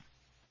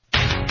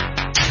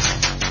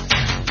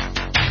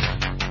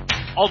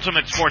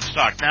Ultimate Sports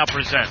Talk now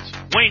presents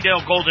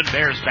Waynedale Golden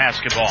Bears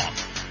basketball.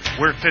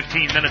 We're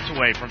 15 minutes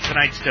away from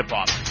tonight's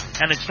tip-off,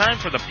 and it's time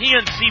for the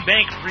PNC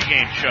Bank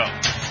pregame show.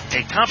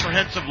 A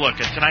comprehensive look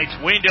at tonight's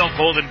Waynedale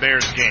Golden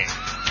Bears game.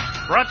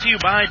 Brought to you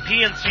by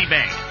PNC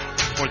Bank.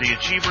 For the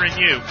achiever in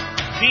you,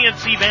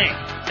 PNC Bank,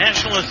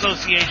 National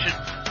Association,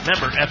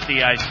 member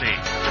FDIC.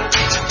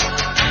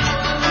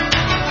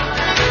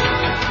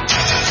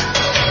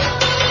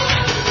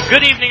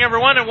 Good evening,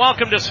 everyone, and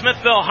welcome to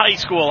Smithville High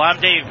School. I'm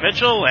Dave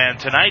Mitchell, and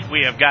tonight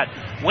we have got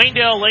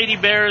Waynedale Lady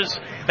Bears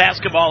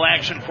basketball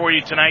action for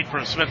you tonight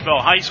from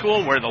Smithville High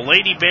School, where the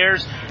Lady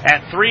Bears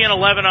at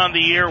 3-11 on the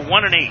year,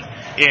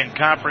 1-8 in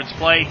conference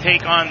play,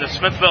 take on the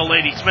Smithville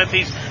Lady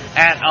Smithies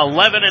at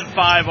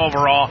 11-5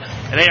 overall.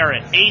 They are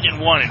at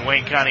 8-1 in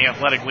Wayne County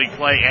Athletic League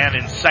play and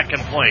in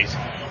second place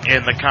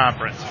in the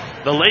conference.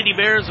 The Lady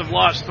Bears have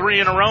lost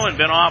 3 in a row and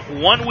been off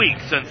 1 week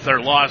since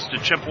their loss to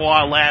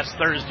Chippewa last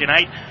Thursday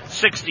night,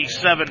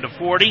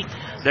 67-40.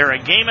 They're a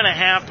game and a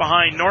half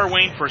behind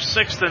Norwayne for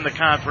 6th in the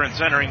conference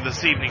entering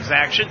this evening's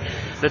action.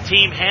 The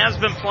team has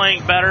been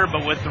playing better,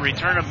 but with the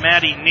return of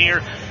Maddie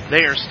Neer,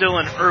 they are still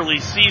in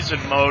early season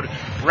mode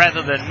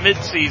rather than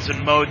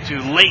mid-season mode to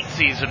late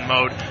season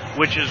mode,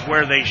 which is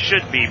where they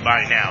should be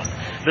by now.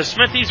 The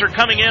Smithies are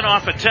coming in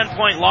off a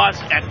 10-point loss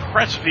at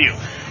Crestview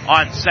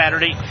on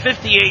Saturday,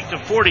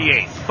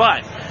 58-48.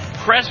 But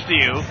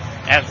Crestview,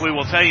 as we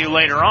will tell you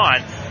later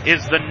on,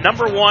 is the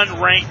number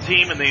 1 ranked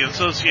team in the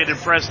Associated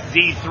Press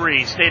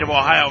D3 State of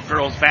Ohio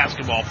girls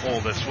basketball poll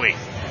this week.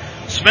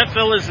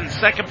 Smithville is in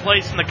second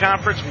place in the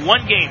conference,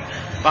 1 game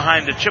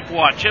behind the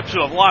Chippewa Chips,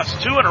 who have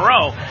lost 2 in a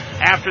row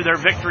after their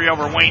victory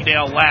over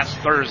Waynedale last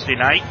Thursday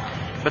night.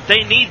 But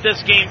they need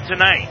this game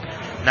tonight.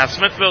 Now,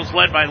 Smithville's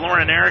led by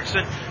Lauren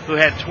Erickson, who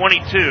had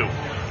 22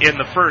 in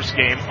the first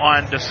game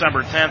on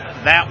December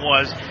 10th. That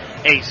was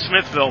a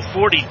Smithville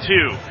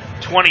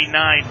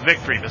 42-29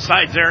 victory.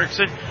 Besides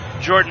Erickson,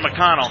 Jordan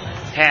McConnell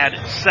had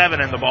 7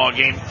 in the ball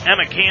game.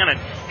 Emma Cannon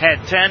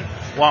had 10,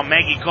 while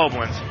Maggie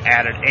Koblenz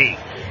added 8.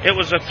 It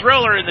was a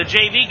thriller in the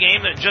JV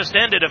game that just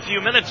ended a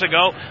few minutes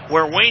ago,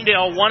 where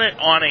Waynedale won it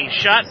on a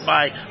shot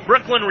by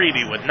Brooklyn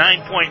Reeve with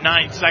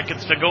 9.9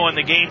 seconds to go in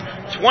the game,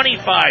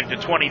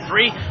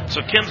 25-23.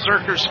 So Kim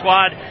Zerker's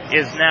squad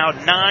is now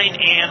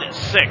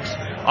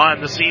 9-6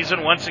 on the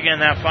season. Once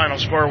again, that final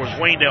score was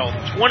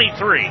Waynedale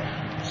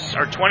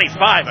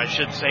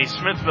 25,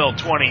 Smithville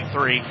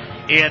 23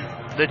 in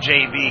the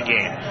JV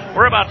game.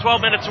 We're about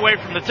 12 minutes away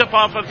from the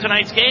tip-off of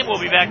tonight's game.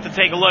 We'll be back to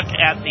take a look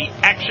at the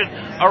action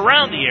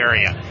around the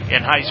area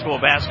in high school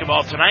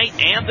basketball tonight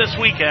and this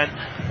weekend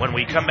when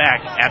we come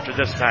back after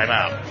this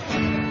timeout.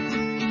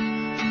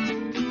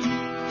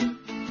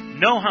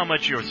 Know how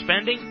much you're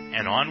spending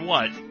and on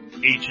what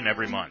each and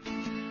every month.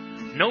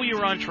 Know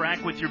you're on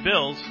track with your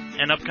bills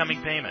and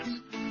upcoming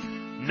payments.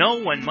 Know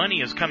when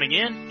money is coming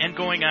in and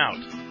going out.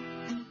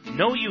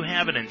 Know you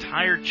have an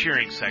entire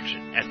cheering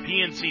section at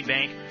PNC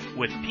Bank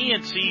with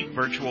PNC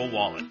Virtual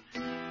Wallet.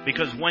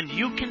 Because when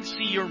you can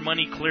see your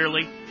money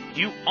clearly,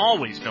 you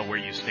always know where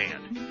you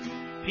stand.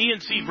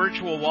 PNC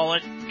Virtual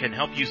Wallet can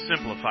help you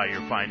simplify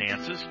your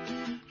finances,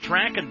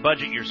 track and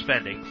budget your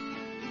spending,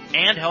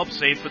 and help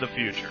save for the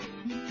future.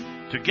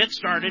 To get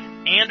started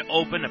and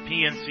open a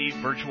PNC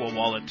Virtual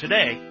Wallet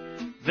today,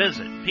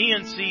 visit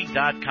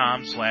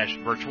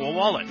pnc.com/virtual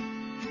wallet.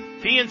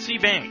 PNC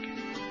Bank,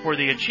 for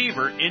the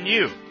achiever in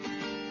you.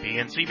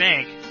 PNC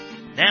Bank,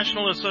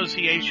 National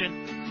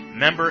Association,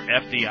 member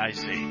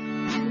FDIC.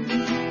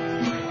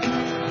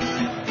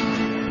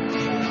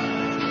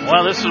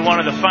 Well, this is one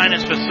of the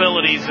finest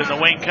facilities in the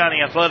Wayne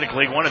County Athletic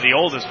League, one of the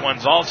oldest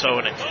ones also.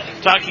 And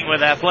talking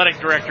with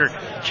Athletic Director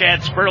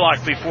Chad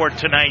Spurlock before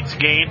tonight's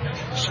game,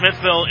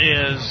 Smithville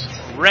is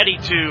ready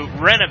to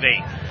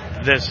renovate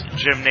this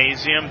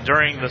gymnasium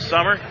during the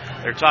summer.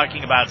 They're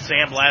talking about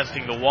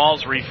sandblasting the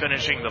walls,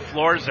 refinishing the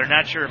floors. They're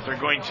not sure if they're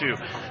going to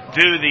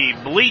do the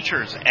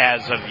bleachers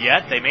as of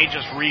yet. They may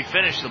just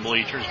refinish the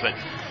bleachers, but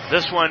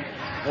this one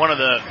of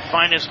the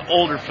finest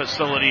older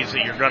facilities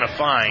that you're going to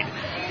find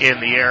in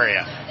the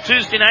area.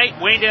 Tuesday night,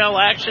 Waynedale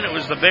action. It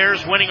was the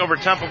Bears winning over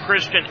Temple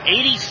Christian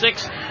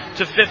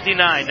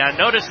 86-59. Now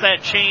notice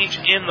that change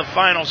in the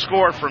final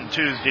score from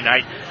Tuesday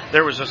night.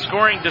 There was a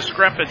scoring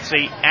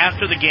discrepancy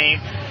after the game,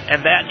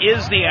 and that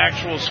is the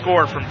actual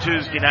score from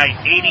Tuesday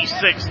night,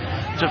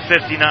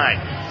 86-59.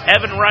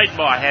 Evan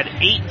Reitbaugh had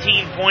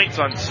 18 points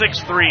on 6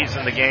 threes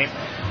in the game.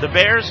 The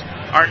Bears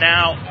are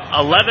now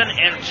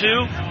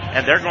 11-2,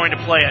 and they're going to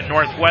play at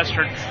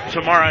Northwestern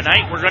tomorrow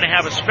night. We're going to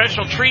have a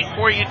special treat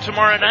for you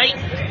tomorrow night.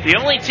 The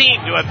only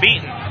team to have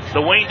beaten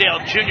the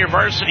Waynedale junior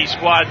varsity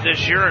squad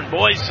this year in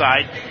boys'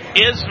 side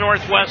is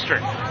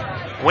Northwestern.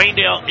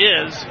 Waynedale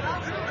is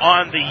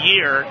on the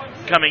year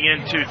coming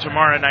into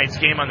tomorrow night's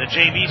game on the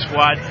JV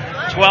squad,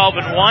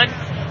 12-1,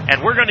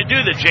 and we're going to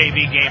do the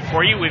JV game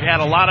for you. We've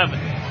had a lot of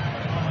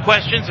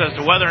questions as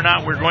to whether or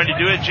not we're going to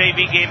do a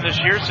JV game this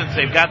year since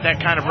they've got that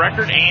kind of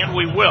record, and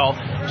we will.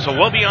 So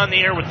we'll be on the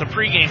air with the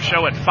pregame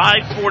show at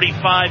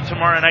 5:45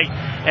 tomorrow night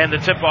and the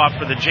tip-off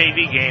for the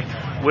JV game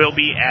will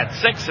be at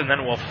 6, and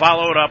then we'll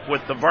follow it up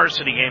with the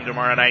varsity game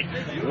tomorrow night,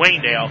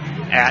 Waynedale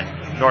at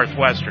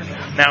Northwestern.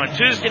 Now, in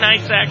Tuesday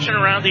night's action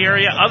around the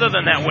area, other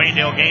than that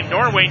Waynedale game,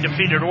 Norwayne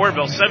defeated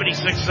Orville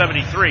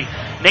 76-73.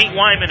 Nate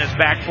Wyman is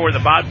back for the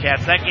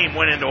Bobcats. That game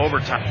went into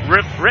overtime.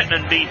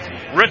 Rittman beat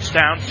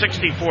Richtown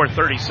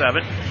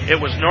 64-37. It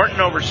was Norton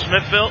over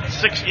Smithville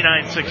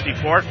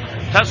 69-64.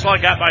 Tuslaw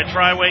got by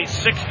Triway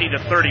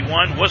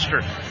 60-31.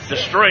 Worcester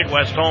destroyed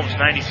West Holmes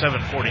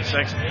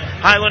 97-46.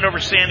 Highland over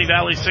Sandy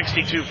Valley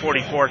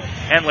 62-44.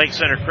 And Lake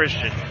Center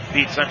Christian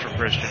beat Central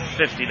Christian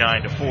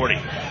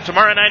 59-40.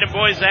 Tomorrow night in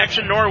boys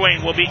action,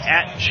 Norwayne will be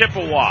at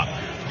Chippewa.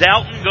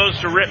 Dalton goes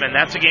to Rittman.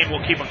 That's a game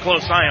we'll keep a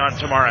close eye on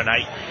tomorrow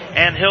night.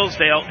 And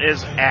Hillsdale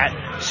is at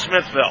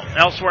Smithville.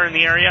 Elsewhere in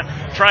the area,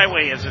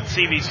 Triway is at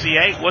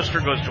CVCA. Worcester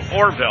goes to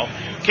Orville.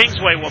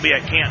 Kingsway will be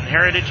at Canton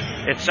Heritage.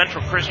 It's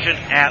Central Christian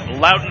at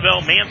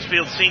Loudonville.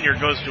 Mansfield Senior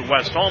goes to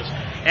West Holmes.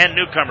 And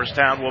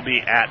Newcomerstown will be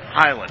at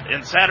Highland.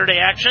 In Saturday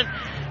action,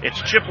 it's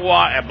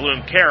Chippewa at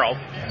Bloom Carroll.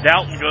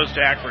 Dalton goes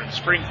to Akron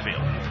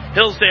Springfield.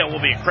 Hillsdale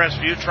will be at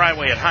Crestview.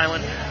 Triway at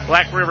Highland.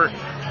 Black River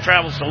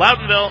travels to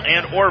Loudonville,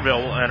 and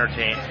Orville will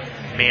entertain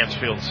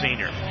Mansfield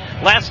Senior.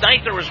 Last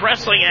night there was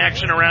wrestling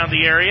action around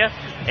the area,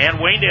 and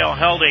Waynedale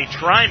held a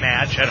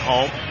tri-match at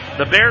home.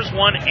 The Bears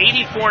won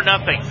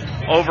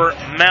 84-0 over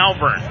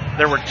Malvern.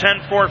 There were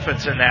 10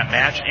 forfeits in that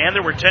match, and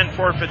there were 10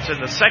 forfeits in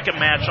the second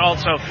match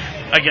also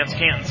against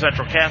Canton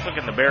Central Catholic,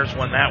 and the Bears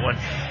won that one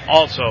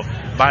also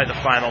by the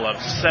final of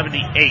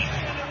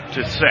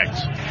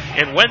 78-6.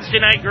 In Wednesday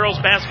night girls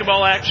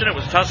basketball action, it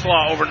was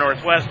Tuslaw over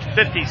Northwest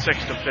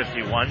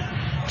 56-51.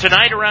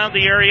 Tonight around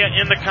the area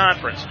in the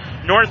conference,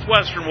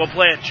 Northwestern will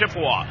play at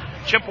Chippewa.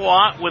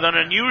 Chippewa with an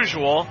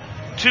unusual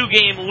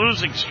 2-game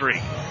losing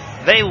streak.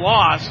 They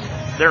lost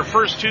their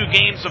first 2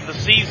 games of the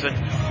season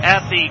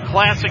at the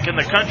Classic in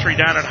the Country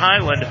down at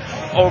Highland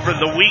over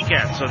the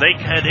weekend. So they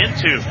head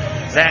into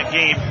that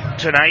game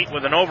tonight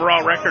with an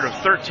overall record of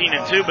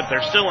 13-2, but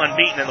they're still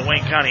unbeaten in the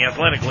Wayne County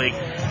Athletic League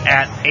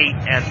at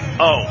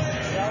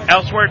 8-0.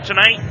 Elsewhere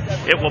tonight,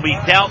 it will be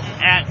Dalton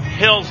at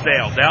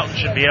Hillsdale. Dalton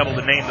should be able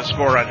to name the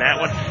score on that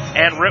one.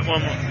 And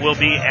Ritwam will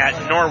be at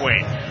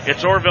Norwayne.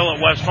 It's Orville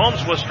at West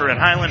Holmes, Worcester at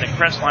Highland, and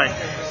Crestline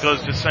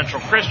goes to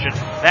Central Christian.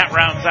 That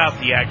rounds out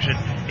the action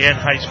in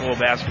high school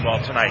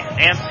basketball tonight.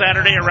 And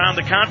Saturday around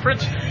the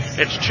conference,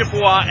 it's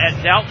Chippewa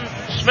at Dalton.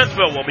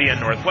 Smithville will be in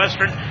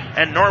Northwestern,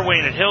 and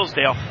Norwayne at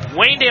Hillsdale.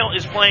 Waynedale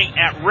is playing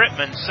at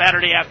Rittman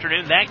Saturday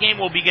afternoon. That game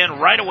will begin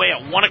right away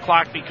at 1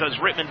 o'clock because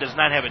Rittman does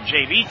not have a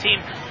JV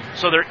team,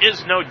 so there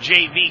is no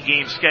JV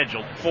game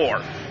scheduled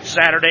for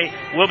Saturday.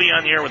 We'll be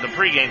on the air with the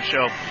pregame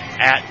show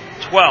at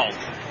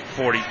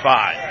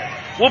 12:45.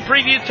 We'll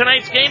preview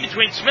tonight's game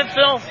between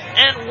Smithville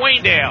and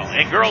Waynedale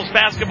and girls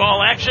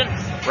basketball action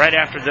right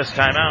after this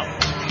timeout.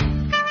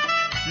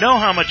 Know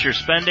how much you're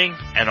spending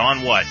and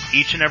on what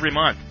each and every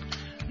month.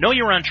 Know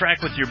you're on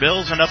track with your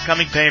bills and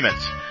upcoming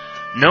payments.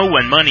 Know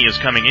when money is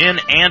coming in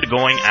and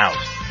going out.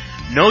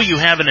 Know you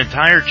have an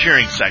entire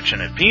cheering section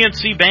at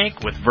PNC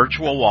Bank with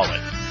Virtual Wallet.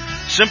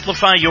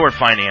 Simplify your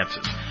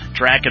finances,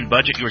 track and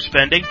budget your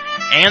spending,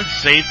 and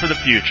save for the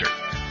future.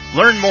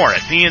 Learn more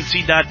at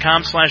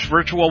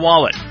pnc.com/virtual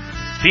wallet.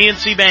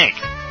 PNC Bank,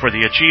 for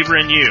the achiever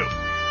in you.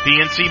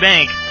 PNC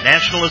Bank,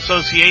 National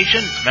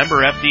Association,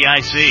 member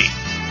FDIC.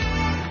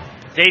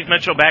 Dave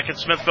Mitchell back at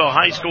Smithville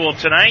High School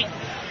tonight.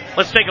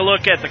 Let's take a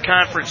look at the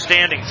conference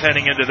standings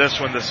heading into this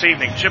one this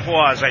evening.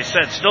 Chippewa, as I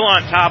said, still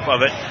on top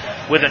of it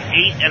with an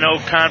 8-0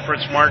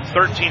 conference mark,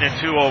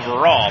 13-2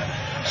 overall.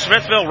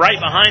 Smithville right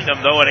behind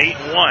them, though, at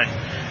 8-1.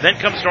 Then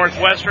comes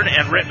Northwestern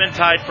and Rittman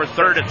tied for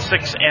third at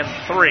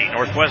 6-3.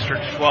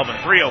 Northwestern's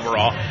 12-3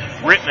 overall.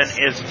 Rittman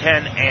is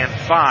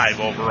 10-5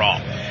 overall.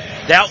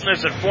 Dalton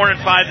is at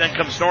 4-5. Then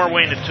comes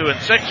Norwayne at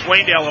 2-6.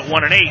 Waynedale at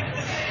 1-8,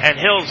 and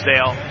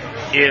Hillsdale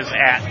is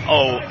at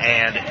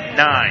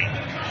 0-9.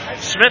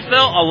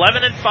 Smithville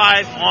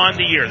 11-5 on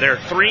the year. They're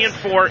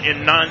 3-4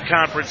 in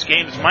non-conference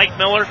games. Mike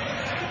Miller,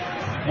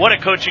 what a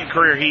coaching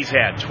career he's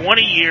had.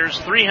 20 years,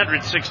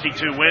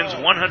 362 wins,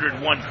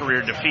 101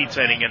 career defeats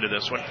heading into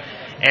this one.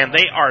 And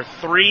they are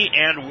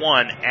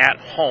 3-1 at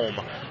home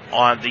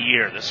on the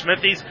year. The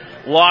Smithies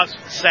lost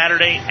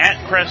Saturday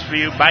at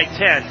Crestview by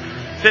 10,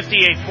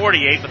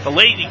 58-48, but the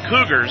Lady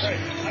Cougars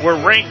were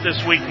ranked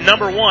this week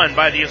number 1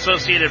 by the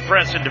Associated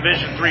Press in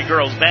Division III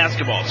girls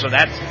basketball. So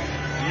that's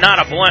not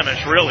a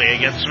blemish, really,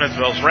 against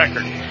Smithville's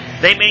record.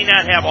 They may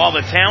not have all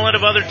the talent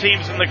of other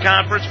teams in the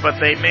conference, but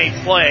they may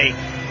play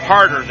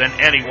harder than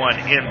anyone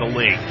in the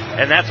league.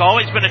 And that's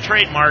always been a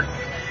trademark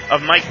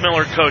of Mike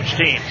Miller coach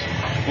teams.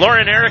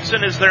 Lauren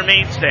Erickson is their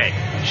mainstay.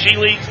 She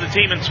leads the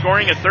team in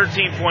scoring at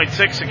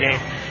 13.6 a game,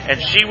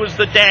 and she was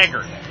the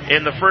dagger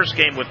in the first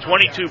game with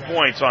 22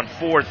 points on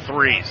 4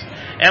 threes.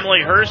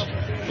 Emily Hurst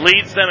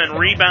leads them in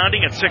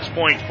rebounding at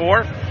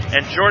 6.4,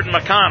 and Jordan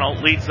McConnell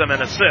leads them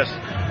in assists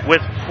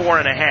with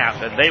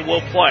 4.5, and they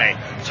will play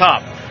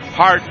tough,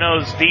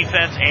 hard-nosed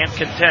defense and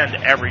contend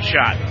every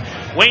shot.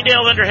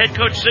 Waynedale under head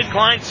coach Sid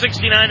Klein,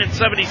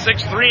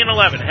 69-76,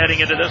 3-11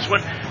 heading into this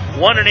one,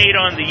 1-8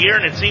 on the year,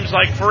 and it seems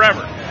like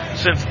forever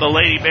since the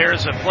Lady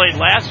Bears have played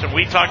last, and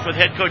we talked with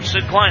head coach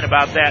Sid Klein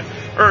about that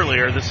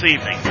earlier this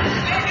evening.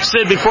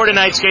 Sid, before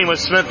tonight's game with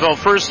Smithville,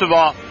 first of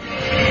all,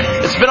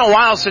 it's been a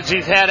while since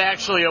you've had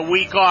actually a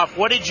week off.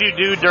 What did you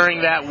do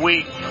during that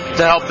week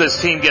to help this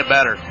team get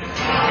better?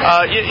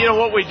 You know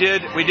what we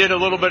did a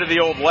little bit of the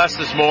old less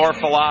is more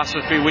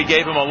philosophy. We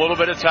gave them a little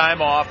bit of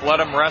time off, let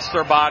them rest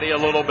their body a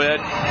little bit,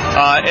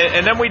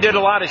 and then we did a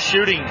lot of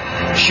shooting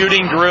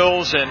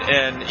drills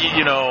and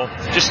you know,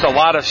 just a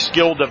lot of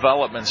skill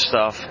development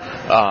stuff,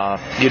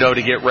 you know,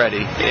 to get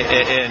ready,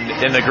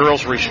 and the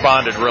girls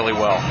responded really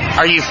well.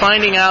 Are you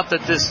finding out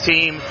that this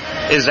team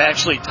is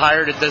actually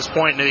tired at this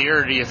point in the year,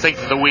 or do you think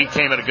that the week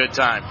came at a good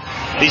time?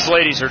 These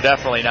ladies are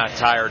definitely not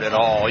tired at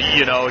all.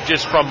 You know,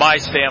 just from my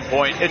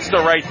standpoint, it's the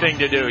right thing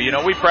to do. You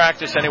know, we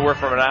practice anywhere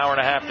from an hour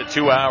and a half to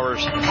 2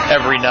 hours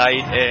every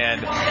night,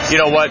 and you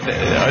know what?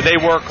 They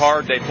work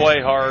hard, they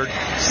play hard,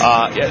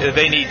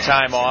 they need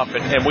time off,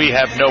 and we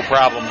have no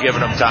problem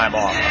giving them time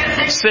off.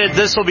 Sid,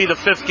 this will be the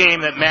 5th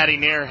game that Maddie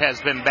Neer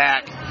has been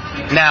back.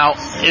 Now,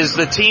 is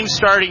the team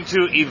starting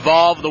to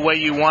evolve the way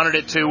you wanted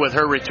it to with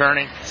her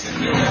returning?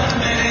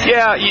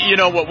 Yeah, you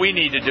know, what we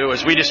need to do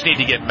is we just need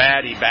to get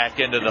Maddie back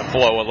into the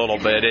flow a little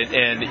bit,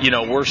 and you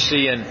know, we're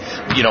seeing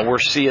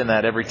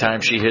that every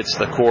time she hits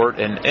the court,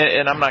 and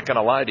I'm not going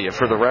to lie to you,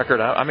 for the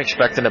record, I'm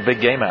expecting a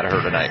big game out of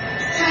her tonight.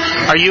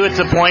 Are you at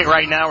the point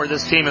right now where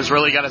this team has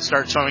really got to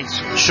start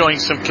showing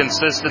some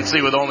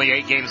consistency with only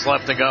 8 games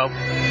left to go?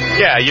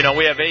 Yeah, you know,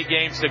 we have 8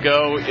 games to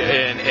go,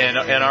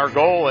 and our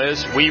goal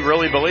is, we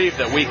really believe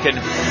that we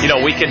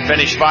can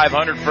finish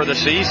 500 for the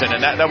season,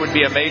 and that would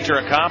be a major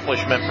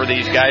accomplishment for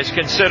these guys,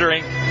 considering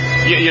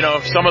you know,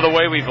 some of the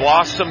way we've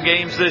lost some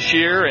games this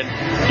year, and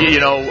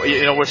you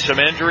know with some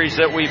injuries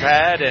that we've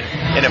had,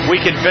 and if we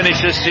can finish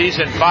this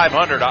season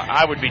 500,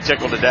 I would be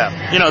tickled to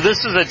death. You know,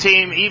 this is a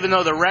team, even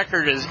though the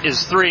record is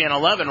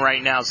 3-11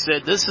 right now,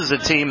 Sid, this is a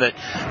team that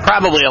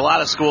probably a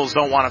lot of schools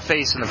don't want to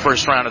face in the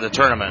first round of the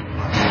tournament.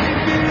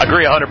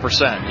 Agree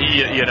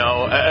 100%. You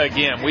know,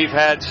 again, we've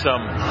had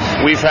some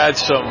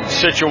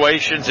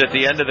situations at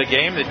the end of the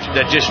game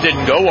that just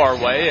didn't go our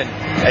way,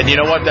 and you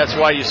know what? That's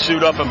why you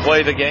suit up and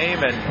play the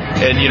game,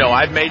 and you know,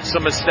 I've made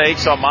some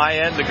mistakes on my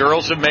end. The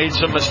girls have made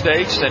some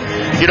mistakes,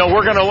 and you know,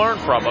 we're going to learn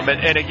from them.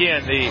 And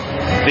again,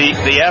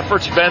 the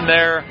effort's been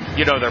there.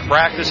 You know, they're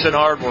practicing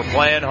hard. We're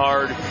playing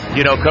hard.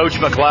 You know, Coach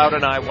McLeod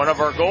and I, one of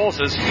our goals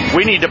is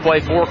we need to play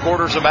 4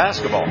 quarters of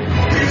basketball.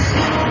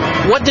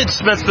 What did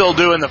Smithville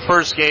do in the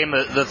first game,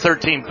 the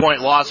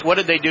 13-point loss? What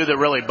did they do that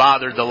really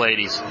bothered the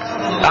ladies?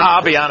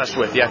 I'll be honest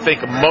with you. I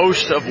think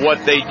most of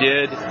what they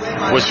did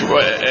was,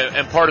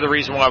 and part of the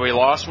reason why we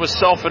lost, was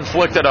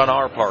self-inflicted on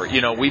our part.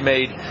 You know, we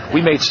made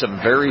some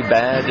very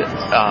bad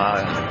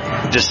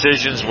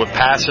decisions with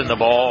passing the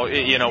ball.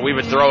 You know, we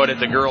would throw it at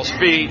the girls'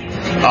 feet.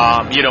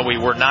 You know, we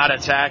were not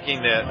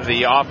attacking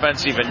the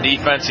offensive and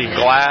defensive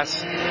glass.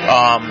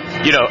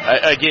 You know,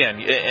 again,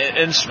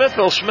 in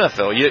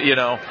Smithville, you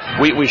know,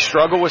 we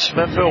struggle with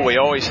Smithville. We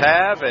always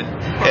have, and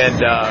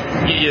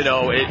you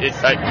know,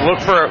 look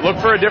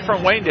for a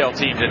different Waynedale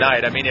team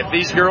tonight. I mean, if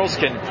these girls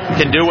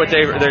can do what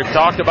they've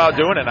talked about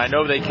doing, and I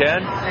know they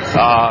can,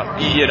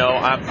 you know,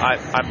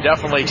 I'm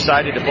definitely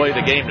excited to play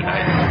the game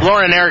tonight.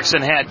 Lauren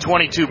Erickson had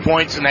 22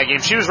 points in that game.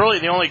 She was really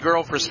the only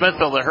girl for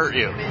Smithville that hurt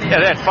you. Yeah,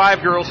 they had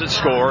 5 girls that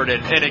scored,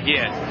 and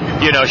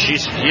again, you know,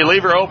 you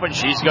leave her open,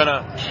 she's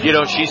gonna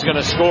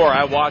score.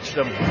 I watched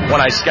them when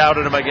I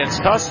scouted them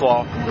against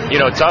Tuslaw. You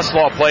know,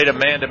 Tuslaw played a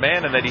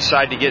man-to-man, and they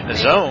decided to get in the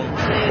zone.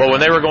 Well, when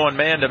they were going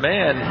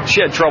man-to-man,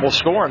 she had trouble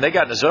scoring. They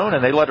got in the zone,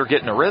 and they let her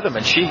get in a rhythm,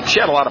 and she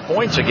had a lot of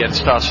points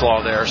against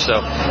Tuslaw there.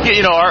 So,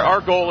 you know,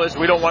 our goal is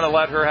we don't want to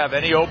let her have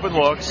any open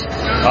looks.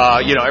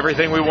 You know,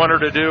 everything we want her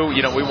to do,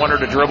 you know, we want her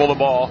to dribble the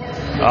ball,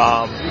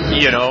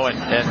 you know, and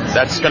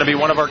that's going to be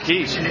one of our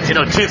keys. You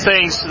know, 2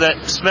 things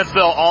that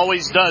Smithville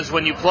always does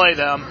when you play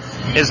them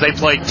is they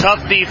play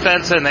tough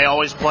defense and they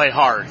always play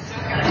hard.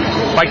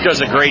 Mike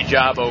does a great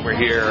job over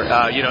here.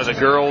 You know, the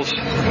girls,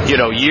 you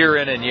know, year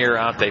in and year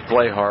out, they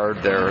play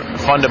hard. They're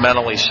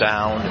fundamentally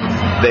sound.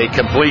 They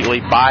completely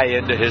buy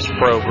into his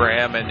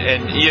program,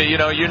 and you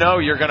know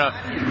you're gonna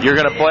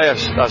play a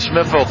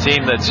Smithville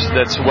team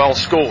that's well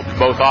schooled,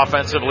 both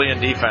offensively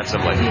and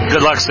defensively.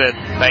 Good luck, Sid.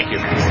 Thank you.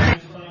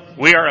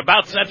 We are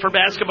about set for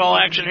basketball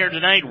action here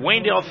tonight.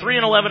 Waynedale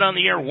 3-11 on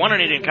the year,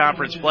 1-8 in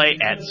conference play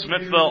at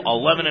Smithville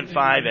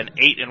 11-5 and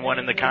 8-1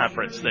 in the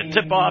conference. The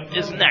tip-off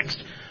is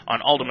next on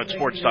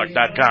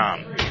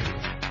UltimateSportsTalk.com.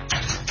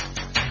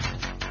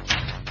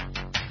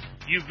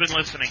 You've been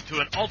listening to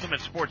an Ultimate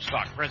Sports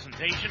Talk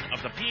presentation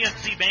of the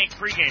PNC Bank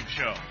pregame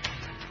show.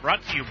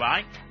 Brought to you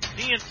by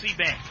PNC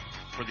Bank.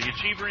 For the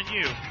achiever in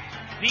you,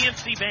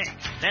 PNC Bank,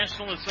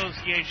 National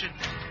Association,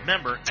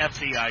 member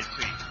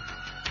FDIC.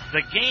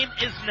 The game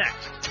is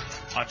next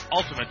on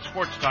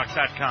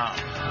UltimateSportsTalk.com.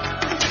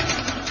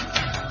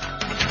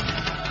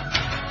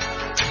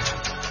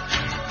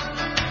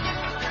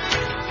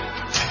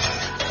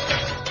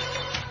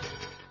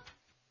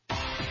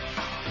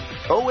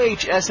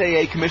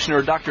 OHSAA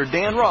Commissioner Dr.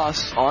 Dan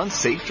Ross on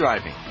safe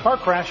driving. Car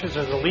crashes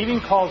are the leading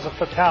cause of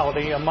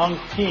fatality among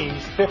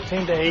teens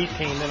 15 to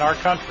 18 in our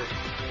country.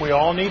 We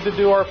all need to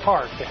do our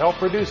part to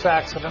help reduce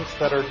accidents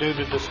that are due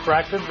to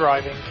distracted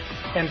driving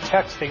and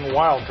texting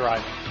while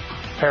driving.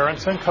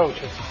 Parents and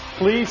coaches,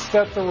 please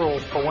set the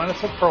rules for when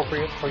it's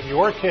appropriate for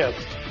your kids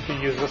to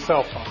use a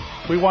cell phone.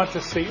 We want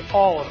to see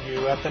all of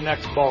you at the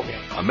next ball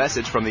game. A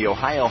message from the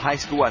Ohio High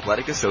School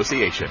Athletic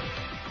Association.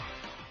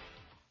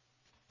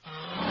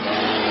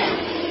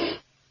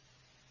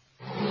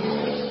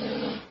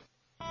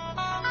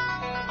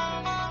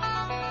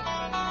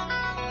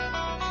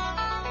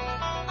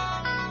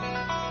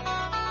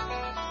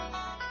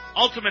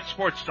 Ultimate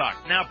Sports Talk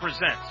now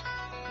presents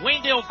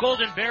Waynedale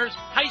Golden Bears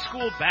High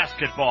School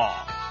Basketball.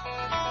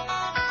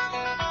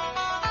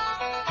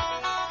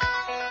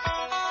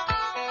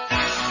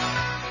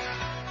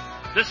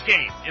 This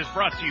game is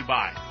brought to you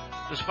by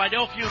the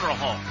Spidell Funeral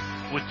Home,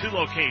 with 2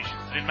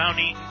 locations in Mount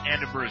Eaton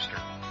and in Brewster.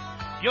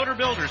 Yoder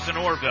Builders in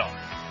Orrville.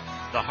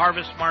 The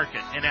Harvest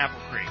Market in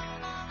Apple Creek.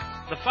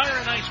 The Fire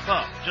and Ice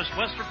Pub, just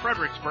west of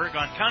Fredericksburg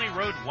on County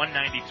Road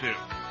 192.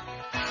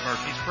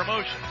 Murphy's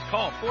Promotions.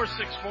 Call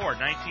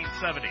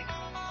 464-1970.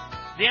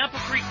 The Apple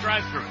Creek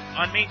Drive-Thru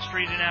on Main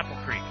Street in Apple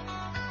Creek.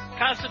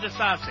 Casa de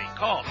Sassi.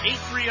 Call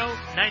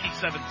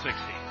 830-9760.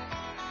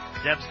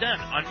 Deb's Den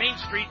on Main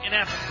Street in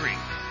Apple Creek.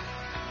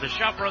 The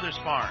Shop Brothers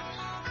Farms.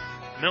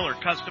 Miller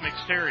Custom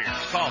Exteriors.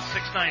 Call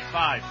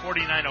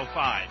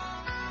 695-4905.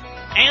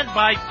 And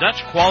by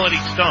Dutch Quality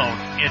Stone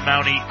in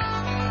Mount Eaton.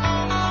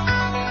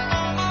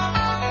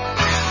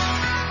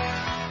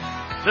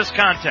 This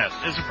contest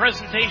is a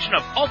presentation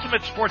of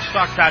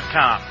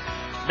UltimateSportsTalk.com.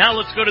 Now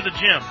let's go to the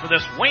gym for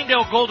this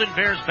Waynedale Golden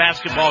Bears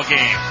basketball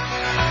game.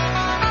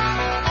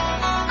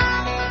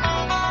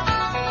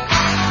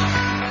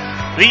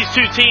 These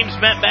two teams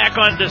met back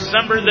on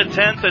December the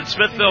 10th, and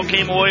Smithville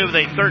came away with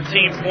a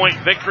 13-point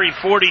victory,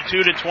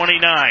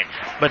 42-29.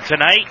 But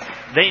tonight,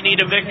 they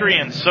need a victory,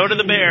 and so do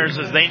the Bears,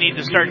 as they need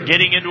to start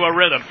getting into a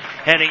rhythm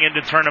heading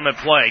into tournament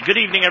play. Good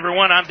evening,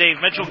 everyone. I'm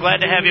Dave Mitchell. Glad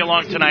to have you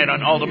along tonight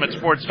on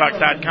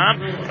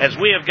UltimateSportsTalk.com, as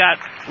we have got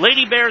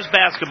Lady Bears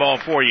basketball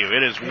for you.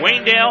 It is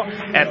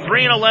Waynedale at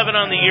 3-11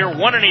 on the year,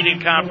 1-8 in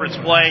conference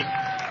play,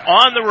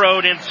 on the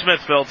road in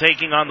Smithville,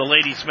 taking on the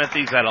Lady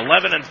Smithies at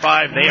 11-5.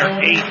 They are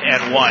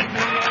 8-1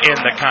 in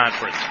the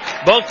conference.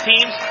 Both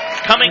teams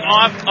coming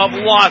off of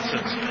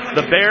losses.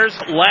 The Bears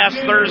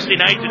last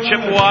Thursday night to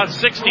Chippewa,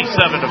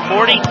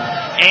 67-40,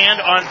 and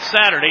on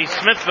Saturday,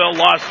 Smithville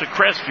lost to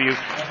Crestview,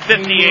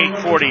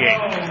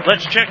 58-48.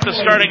 Let's check the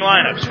starting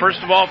lineups.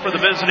 First of all, for the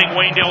visiting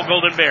Waynedale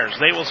Golden Bears,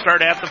 they will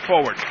start at the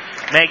forwards.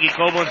 Maggie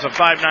Koblenz, a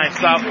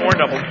 5'9" sophomore,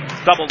 double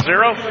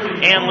zero,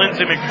 and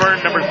Lindsay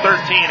McFern, number 13,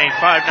 a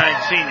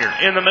 5'9" senior.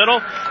 In the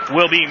middle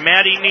will be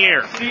Maddie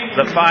Neer,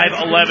 the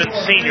 5'11"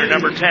 senior,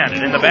 number 10.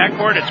 And in the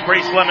backcourt, it's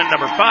Grace Lemon,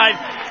 number 5,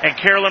 and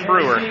Carolyn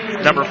Brewer,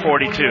 number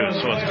 42.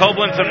 So it's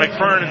Koblenz and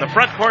McFern in the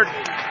front court,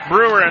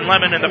 Brewer and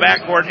Lemon in the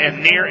backcourt,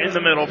 and Neer in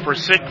the middle for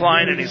Sid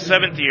Klein in his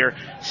 7th year,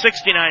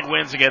 69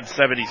 wins against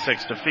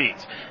 76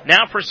 defeats.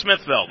 Now for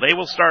Smithville, they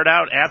will start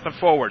out at the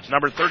forwards.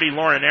 Number 30,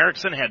 Lauren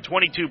Erickson, had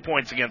 22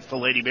 points against the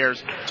Lady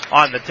Bears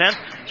on the 10th.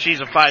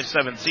 She's a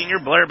 5'7" senior.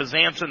 Blair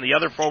Bazanson, the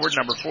other forward,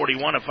 number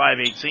 41, a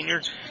 5'8"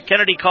 senior.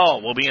 Kennedy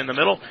Call will be in the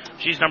middle.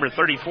 She's number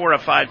 34, a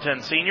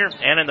 5'10" senior.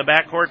 And in the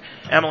backcourt,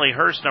 Emily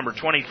Hurst, number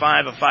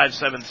 25, a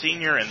 5'7"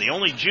 senior. And the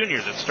only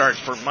junior that starts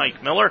for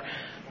Mike Miller,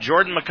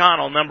 Jordan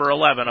McConnell, number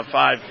 11, a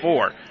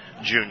 5'4"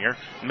 junior.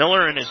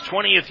 Miller in his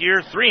 20th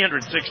year,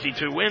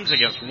 362 wins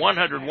against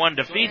 101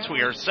 defeats.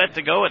 We are set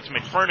to go. It's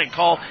McFern and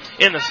Call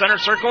in the center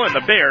circle, and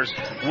the Bears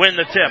win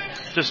the tip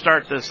to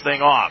start this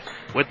thing off.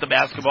 With the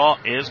basketball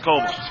is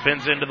Koblenz.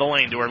 Spins into the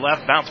lane to her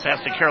left, bounce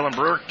pass to Carolyn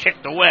Brewer,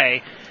 kicked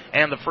away,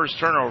 and the first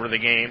turnover of the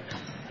game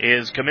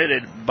is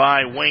committed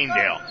by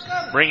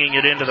Waynedale. Bringing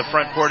it into the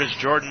front court is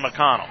Jordan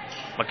McConnell.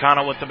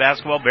 McConnell with the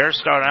basketball. Bears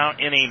start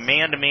out in a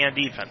man-to-man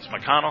defense.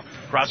 McConnell,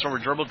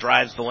 crossover dribble,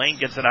 drives the lane,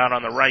 gets it out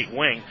on the right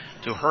wing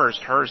to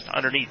Hurst. Hurst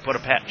underneath, put a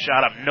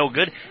shot up, no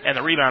good, and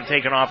the rebound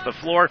taken off the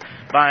floor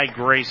by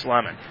Grace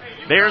Lemon.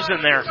 Bears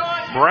in their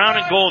brown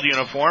and gold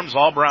uniforms,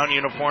 all brown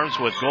uniforms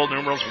with gold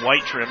numerals,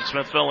 white trim.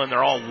 Smithville in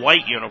their all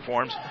white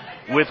uniforms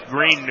with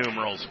green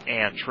numerals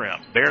and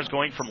trim. Bears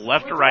going from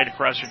left to right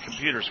across your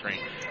computer screen.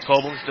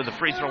 Koblenz to the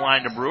free throw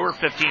line to Brewer,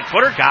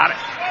 15-footer, got it.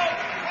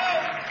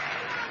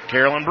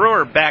 Carolyn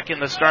Brewer back in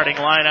the starting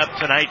lineup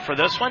tonight for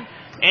this one,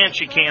 and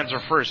she cans her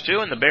first two,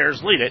 and the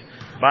Bears lead it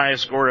by a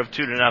score of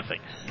 2-0.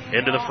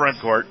 Into the front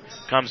court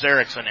comes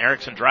Erickson.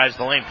 Erickson drives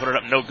the lane, put it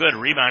up, no good.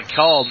 Rebound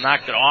called,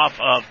 knocked it off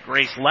of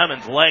Grace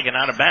Lemon's leg and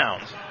out of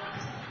bounds.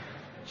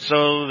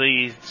 So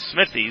the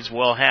Smithies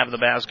will have the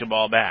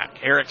basketball back.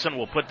 Erickson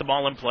will put the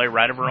ball in play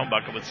right of her own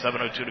bucket with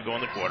 7:02 to go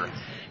in the quarter.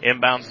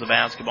 Inbounds the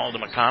basketball to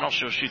McConnell.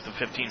 She'll shoot the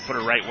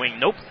 15-footer right wing.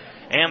 Nope.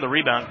 And the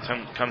rebound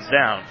comes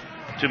down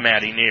to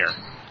Maddie Neer.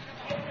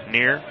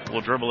 Neer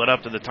will dribble it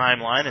up to the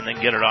timeline and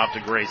then get it off to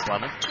Grace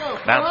Lemon.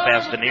 Bounce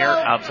pass to Neer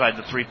outside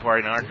the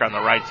three-point arc on the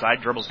right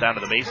side. Dribbles down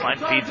to the baseline.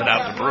 Feeds it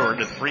out to Brewer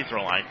to the free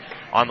throw line.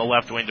 On the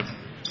left wing to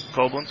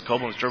Koblenz.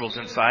 Koblenz dribbles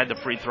inside the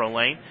free throw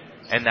lane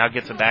and now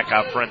gets it back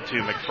out front to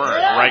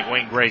McFerrin. Right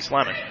wing, Grace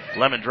Lemon.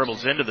 Lemon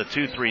dribbles into the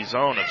 2-3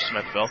 zone of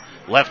Smithville.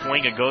 Left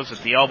wing, it goes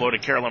at the elbow to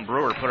Carolyn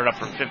Brewer. Put it up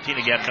from 15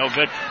 again. No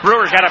good.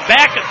 Brewer got it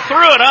back and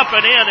threw it up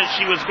and in as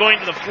she was going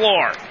to the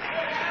floor.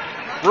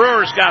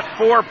 Brewer's got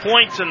 4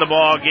 points in the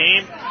ball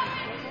game,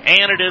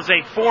 and it is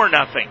a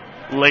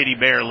 4-0 Lady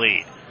Bear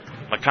lead.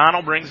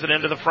 McConnell brings it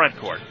into the front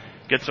court.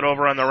 Gets it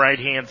over on the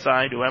right-hand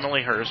side to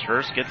Emily Hurst.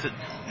 Hurst gets it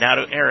now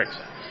to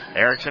Erickson.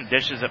 Erickson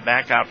dishes it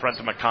back out front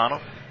to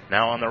McConnell.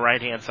 Now on the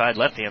right-hand side,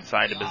 left-hand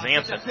side to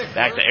Bezanson.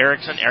 Back to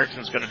Erickson.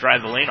 Erickson's going to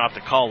drive the lane off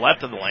the call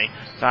left of the lane.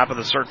 Top of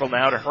the circle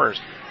now to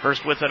Hurst.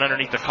 Hurst with it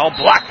underneath the call.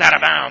 Blocked out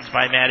of bounds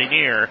by Maddie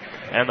Neer.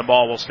 And the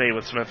ball will stay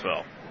with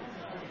Smithville.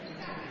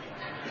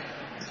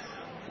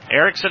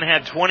 Erickson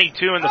had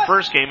 22 in the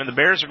first game, and the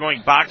Bears are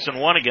going box and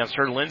one against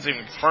her. Lindsay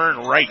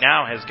McFerrin right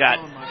now has got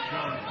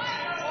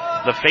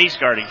the face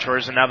guarding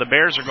chores, and now the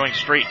Bears are going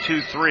straight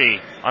 2-3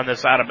 on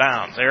this out of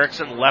bounds.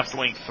 Erickson left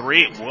wing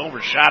 3,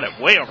 overshot it,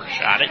 way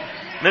overshot it.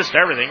 Missed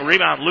everything.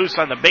 Rebound loose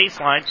on the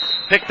baseline.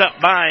 Picked up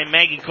by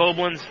Maggie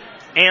Koblenz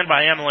and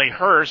by Emily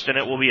Hurst, and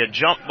it will be a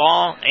jump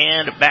ball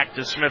and back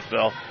to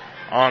Smithville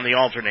on the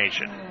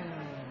alternation.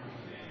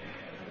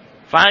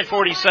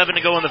 5:47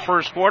 to go in the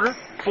first quarter.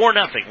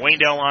 4-0.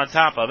 Wayndale on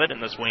top of it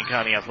in this Wayne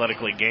County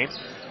Athletic League game.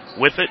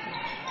 With it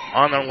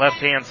on the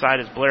left-hand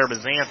side is Blair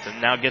Bezanson.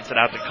 Now gets it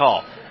out to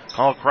Call.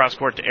 Call cross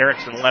court to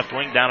Erickson, left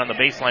wing, down on the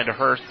baseline to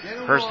Hurst.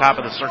 Hurst top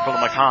of the circle to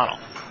McConnell.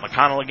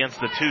 McConnell against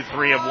the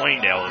 2-3 of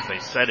Wayndale as they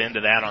set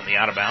into that on the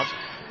out of bounds.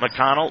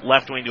 McConnell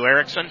left wing to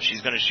Erickson. She's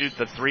going to shoot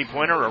the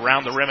three-pointer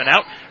around the rim and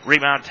out.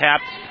 Rebound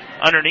tapped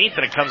underneath,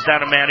 and it comes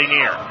down to Maddie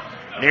Neer.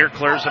 Neer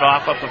clears it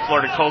off up the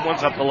floor to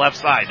Koblenz up the left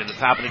side to the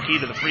top of the key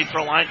to the free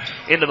throw line,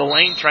 into the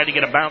lane, tried to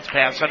get a bounce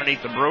pass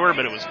underneath the Brewer,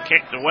 but it was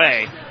kicked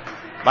away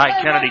by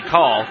Kennedy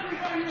Call.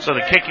 So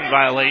the kicking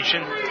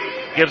violation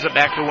gives it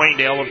back to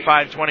Wayndale with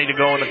 5:20 to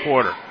go in the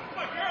quarter.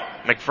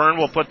 McFerrin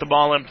will put the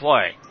ball in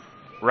play.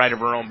 Right of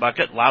her own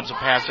bucket, lobs a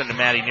pass into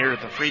Maddie Neer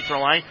at the free throw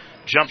line.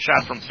 Jump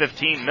shot from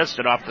 15, missed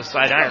it off the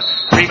side iron.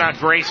 Rebound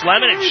Grace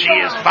Lemon, and she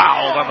is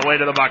fouled on the way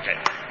to the bucket.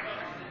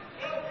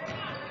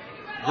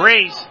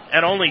 Grace,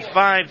 at only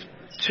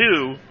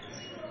 5'2",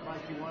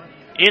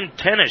 in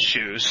tennis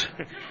shoes,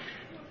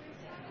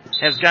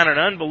 has got an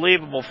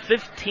unbelievable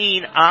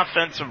 15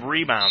 offensive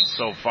rebounds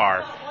so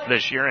far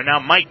this year. And now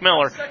Mike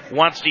Miller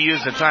wants to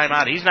use the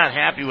timeout. He's not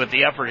happy with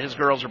the effort his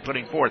girls are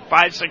putting forth.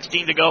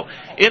 5:16 to go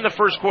in the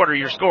first quarter.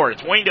 Your score,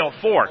 it's Wayndale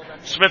 4,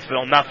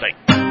 Smithville nothing.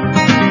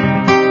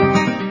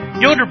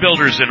 Yoder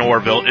Builders in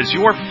Orrville is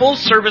your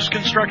full-service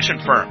construction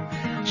firm,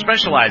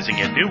 specializing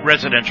in new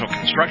residential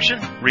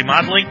construction,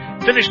 remodeling,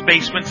 finished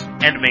basements,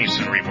 and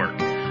masonry work.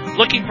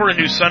 Looking for a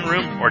new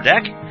sunroom or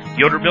deck?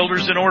 Yoder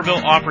Builders in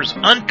Orrville offers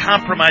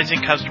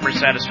uncompromising customer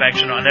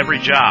satisfaction on every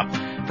job,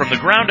 from the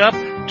ground up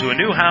to a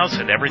new house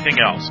and everything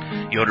else.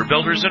 Yoder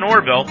Builders in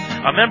Orrville,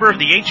 a member of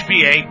the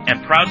HBA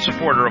and proud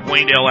supporter of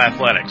Wayndale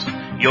Athletics.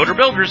 Yoder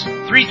Builders,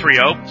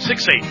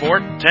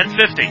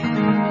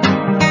 330-684-1050.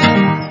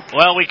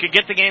 Well, we could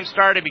get the game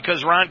started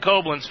because Ron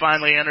Koblenz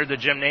finally entered the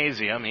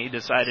gymnasium. He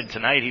decided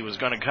tonight he was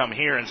going to come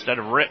here instead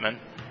of Rittman.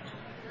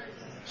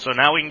 So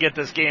now we can get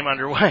this game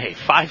underway.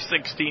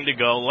 5:16 to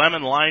go.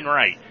 Lemon line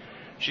right.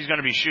 She's going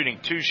to be shooting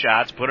 2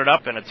 shots. Put it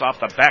up, and it's off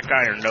the back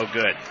iron. No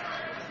good.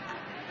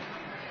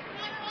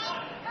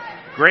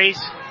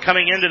 Grace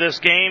coming into this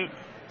game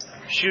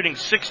shooting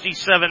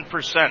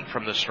 67%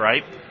 from the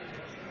stripe.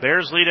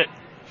 Bears lead it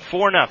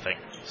 4-0.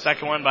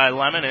 Second one by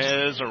Lemon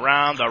is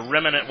around the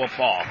rim, and it will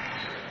fall.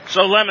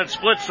 So Lemon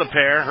splits the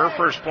pair, her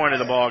first point of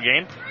the ball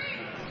game.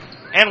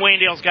 And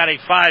Wayndale's got a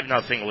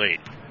 5-0 lead.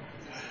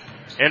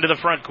 Into the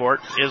front court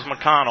is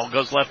McConnell.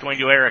 Goes left wing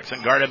to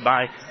Erickson, guarded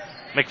by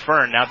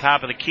McFerrin. Now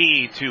top of the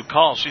key to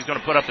Call. She's going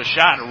to put up the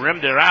shot and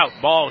rimmed it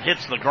out. Ball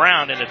hits the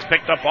ground, and it's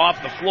picked up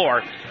off the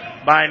floor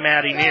by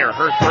Maddie Neer.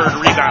 Her third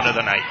rebound of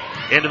the night.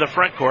 Into the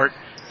front court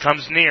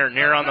comes Neer.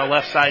 Neer on the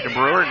left side to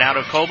Brewer. Now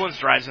to Koblenz.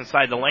 Drives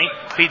inside the lane.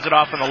 Feeds it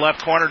off in the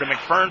left corner to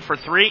McFerrin for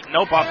 3.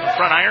 Nope, off the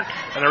front iron.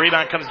 And the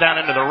rebound comes down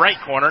into the right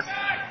corner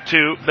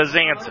to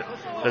Bezanson.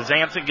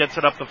 Bezanson gets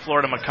it up the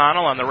floor to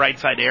McConnell on the right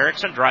side to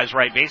Erickson. Drives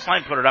right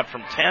baseline. Put it up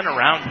from 10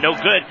 around. No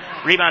good.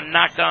 Rebound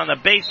knocked on the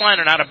baseline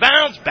and out of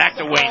bounds. Back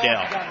to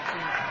Wayndale.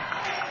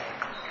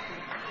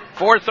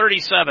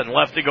 4:37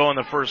 left to go in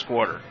the first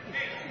quarter.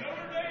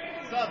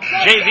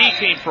 JV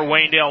team for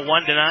Wayndale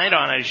won tonight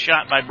on a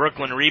shot by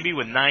Brooklyn Reeby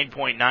with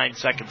 9.9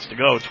 seconds to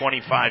go,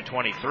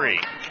 25-23.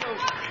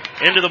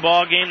 Into the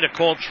ball game,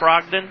 Nicole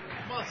Trogdon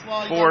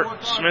for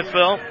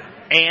Smithville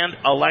and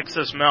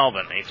Alexis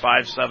Melvin, a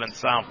 5'7"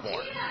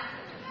 sophomore.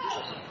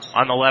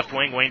 On the left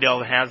wing,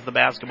 Wayndale has the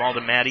basketball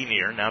to Maddie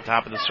Neer. Now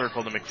top of the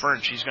circle to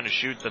McFerrin. She's going to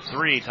shoot the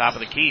 3, top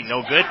of the key,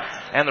 no good.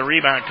 And the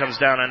rebound comes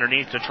down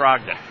underneath to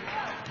Trogdon.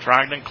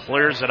 Trogdon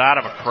clears it out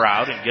of a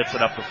crowd and gets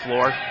it up the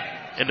floor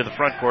into the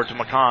front court to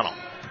McConnell.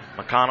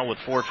 McConnell with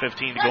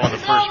 4:15 to go in the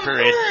first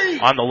period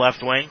on the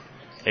left wing.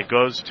 It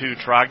goes to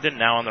Trogdon,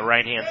 now on the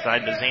right-hand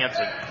side,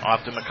 Bezanson,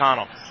 off to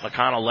McConnell.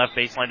 McConnell left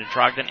baseline to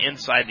Trogdon,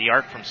 inside the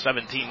arc from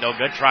 17, no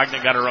good.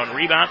 Trogdon got her own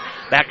rebound,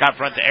 back out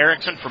front to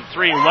Erickson from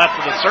 3, left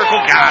of the circle,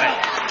 got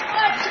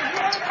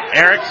it.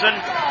 Erickson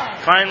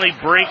finally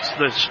breaks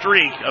the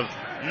streak of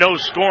no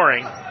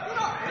scoring,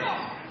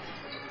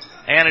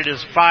 and it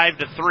is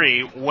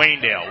 5-3,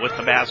 Waynedale with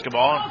the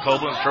basketball.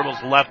 Koblenz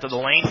dribbles left of the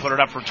lane, put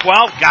it up for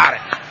 12, got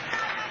it.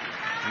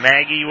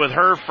 Maggie with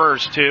her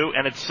first 2,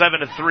 and it's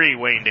 7-3,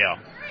 Waynedale.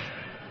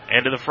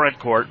 Into the front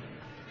court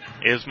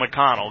is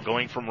McConnell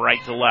going from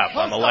right to left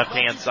on the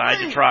left-hand side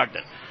to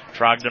Trogdon.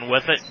 Trogdon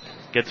with it,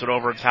 gets it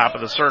over top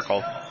of the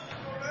circle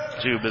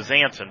to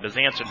Bezanson.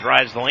 Bezanson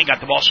drives the lane,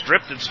 got the ball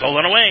stripped and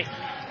stolen away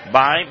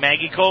by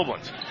Maggie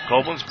Koblenz.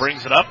 Koblenz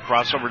brings it up,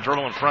 crossover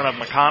dribble in front of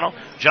McConnell,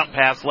 jump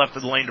pass left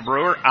of the lane to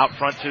Brewer, out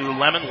front to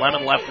Lemon,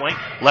 Lemon left wing,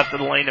 left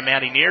of the lane to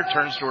Maddie Neer,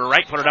 turns to her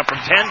right, put it up from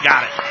 10,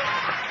 got it.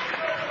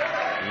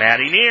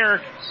 Maddie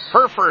Neer,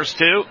 her first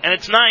 2, and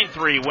it's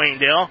 9-3,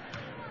 Waynedale,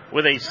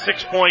 with a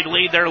 6-point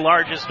lead, their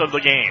largest of the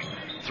game.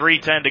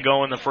 3:10 to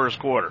go in the first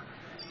quarter.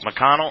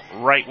 McConnell,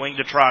 right wing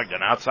to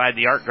Trogdon, outside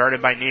the arc,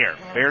 guarded by Neer.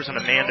 Bears in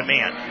a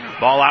man-to-man.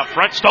 Ball out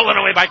front, stolen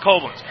away by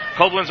Koblenz.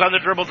 Koblenz on the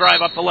dribble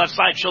drive up the left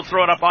side. She'll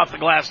throw it up off the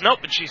glass. Nope,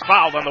 but she's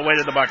fouled on the way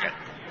to the bucket.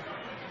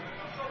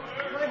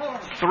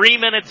 3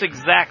 minutes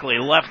exactly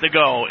left to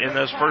go in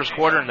this first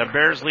quarter, and the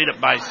Bears lead it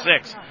by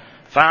 6.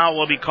 Foul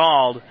will be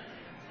called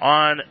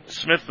on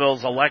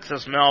Smithville's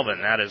Alexis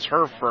Melvin. That is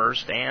her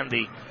first and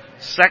the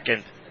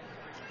second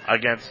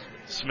against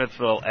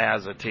Smithville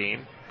as a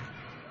team.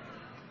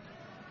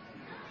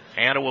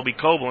 And it will be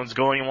Koblenz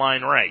going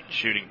line right,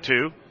 shooting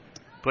 2.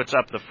 Puts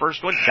up the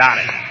first one, got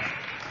it.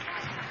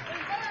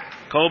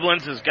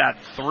 Koblenz has got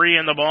 3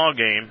 in the ball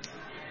game.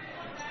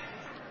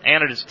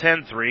 And it is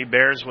 10-3,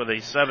 Bears with a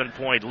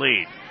 7-point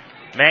lead.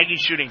 Maggie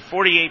shooting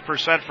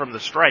 48% from the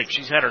stripe.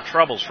 She's had her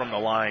troubles from the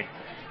line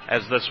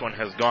as this one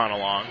has gone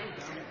along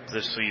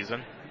this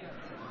season.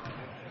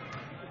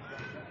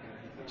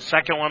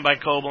 Second one by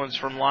Koblenz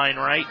from line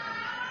right.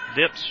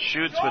 Dips,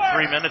 shoots with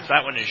 3 minutes.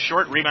 That one is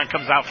short. Rebound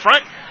comes out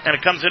front, and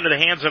it comes into the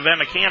hands of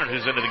Emma Cannon,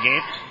 who's into the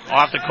game.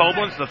 Off to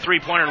Koblenz, the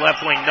three-pointer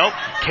left wing, nope.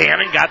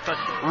 Cannon got the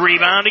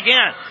rebound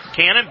again.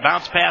 Cannon,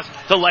 bounce pass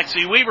to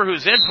Lexi Weaver,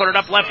 who's in, put it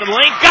up left of the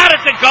lane, got it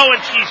to go,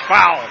 and she's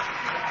fouled.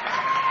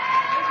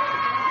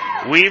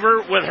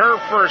 Weaver with her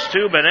first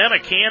 2, but Emma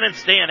Cannon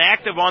staying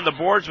active on the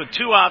boards with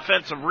 2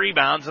 offensive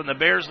rebounds, and the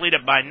Bears lead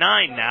it by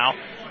 9 now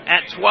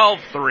at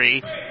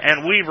 12-3,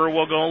 and Weaver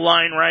will go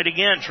line right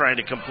again trying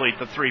to complete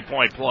the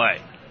 3-point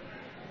play.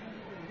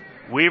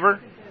 Weaver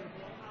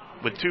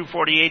with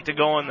 2:48 to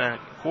go in the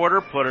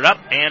quarter, put it up,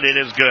 and it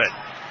is good.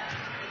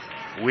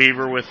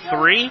 Weaver with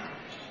 3,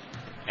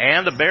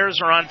 and the Bears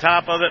are on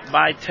top of it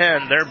by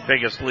 10, their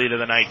biggest lead of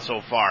the night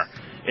so far.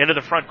 Into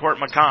the front court,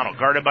 McConnell,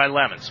 guarded by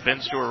Lemon,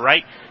 spins to her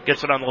right,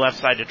 gets it on the left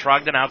side to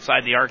Trogdon,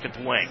 outside the arc at the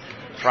wing.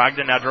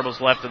 Trogdon now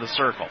dribbles left of the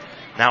circle.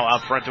 Now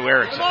out front to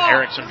Erickson.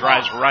 Erickson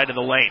drives right of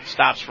the lane,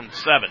 stops from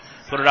 7.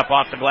 Put it up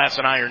off the glass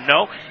and iron,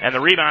 no. And the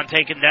rebound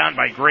taken down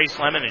by Grace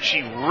Lemon, and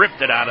she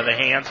ripped it out of the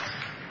hands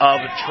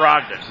of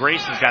Trogdon.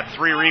 Grace has got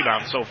 3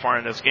 rebounds so far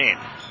in this game.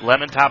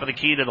 Lemon top of the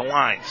key to the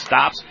line,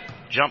 stops.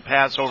 Jump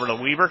pass over to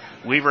Weaver.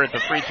 Weaver at the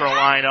free throw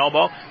line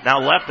elbow. Now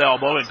left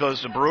elbow. It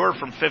goes to Brewer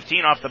from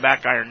 15 off the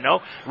back iron. No.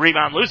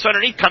 Rebound loose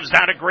underneath. Comes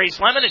down to Grace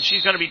Lemon, and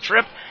she's going to be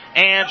tripped.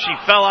 And she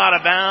fell out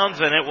of bounds,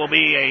 and it will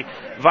be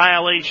a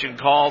violation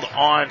called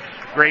on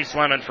Grace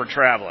Lemon for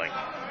traveling.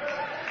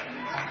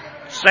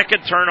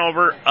 Second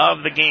turnover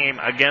of the game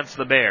against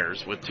the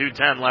Bears. With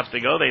 2:10 left to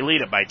go, they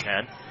lead it by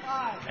 10.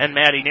 And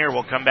Maddie Neer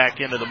will come back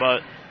into the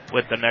butt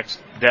with the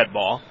next dead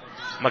ball.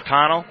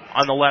 McConnell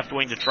on the left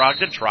wing to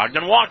Trogdon.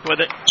 Trogdon walked with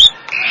it.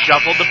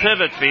 Shuffled the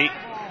pivot feet.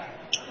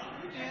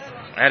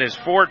 That is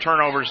 4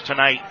 turnovers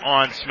tonight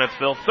on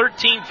Smithville.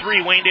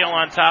 13-3 Waynedale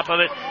on top of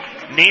it.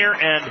 Neer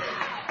and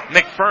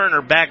McFern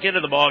are back into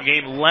the ball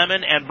game.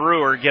 Lemon and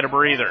Brewer get a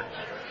breather.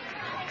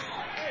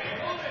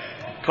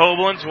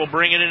 Koblenz will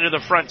bring it into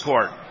the front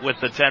court with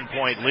the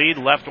 10-point lead.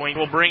 Left wing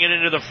will bring it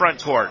into the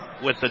front court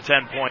with the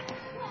 10-point.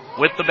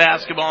 With the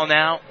basketball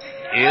now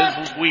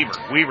is Weaver.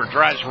 Weaver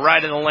drives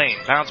right in the lane.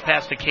 Bounce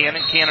pass to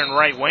Cannon. Cannon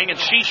right wing, and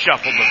she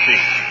shuffled the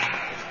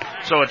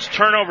feet. So it's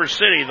turnover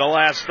city the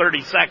last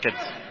 30 seconds.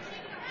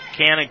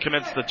 Cannon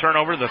commits the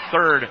turnover, the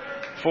third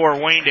for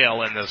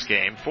Waynedale in this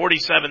game.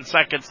 47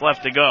 seconds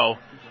left to go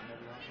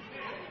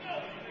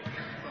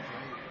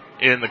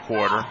in the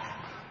quarter.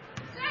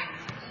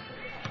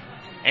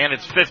 And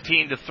it's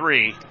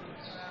 15-3.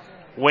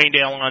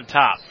 Waynedale on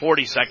top.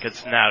 40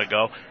 seconds now to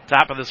go.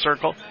 Top of the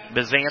circle.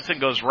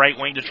 Bezanson goes right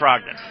wing to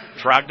Trogdon.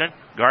 Trogdon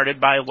guarded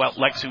by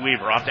Lexi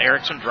Weaver. Off to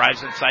Erickson.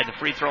 Drives inside the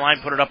free throw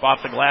line. Put it up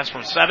off the glass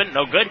from 7.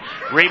 No good.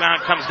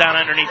 Rebound comes down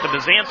underneath the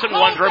Bezanson.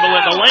 One dribble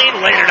in the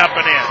lane. Laid it up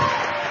and in.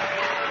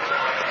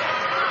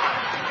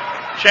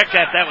 Check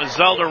that. That was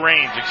Zelda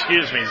Raines.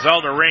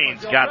 Zelda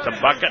Raines got the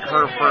bucket,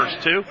 her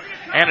first two.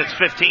 And it's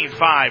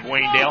 15-5,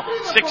 Waynedale.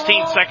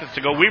 16 seconds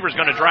to go. Weaver's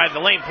going to drive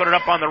the lane, put it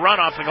up on the run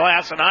off the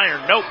glass and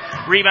iron. Nope.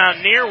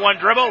 Rebound near, one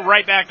dribble,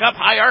 right back up.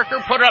 High arcer,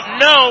 put it up,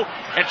 no.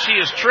 And she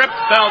is tripped,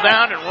 fell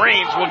down, and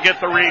Raines will get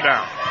the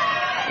rebound.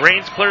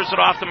 Raines clears it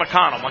off to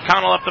McConnell.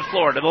 McConnell up the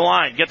floor to the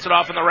line. Gets it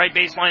off on the right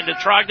baseline to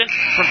Trogdon.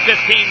 From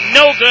 15,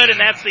 no good, and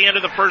that's the end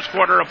of the first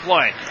quarter of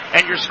play.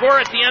 And your score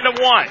at the end of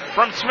one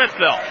from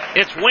Smithville.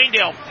 It's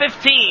Waynedale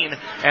 15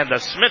 and the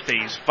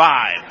Smithies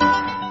 5.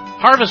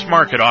 Harvest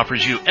Market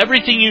offers you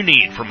everything you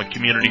need from a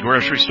community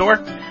grocery store,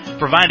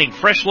 providing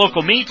fresh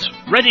local meats,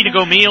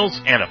 ready-to-go meals,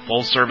 and a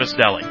full-service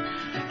deli.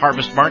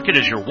 Harvest Market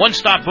is your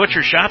one-stop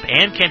butcher shop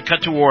and can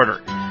cut to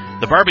order.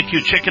 The barbecue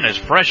chicken is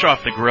fresh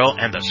off the grill,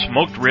 and the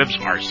smoked ribs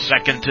are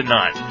second to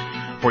none.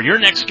 For your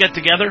next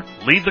get-together,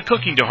 leave the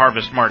cooking to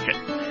Harvest Market.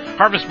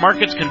 Harvest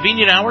Market's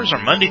convenient hours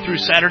are Monday through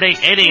Saturday,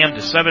 8 a.m.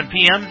 to 7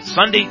 p.m.,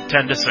 Sunday,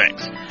 10 to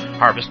 6.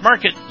 Harvest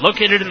Market,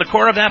 located in the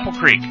core of Apple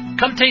Creek.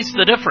 Come taste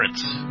the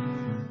difference.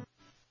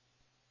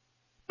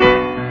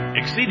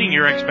 Exceeding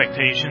your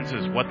expectations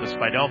is what the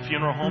Spidell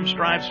Funeral Home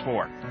strives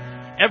for.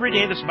 Every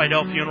day, the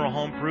Spidell Funeral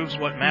Home proves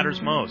what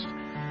matters most.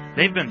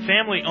 They've been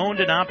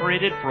family-owned and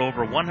operated for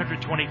over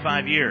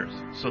 125 years,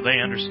 so they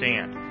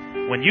understand.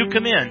 When you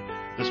come in,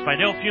 the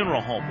Spidell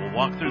Funeral Home will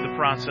walk through the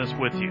process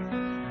with you.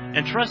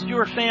 Entrust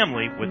your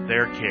family with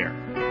their care.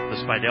 The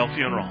Spidell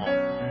Funeral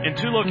Home, in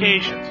 2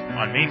 locations,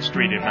 on Main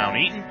Street in Mount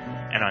Eaton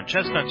and on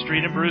Chestnut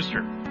Street in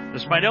Brewster. The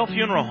Spidell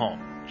Funeral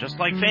Home, just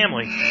like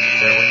family,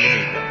 they're when you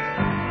need them.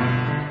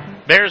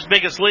 Bears'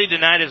 biggest lead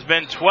tonight has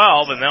been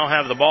 12, and they'll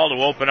have the ball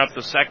to open up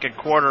the second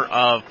quarter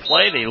of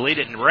play. They lead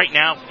it right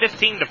now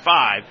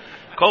 15-5.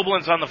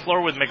 Koblenz on the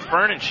floor with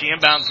McFern, and she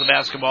inbounds the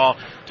basketball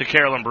to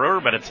Carolyn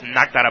Brewer, but it's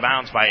knocked out of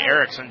bounds by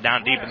Erickson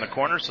down deep in the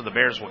corner, so the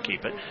Bears will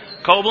keep it.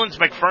 Koblenz,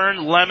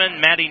 McFern, Lemon,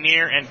 Maddie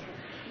Neer, and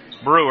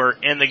Brewer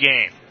in the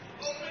game.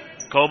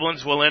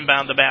 Koblenz will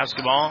inbound the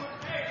basketball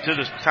to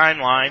the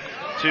timeline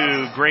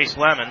to Grace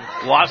Lemon.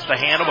 Lost the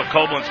handle, but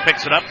Koblenz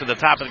picks it up to the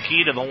top of the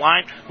key to the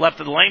line. Left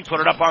of the lane, put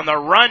it up on the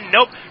run.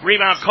 Nope.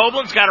 Rebound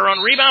Koblenz, got her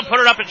own rebound,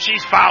 put it up, and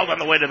she's fouled on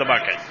the way to the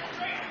bucket.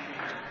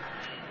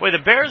 Boy, the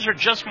Bears are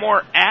just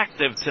more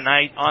active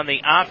tonight on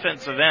the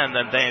offensive end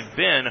than they've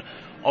been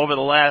over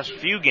the last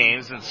few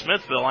games, and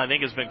Smithville, I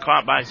think, has been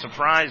caught by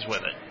surprise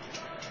with it.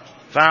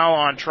 Foul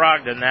on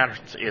Trogdon,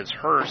 that is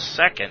her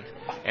second,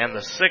 and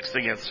the 6th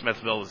against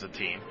Smithville as a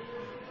team.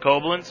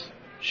 Koblenz,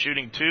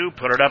 shooting 2,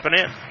 put it up and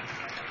in.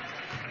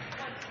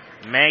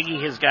 Maggie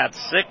has got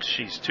 6.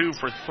 She's 2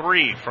 for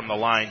 3 from the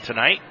line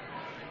tonight.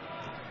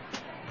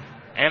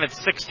 And it's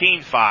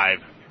 16-5,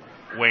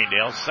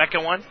 Waynedale.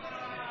 Second one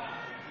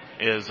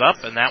is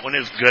up, and that one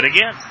is good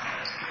again.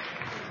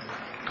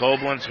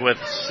 Koblenz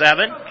with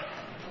 7.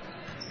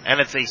 And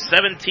it's a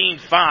 17-5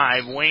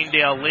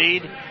 Waynedale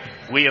lead.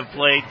 We have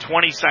played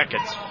 20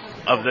 seconds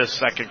of this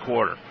second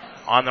quarter.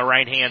 On the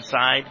right-hand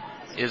side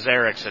is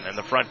Erickson in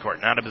the front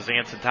court. Now to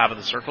Bazanson, top of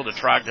the circle, to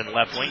Trogdon,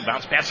 left wing.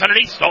 Bounce pass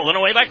underneath, stolen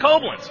away by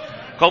Koblenz.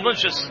 Koblenz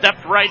just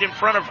stepped right in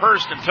front of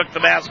Hurst and took the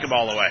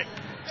basketball away.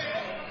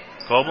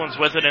 Koblenz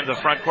with it into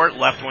the front court,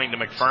 left wing to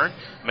McFern.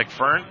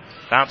 McFern,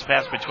 bounce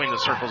pass between the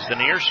circles to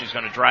Neer. She's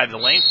going to drive the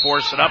lane,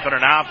 force it up, and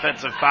an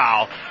offensive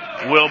foul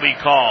will be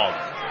called.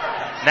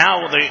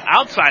 Now the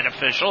outside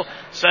official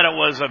said it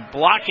was a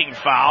blocking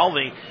foul.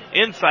 The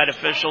inside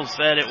official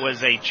said it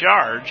was a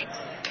charge,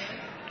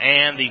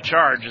 and the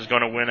charge is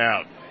going to win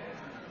out.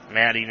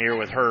 Maddie Neer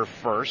with her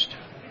first.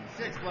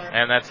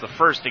 And that's the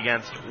first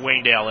against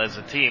Waynedale as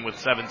a team with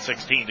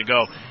 7:16 to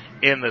go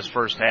in this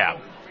first half.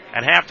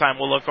 At halftime,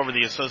 we'll look over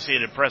the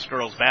Associated Press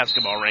girls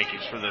basketball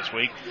rankings for this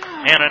week.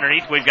 And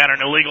underneath, we've got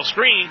an illegal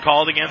screen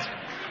called against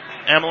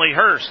Emily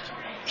Hurst.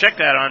 Check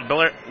that on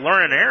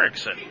Lauren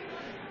Erickson.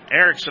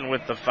 Erickson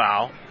with the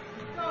foul.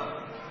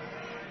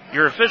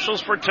 Your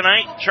officials for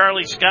tonight,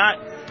 Charlie Scott,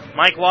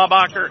 Mike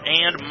Laubacher,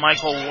 and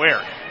Michael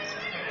Ware.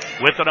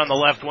 With it on the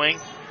left wing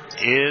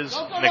is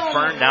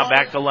McFern, now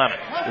back to Lemon.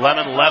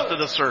 Lemon left of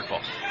the circle.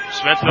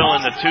 Smithville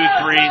in the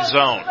 2-3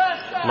 zone.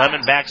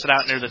 Lemon backs it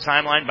out near the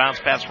timeline. Bounce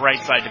pass right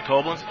side to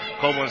Koblenz.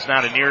 Koblenz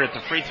now to Neer at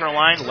the free throw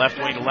line. Left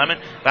wing to Lemon.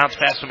 Bounce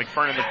pass to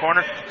McFern in the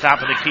corner.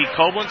 Top of the key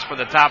Koblenz for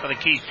the top of the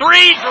key.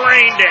 3,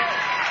 drained it.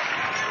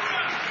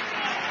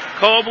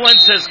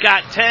 Koblenz has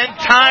got 10.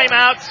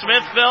 Timeout,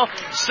 Smithville.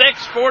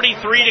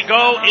 6:43 to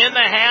go in the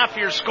half.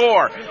 Your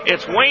score.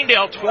 It's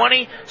Waynedale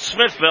 20,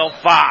 Smithville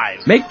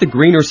 5. Make the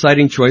greener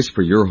siding choice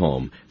for your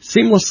home.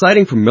 Seamless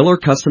siding from Miller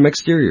Custom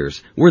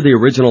Exteriors. We're the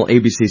original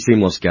ABC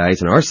Seamless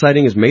guys, and our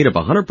siding is made of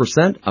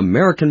 100%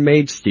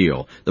 American-made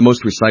steel, the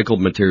most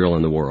recycled material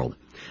in the world.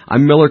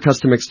 I'm Miller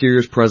Custom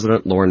Exteriors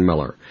President Lauren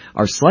Miller.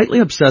 Our slightly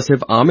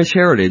obsessive Amish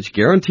heritage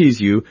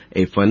guarantees you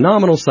a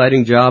phenomenal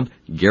siding job,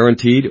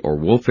 guaranteed, or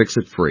we'll fix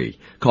it free.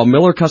 Call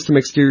Miller Custom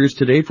Exteriors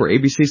today for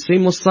ABC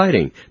Seamless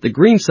Siding, the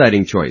green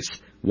siding choice.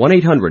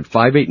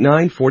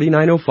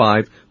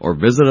 1-800-589-4905 or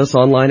visit us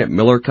online at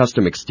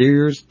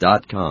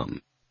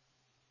MillerCustomExteriors.com.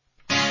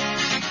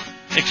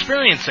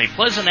 Experience a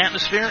pleasant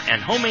atmosphere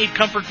and homemade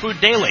comfort food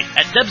daily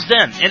at Deb's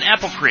Den in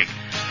Apple Creek.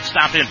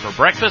 Stop in for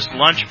breakfast,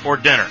 lunch, or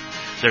dinner.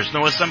 There's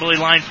no assembly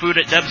line food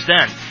at Deb's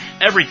Den.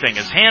 Everything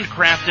is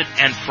handcrafted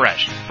and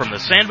fresh, from the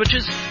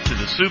sandwiches to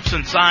the soups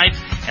and sides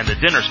and the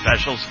dinner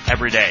specials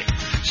every day.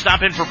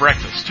 Stop in for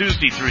breakfast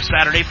Tuesday through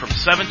Saturday from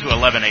 7 to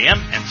 11 a.m.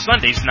 and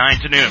Sundays 9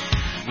 to noon.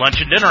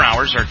 Lunch and dinner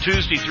hours are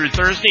Tuesday through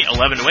Thursday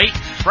 11 to 8,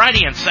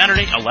 Friday and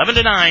Saturday 11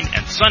 to 9,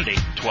 and Sunday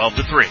 12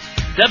 to 3.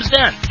 Deb's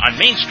Den on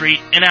Main Street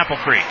in Apple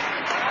Creek.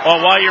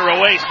 Well, while you're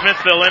away,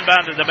 Smithville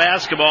inbounded the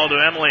basketball to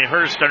Emily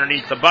Hurst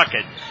underneath the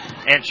bucket,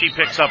 and she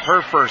picks up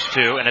her first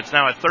two, and it's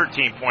now a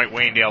 13-point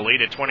Waynedale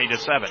lead at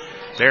 20-7.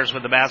 Bears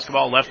with the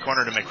basketball, left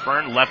corner to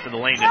McFern, left of the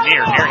lane to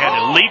Neer. Neer had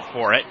to leap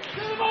for it,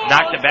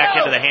 knocked it back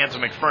into the hands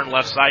of McFern,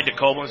 left side to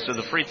Koblenz to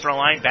the free throw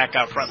line, back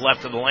out front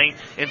left of the lane,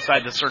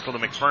 inside the circle to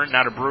McFern,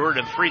 now to Brewer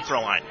to the free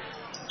throw line.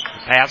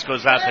 Pass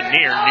goes out to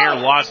Neer. Neer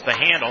lost the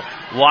handle,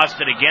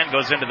 lost it again,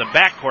 goes into the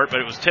backcourt, but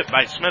it was tipped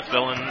by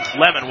Smithville, and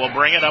Lemon will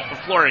bring it up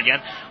the floor again.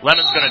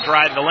 Lemon's going to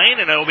drive the lane,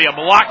 and it'll be a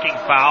blocking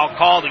foul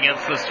called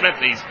against the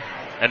Smithies,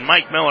 and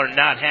Mike Miller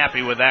not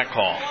happy with that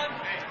call.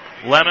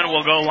 Lemon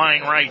will go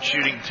line right,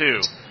 shooting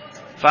two.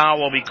 Foul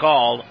will be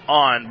called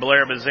on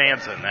Blair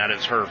Bezanson. That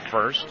is her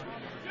first.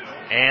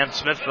 And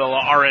Smithville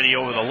already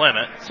over the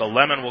limit, so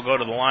Lemon will go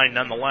to the line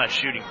nonetheless,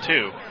 shooting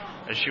two,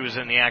 as she was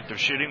in the act of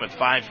shooting with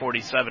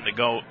 5:47 to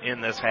go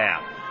in this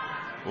half.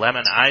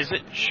 Lemon eyes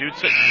it,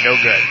 shoots it, no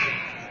good.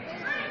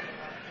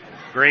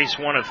 Grace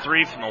 1 of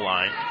 3 from the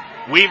line.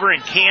 Weaver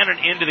and Cannon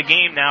into the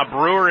game now.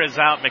 Brewer is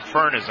out,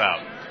 McFern is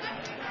out.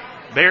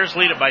 Bears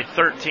lead it by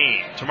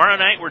 13. Tomorrow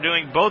night we're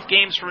doing both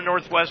games for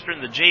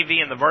Northwestern, the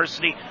JV and the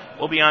varsity.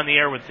 We'll be on the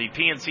air with the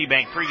PNC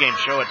Bank pregame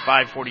show at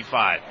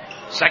 5:45.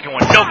 Second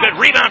one, no good.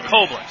 Rebound,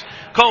 Koblenz.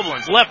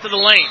 Koblenz left of the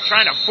lane,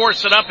 trying to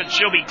force it up, and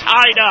she'll be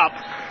tied up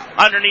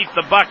underneath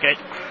the bucket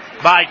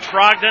by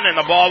Trogdon, and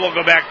the ball will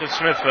go back to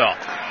Smithville.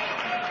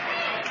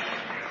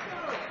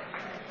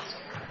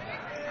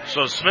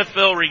 So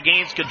Smithville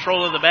regains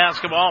control of the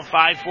basketball,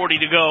 5:40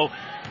 to go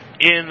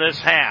in this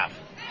half.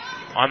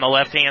 On the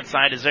left-hand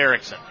side is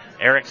Erickson.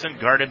 Erickson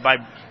guarded by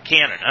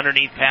Cannon.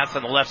 Underneath pass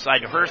on the left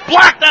side to Hurst.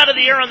 Blocked out of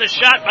the air on the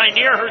shot by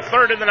Neer, her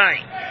third of the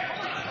night.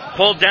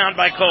 Pulled down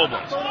by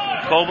Koblenz.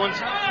 Koblenz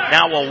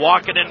now will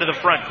walk it into the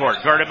front court,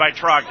 guarded by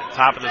Trogdon.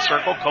 Top of the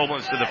circle,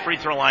 Koblenz to the free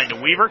throw line to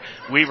Weaver.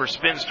 Weaver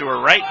spins to her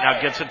right,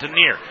 now gets it to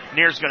Neer.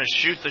 Neer's going to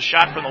shoot the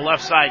shot from the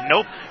left side.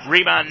 Nope.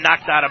 Rebound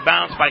knocked out of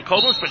bounds by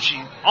Koblenz, but she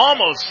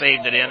almost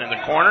saved it in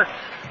the corner.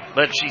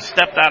 But she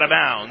stepped out of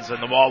bounds, and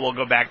the ball will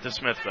go back to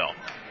Smithville.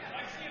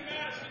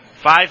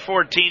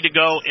 5:14 to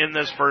go in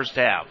this first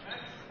half.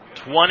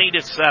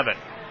 20-7.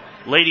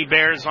 Lady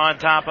Bears on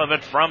top of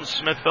it from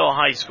Smithville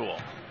High School.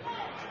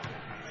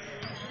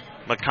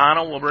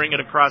 McConnell will bring it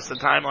across the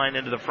timeline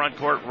into the front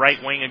court.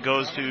 Right wing it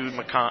goes to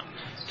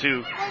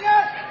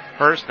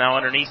Hurst. Now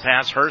underneath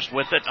pass. Hurst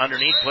with it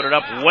underneath. Put it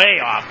up way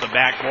off the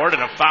backboard,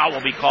 and a foul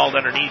will be called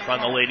underneath on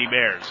the Lady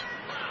Bears.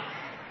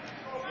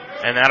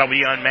 And that'll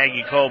be on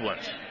Maggie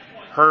Koblenz.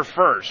 Her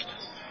first.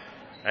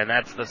 And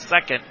that's the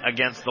second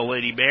against the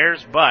Lady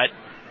Bears, but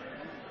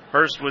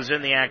Hurst was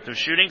in the act of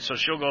shooting, so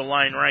she'll go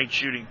line right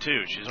shooting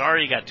two. She's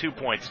already got 2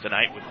 points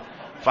tonight with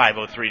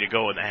 5:03 to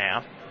go in the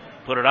half.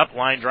 Put it up,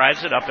 line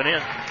drives it up and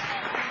in.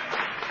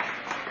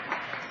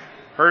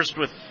 Hurst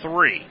with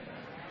 3.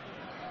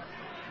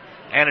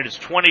 And it is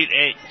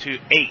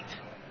 28-8.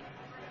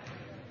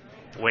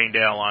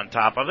 Waynedale on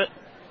top of it.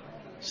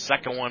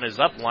 Second one is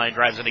up, line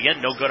drives it again,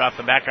 no good off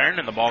the back iron,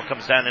 and the ball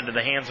comes down into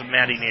the hands of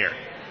Maddie Neer.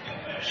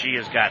 She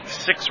has got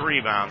 6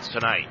 rebounds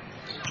tonight.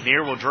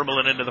 Neer will dribble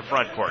it into the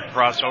front court.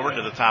 Crossover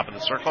to the top of the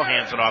circle.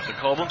 Hands it off to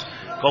Koblenz.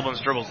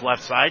 Koblenz dribbles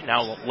left side.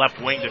 Now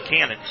left wing to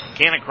Cannon.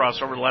 Cannon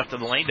crossover left of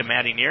the lane to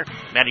Maddie Neer.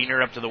 Maddie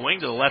Neer up to the wing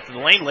to the left of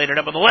the lane. Laid it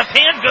up with the left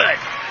hand. Good.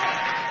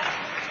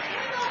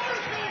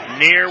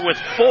 Neer with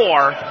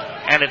 4.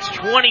 And it's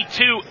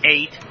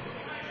 22-8.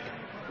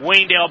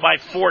 Waynedale by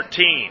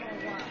 14.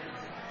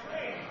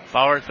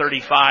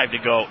 4:35 to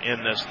go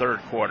in this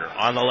third quarter.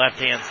 On the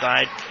left-hand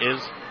side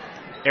is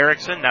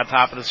Erickson. Now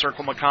top of the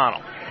circle,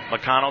 McConnell.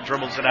 McConnell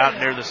dribbles it out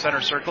near the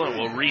center circle and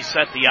will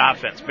reset the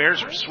offense.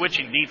 Bears are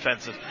switching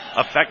defenses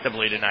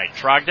effectively tonight.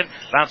 Trogdon,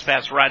 bounce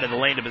pass right of the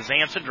lane to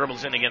Bezanson,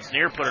 dribbles in against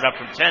Neer, put it up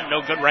from 10,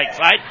 no good right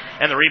side,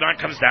 and the rebound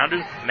comes down to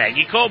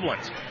Maggie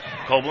Koblenz.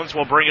 Koblenz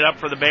will bring it up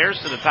for the Bears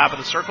to the top of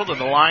the circle, to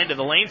the line, to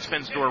the lane,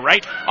 spins to her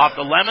right, off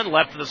the Lemon,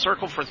 left of the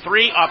circle for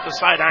 3, off the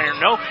side iron,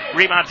 no.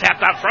 Rebound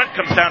tapped out front,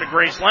 comes down to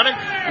Grace Lemon.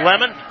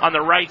 Lemon on the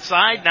right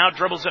side, now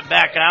dribbles it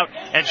back out,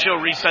 and she'll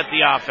reset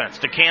the offense.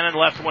 To Cannon,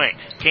 left wing.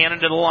 Cannon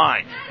to the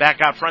line. Back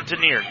out front to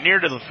Neer. Neer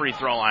to the free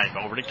throw line.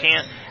 Over to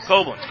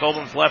Koblenz.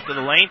 Koblenz left of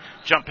the lane.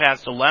 Jump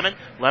pass to Lemon.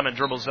 Lemon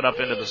dribbles it up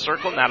into the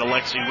circle. Now to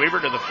Lexi Weaver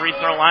to the free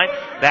throw line.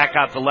 Back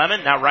out to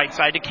Lemon. Now right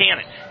side to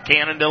Cannon.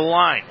 Cannon to the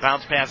line.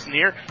 Bounce pass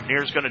Neer.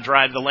 Neer's going to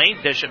drive the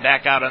lane. Dish it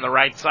back out on the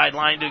right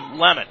sideline to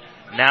Lemon.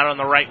 Now on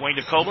the right wing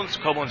to Koblenz.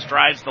 Koblenz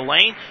drives the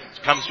lane,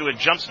 comes to a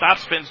jump stop,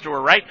 spins to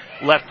her right,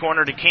 left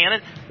corner to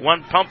Cannon.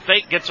 One pump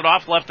fake, gets it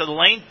off left of the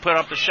lane, put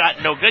up the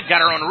shot, no good,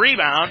 got her own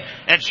rebound,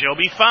 and she'll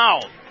be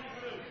fouled.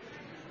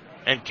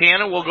 And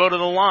Cannon will go to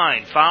the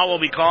line. Foul will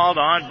be called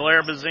on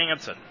Blair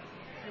Bezanson.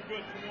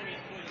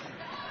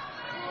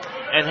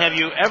 And have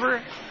you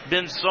ever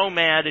been so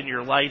mad in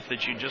your life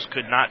that you just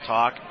could not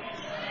talk?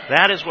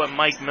 That is what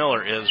Mike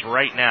Miller is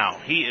right now.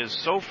 He is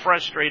so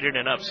frustrated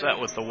and upset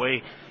with the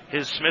way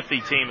his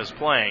Smithy team is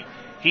playing,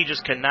 he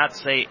just cannot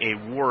say a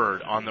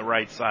word on the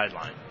right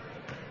sideline.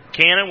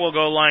 Cannon will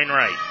go line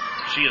right.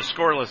 She is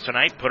scoreless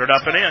tonight. Put it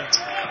up and in.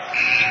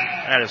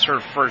 That is her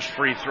first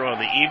free throw of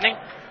the evening.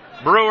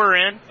 Brewer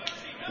in.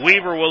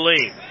 Weaver will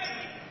leave.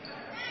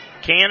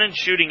 Cannon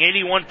shooting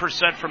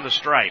 81% from the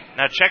stripe.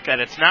 Now check that.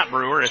 It's not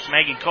Brewer. It's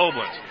Maggie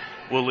Koblenz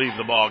will leave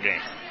the ball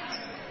game.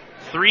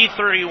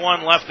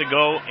 3:31 left to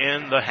go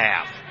in the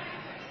half.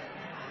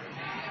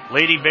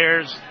 Lady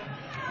Bears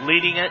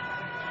leading it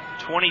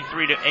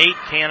 23-8.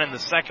 Cannon the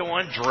second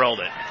one, drilled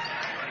it.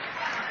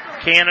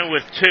 Cannon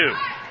with 2.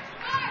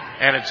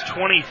 And it's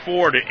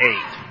 24-8.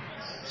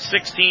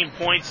 16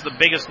 points, the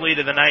biggest lead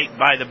of the night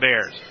by the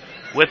Bears.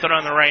 With it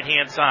on the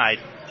right-hand side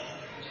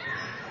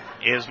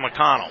is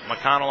McConnell.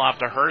 McConnell off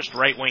to Hurst,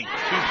 right wing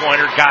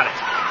two-pointer, got it.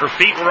 Her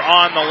feet were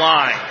on the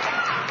line.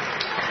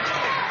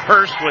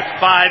 Hurst with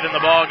 5 in the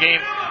ball game,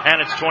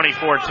 and it's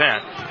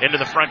 24-10. Into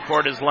the front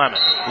court is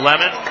Lemon.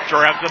 Lemon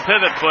direct the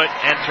pivot foot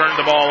and turned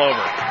the ball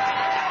over.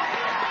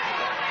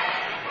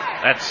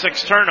 That's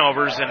 6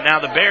 turnovers, and now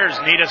the Bears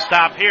need a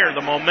stop here.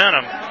 The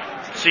momentum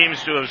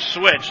seems to have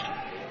switched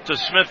to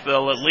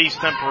Smithville, at least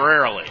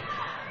temporarily.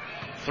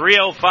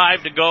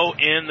 3:05 to go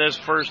in this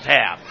first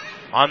half.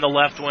 On the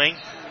left wing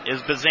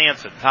is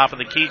Bezanson. Top of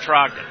the key,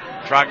 Trogdon.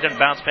 Trogdon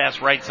bounce pass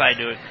right side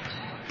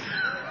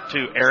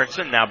to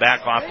Erickson. Now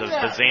back off to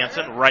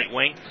Bezanson. Right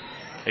wing.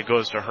 It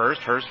goes to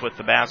Hurst. Hurst with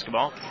the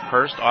basketball.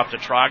 Hurst off to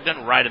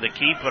Trogdon. Right of the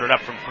key. Put it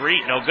up from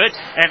 3. No good.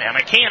 And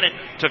Emma Cannon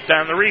took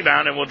down the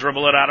rebound and will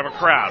dribble it out of a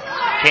crowd.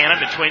 Cannon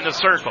between the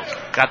circles.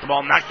 Got the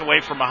ball knocked away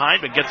from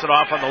behind, but gets it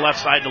off on the left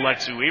side to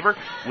Lexi Weaver.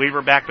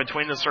 Weaver back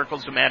between the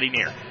circles to Maddie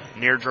Neer.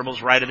 Neer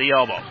dribbles right of the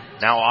elbow.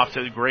 Now off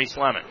to Grace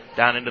Lemon.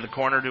 Down into the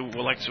corner to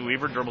Lexi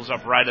Weaver. Dribbles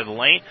up right of the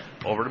lane.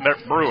 Over to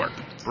Brewer.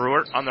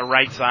 Brewer on the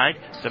right side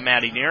to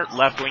Maddie Neer.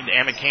 Left wing to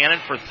Emma Cannon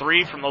for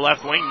 3 from the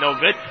left wing. No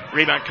good.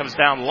 Rebound comes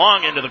down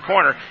long into the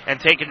corner and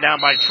taken down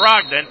by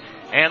Trogdon.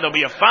 And there'll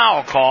be a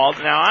foul called.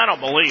 Now, I don't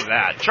believe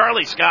that.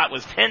 Charlie Scott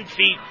was 10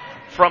 feet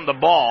from the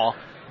ball.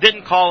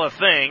 Didn't call a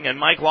thing, and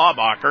Mike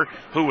Laubacher,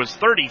 who was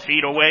 30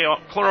 feet away,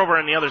 clear over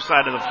on the other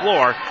side of the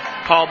floor,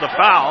 called the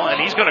foul,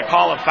 and he's going to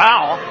call a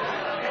foul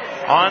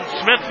on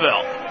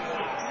Smithville.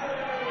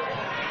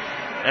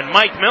 And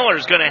Mike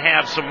Miller's going to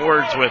have some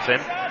words with him.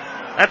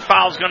 That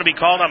foul's going to be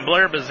called on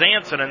Blair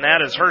Bezanson, and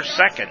that is her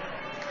second.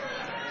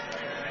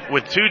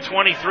 With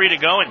 2:23 to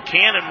go, and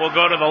Cannon will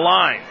go to the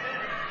line.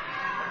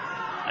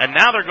 And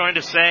now they're going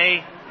to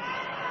say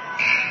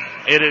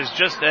it is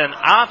just an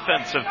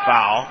offensive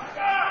foul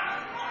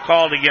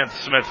called against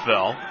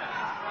Smithville.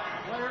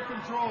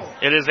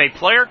 It is a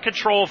player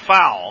control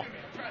foul,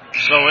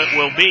 so it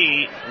will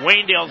be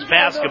Waynedale's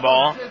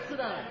basketball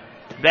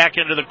back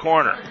into the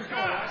corner.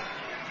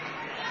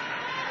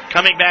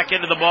 Coming back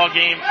into the ball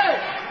game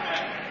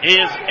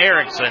is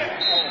Erickson.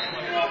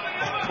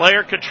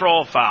 Player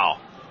control foul.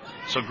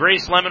 So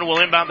Grace Lemon will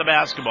inbound the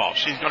basketball.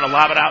 She's going to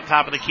lob it out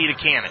top of the key to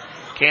Cannon.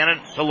 Cannon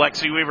to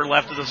Lexi Weaver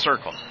left of the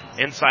circle.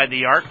 Inside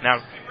the arc.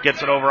 Now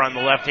gets it over on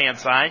the left-hand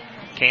side.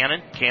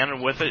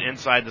 Cannon with it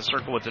inside the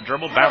circle with the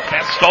dribble. Bounce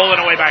pass stolen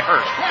away by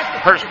Hurst.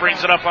 Hurst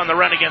brings it up on the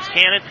run against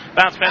Cannon.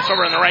 Bounce pass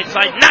over on the right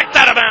side. Knocked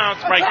out of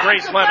bounds by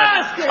Grace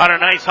Lemon on a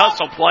nice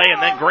hustle play.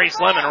 And then Grace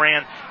Lemon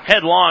ran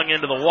headlong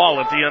into the wall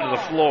at the end of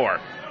the floor.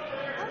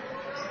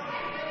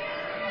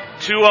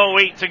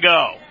 2:08 to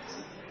go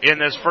in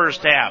this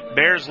first half.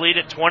 Bears lead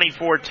at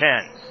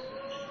 24-10.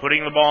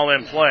 Putting the ball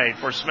in play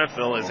for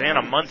Smithville is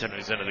Anna Munton,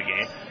 who's into the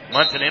game.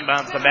 Munton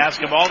inbounds the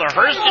basketball to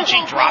Hurst, and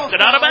she dropped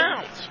it out of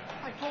bounds.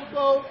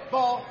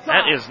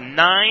 That is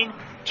 9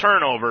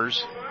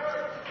 turnovers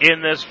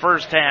in this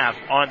first half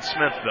on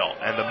Smithville,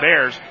 and the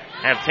Bears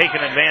have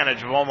taken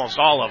advantage of almost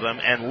all of them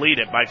and lead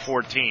it by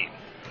 14.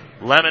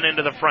 Lemon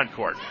into the front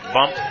court,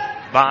 bumped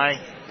by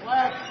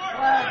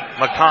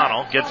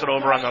McConnell, gets it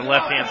over on the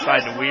left-hand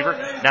side to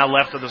Weaver, now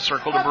left of the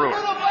circle to Brewer.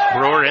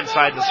 Brewer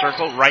inside the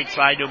circle, right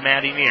side to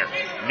Maddie Neer.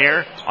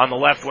 Neer on the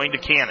left wing to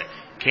Cannon.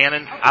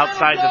 Cannon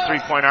outside the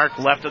three-point arc,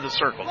 left of the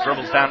circle.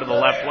 Dribbles down to the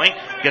left wing,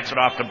 gets it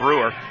off to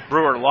Brewer.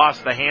 Brewer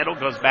lost the handle,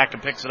 goes back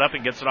and picks it up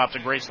and gets it off to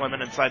Grace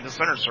Lemon inside the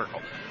center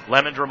circle.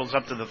 Lemon dribbles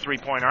up to the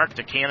three-point arc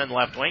to Cannon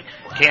left wing.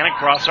 Cannon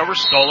crossover,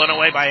 stolen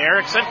away by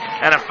Erickson,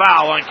 and a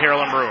foul on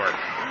Carolyn Brewer.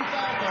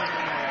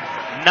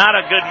 Not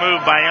a good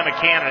move by Emma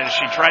Cannon as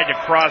she tried to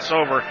cross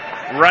over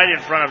right in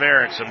front of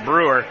Erickson.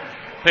 Brewer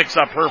picks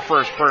up her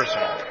first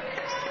personal.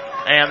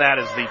 And that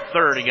is the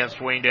third against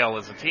Waynedale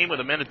as a team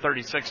with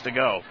 1:36 to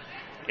go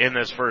in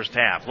this first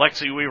half.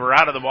 Lexi Weaver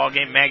out of the ball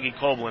game. Maggie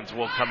Koblenz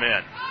will come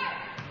in.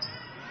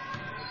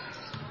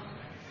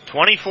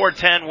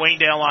 24-10,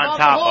 Wayndale on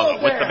top of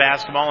it. With the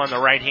basketball on the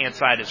right-hand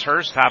side is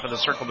Hurst. Top of the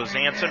circle to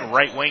Zanson.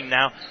 Right wing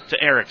now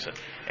to Erickson.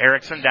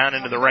 Erickson down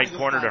into the right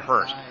corner to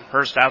Hurst.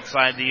 Hurst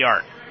outside the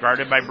arc.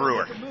 Guarded by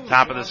Brewer.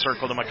 Top of the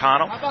circle to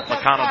McConnell.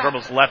 McConnell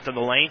dribbles left of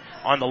the lane.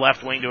 On the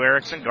left wing to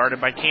Erickson. Guarded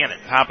by Cannon.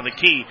 Top of the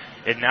key.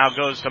 It now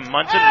goes to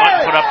Munton.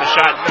 Munton put up the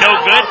shot. No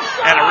good.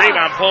 And a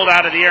rebound pulled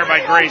out of the air by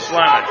Grace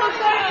Lemon.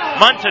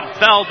 Munton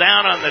fell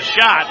down on the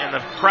shot, and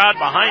the crowd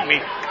behind me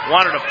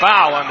wanted a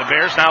foul on the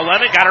Bears. Now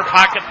Lemon got her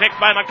pocket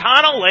picked by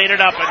McConnell. Laid it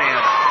up and in.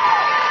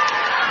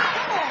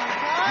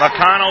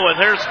 McConnell with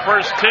his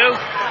first two.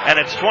 And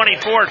it's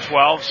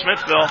 24-12.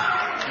 Smithville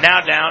now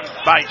down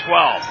by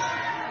 12.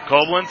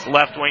 Koblenz,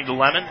 left wing to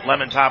Lemon.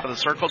 Lemon top of the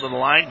circle to the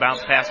line.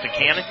 Bounce pass to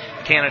Cannon.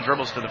 Cannon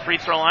dribbles to the free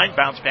throw line.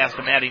 Bounce pass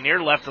to Maddie Neer.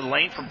 Left of the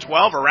lane from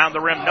 12. Around the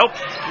rim. Nope.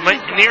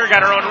 Neer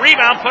got her own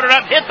rebound. Put it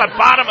up. Hit the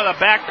bottom of the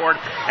backboard.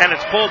 And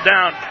it's pulled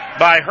down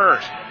by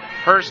Hurst.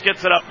 Hurst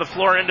gets it up the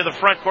floor into the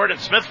front court. And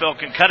Smithville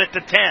can cut it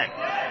to 10.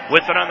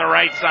 With it on the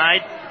right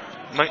side.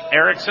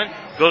 Erickson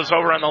goes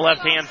over on the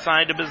left-hand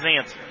side to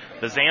Bezanson.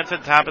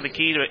 Bezanson, top of the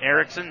key to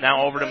Erickson.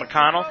 Now over to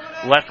McConnell.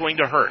 Left wing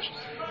to Hurst.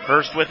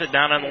 Hurst with it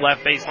down on the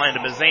left baseline to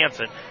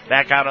Bezanson.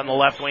 Back out on the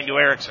left wing to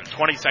Erickson.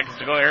 20 seconds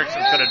to go.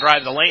 Erickson's going to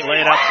drive the lane,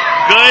 lay it up.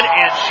 Good,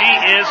 and she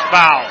is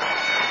fouled.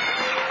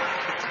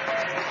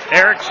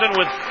 Erickson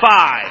with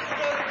 5.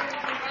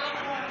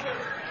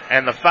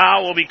 And the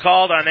foul will be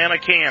called on Emma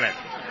Cannon.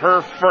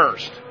 Her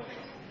first.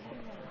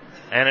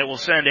 And it will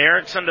send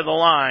Erickson to the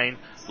line,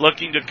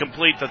 looking to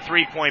complete the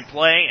three-point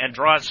play and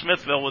draw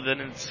Smithville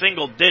within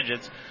single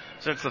digits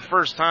since the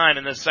first time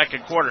in this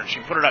second quarter. She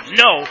put it up,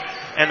 no,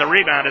 and the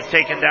rebound is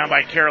taken down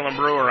by Carolyn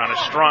Brewer on a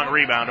strong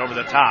rebound over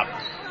the top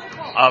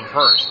of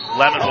Hurst.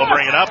 Lemon will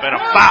bring it up, and a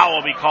foul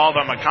will be called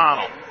on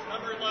McConnell.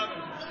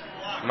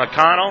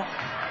 McConnell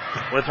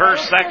with her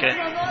second,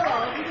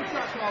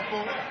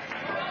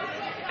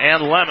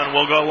 and Lemon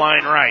will go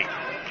line right.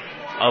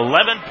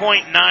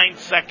 11.9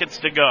 seconds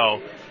to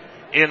go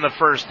in the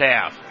first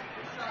half.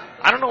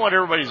 I don't know what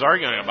everybody's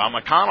arguing about.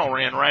 McConnell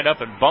ran right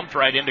up and bumped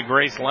right into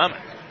Grace Lemon.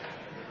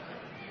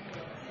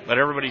 But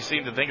everybody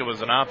seemed to think it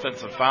was an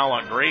offensive foul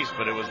on Grace,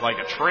 but it was like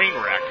a train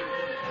wreck.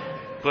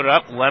 Put it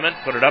up, Lemon,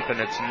 put it up, and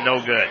it's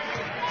no good.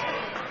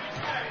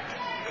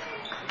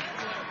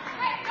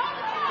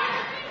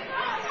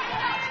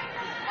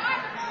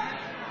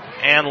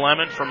 And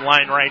Lemon from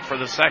line right for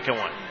the second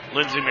one.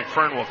 Lindsey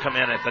McFern will come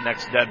in at the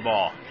next dead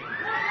ball.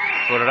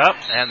 Put it up,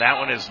 and that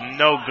one is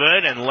no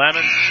good, and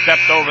Lemon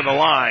stepped over the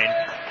line.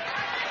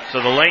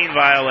 So the lane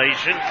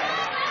violation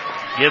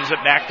gives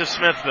it back to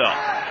Smithville.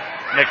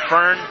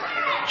 McFern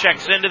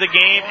checks into the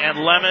game, and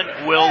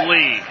Lemon will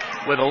lead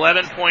with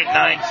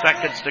 11.9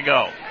 seconds to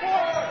go.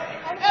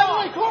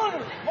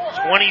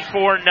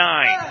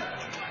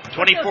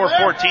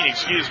 24-14,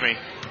 excuse me.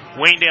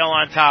 Wayndale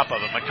on top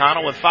of it.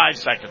 McConnell with 5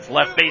 seconds.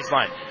 Left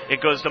baseline.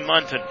 It goes to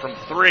Munton from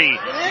 3.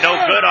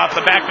 No good off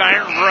the back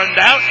iron. Runned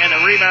out, and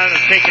a rebound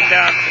is taken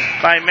down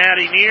by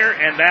Maddie Neer,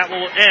 and that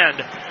will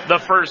end the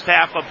first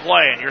half of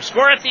play. And your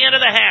score at the end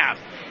of the half,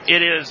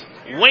 it is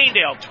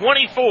Wayndale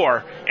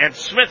 24 and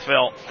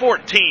Smithville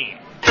 14.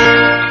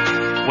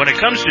 When it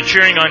comes to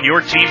cheering on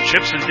your team,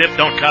 chips and dip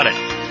don't cut it.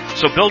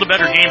 So build a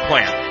better game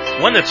plan.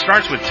 One that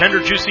starts with tender,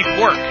 juicy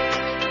pork.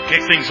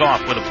 Kick things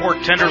off with a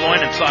pork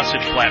tenderloin and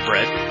sausage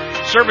flatbread.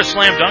 Serve a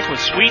slam dunk with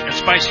sweet and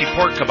spicy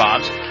pork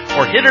kebabs,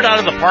 or hit it out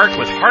of the park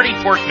with hearty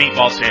pork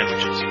meatball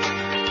sandwiches.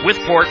 With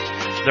pork,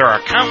 there are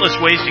countless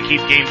ways to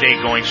keep game day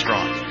going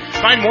strong.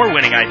 Find more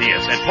winning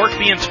ideas at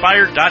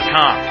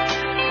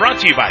porkbeinspired.com. Brought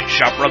to you by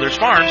Shop Brothers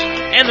Farms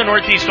and the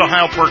Northeast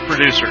Ohio Pork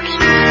Producers.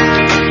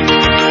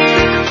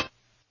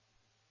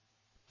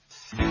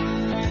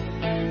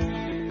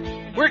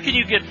 Where can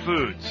you get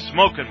food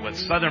smoking with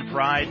Southern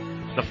pride?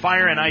 The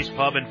Fire and Ice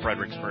Pub in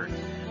Fredericksburg.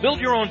 Build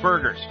your own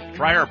burgers.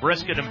 Try our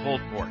brisket and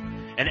pulled pork.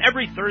 And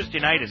every Thursday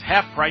night is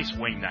half-price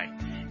wing night.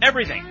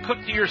 Everything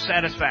cooked to your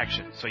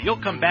satisfaction, so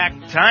you'll come back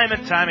time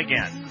and time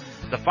again.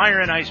 The Fire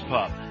and Ice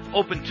Pub.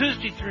 Open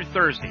Tuesday through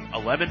Thursday,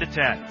 11 to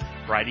 10.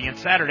 Friday and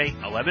Saturday,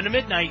 11 to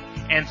midnight.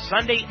 And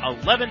Sunday,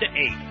 11 to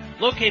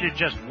 8. Located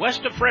just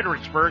west of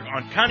Fredericksburg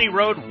on County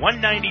Road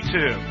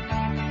 192.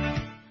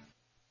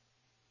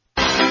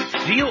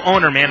 Do you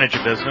own or manage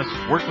a business?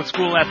 Work with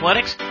school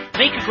athletics?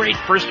 Make a great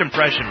first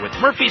impression with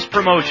Murphy's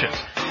Promotions.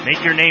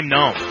 Make your name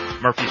known.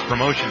 Murphy's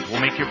Promotions will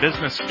make your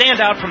business stand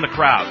out from the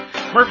crowd.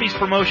 Murphy's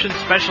Promotions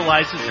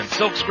specializes in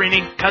silk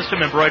screening,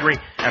 custom embroidery,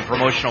 and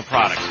promotional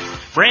products.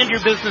 Brand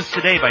your business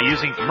today by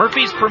using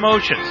Murphy's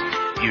Promotions.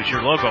 Use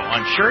your logo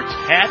on shirts,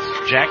 hats,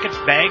 jackets,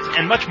 bags,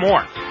 and much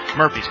more.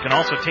 Murphy's can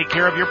also take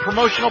care of your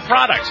promotional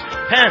products,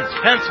 pens,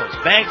 pencils,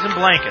 bags, and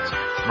blankets.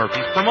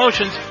 Murphy's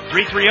Promotions,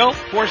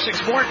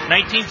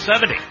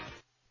 330-464-1970.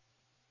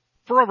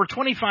 For over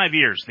 25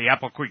 years, the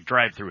Apple Creek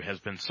drive-thru has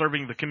been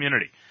serving the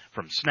community.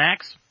 From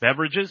snacks,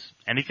 beverages,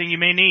 anything you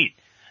may need.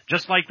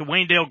 Just like the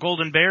Wayndale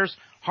Golden Bears,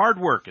 hard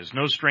work is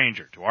no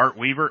stranger to Art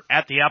Weaver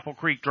at the Apple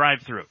Creek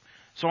drive-thru.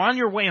 So on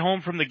your way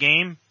home from the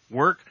game,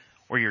 work,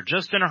 or you're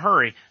just in a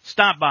hurry,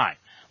 stop by.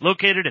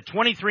 located at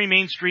 23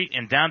 Main Street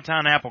in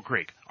downtown Apple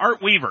Creek.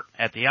 Art Weaver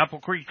at the Apple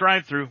Creek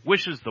drive-thru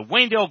wishes the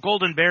Waynedale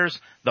Golden Bears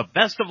the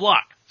best of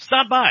luck.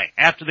 Stop by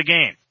after the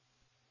game.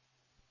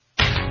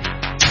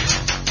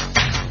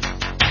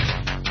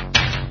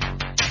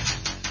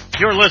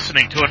 You're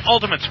listening to an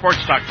Ultimate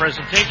Sports Talk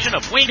presentation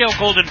of Waynedale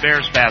Golden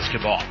Bears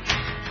basketball.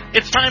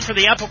 It's time for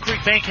the Apple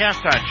Creek Bank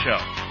Halftime Show.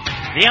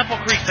 The Apple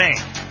Creek Bank.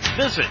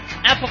 Visit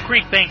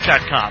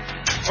applecreekbank.com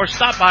or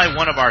stop by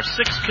one of our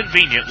 6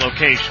 convenient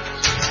locations.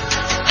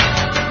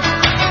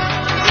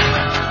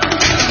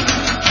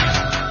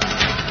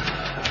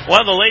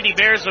 Well, the Lady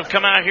Bears have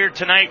come out here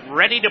tonight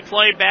ready to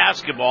play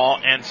basketball,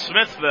 and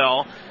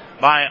Smithville,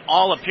 by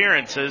all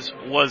appearances,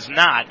 was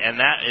not, and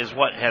that is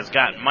what has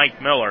got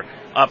Mike Miller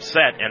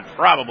upset and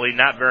probably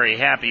not very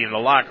happy in the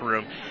locker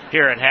room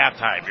here at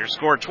halftime. Your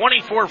score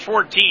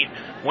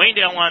 24-14.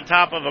 Waynedale on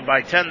top of it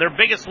by 10. Their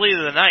biggest lead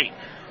of the night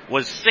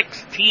was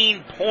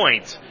 16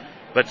 points,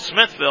 but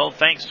Smithville,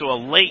 thanks to a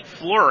late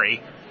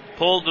flurry,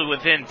 pulled to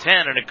within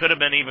 10, and it could have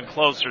been even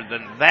closer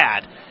than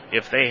that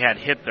if they had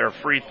hit their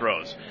free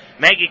throws.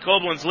 Maggie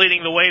Koblenz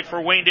leading the way for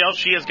Waynedale.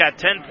 She has got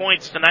 10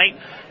 points tonight,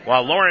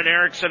 while Lauren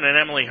Erickson and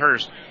Emily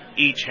Hurst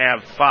each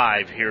have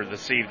 5 here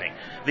this evening.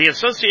 The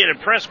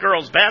Associated Press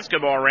girls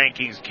basketball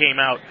rankings came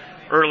out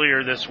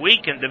earlier this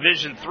week, and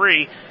Division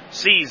III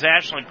sees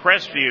Ashland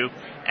Crestview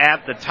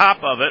at the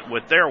top of it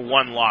with their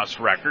 1-loss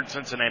record.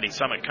 Cincinnati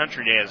Summit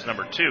Country Day is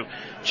number 2.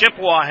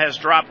 Chippewa has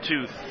dropped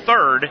to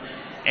 3rd,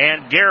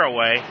 and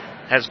Garraway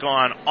has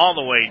gone all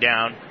the way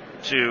down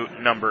to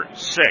number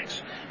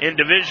 6. In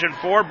Division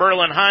IV,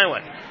 Berlin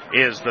Highland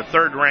is the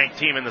 3rd-ranked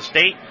team in the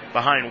state,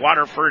 behind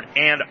Waterford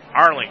and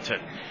Arlington.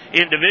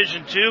 In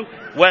Division II,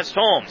 West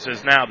Holmes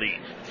is now the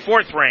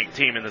 4th-ranked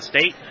team in the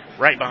state,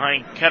 right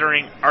behind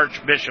Kettering,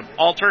 Archbishop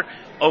Alter,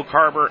 Oak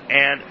Harbor,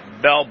 and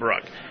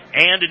Bellbrook.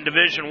 And in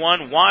Division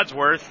I,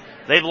 Wadsworth,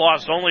 they've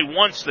lost only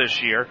once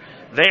this year.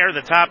 They are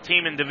the top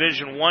team in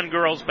Division I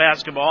girls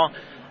basketball,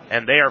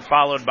 and they are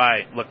followed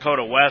by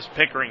Lakota West,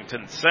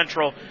 Pickerington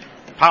Central,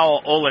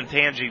 Powell,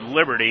 Olentangy,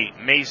 Liberty,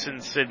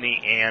 Mason,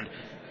 Sidney, and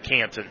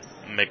Canton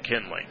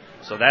McKinley.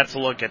 So that's a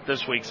look at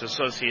this week's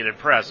Associated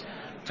Press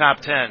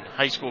top 10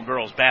 high school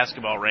girls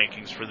basketball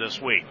rankings for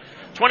this week.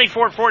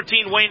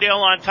 24-14,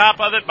 Waynedale on top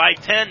of it by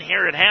 10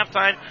 here at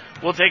halftime.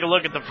 We'll take a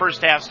look at the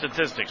first half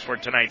statistics for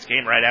tonight's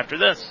game right after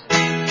this.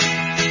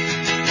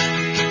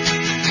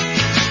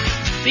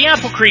 The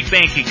Apple Creek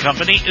Banking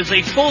Company is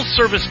a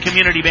full-service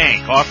community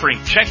bank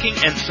offering checking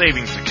and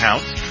savings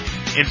accounts,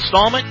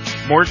 installment,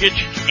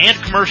 mortgage, and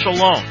commercial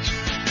loans.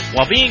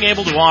 While being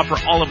able to offer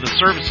all of the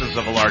services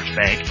of a large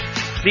bank,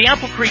 the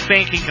Apple Creek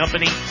Banking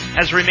Company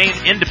has remained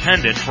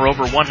independent for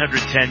over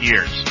 110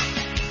 years.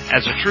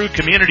 As a true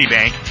community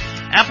bank,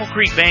 Apple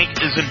Creek Bank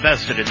is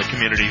invested in the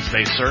communities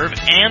they serve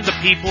and the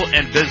people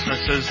and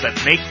businesses that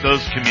make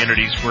those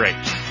communities great.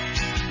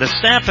 The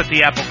staff at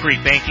the Apple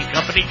Creek Banking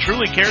Company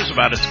truly cares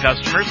about its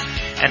customers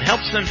and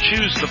helps them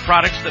choose the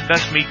products that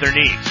best meet their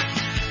needs.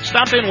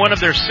 Stop in one of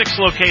their 6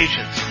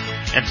 locations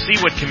and see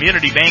what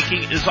community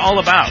banking is all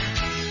about.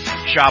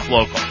 Shop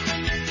local.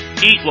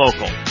 Eat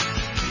local.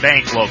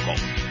 Bank local.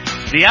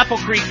 The Apple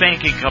Creek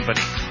Banking Company.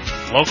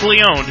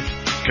 Locally owned.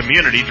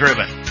 Community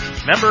driven.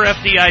 Member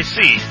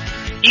FDIC.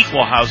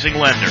 Equal housing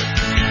lender.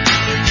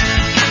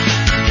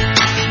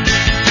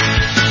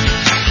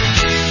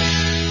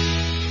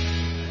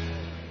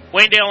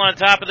 Waynedale on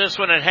top of this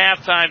one at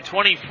halftime,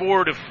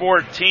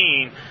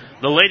 24-14.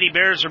 The Lady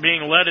Bears are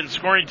being led in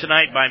scoring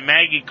tonight by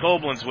Maggie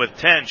Koblenz with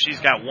 10. She's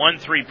got 1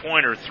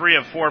 3-pointer, 3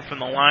 of 4 from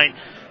the line,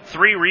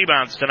 3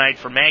 rebounds tonight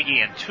for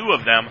Maggie, and 2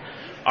 of them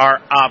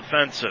are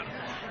offensive.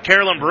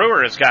 Carolyn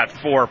Brewer has got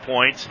 4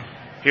 points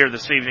here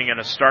this evening in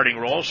a starting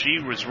role. She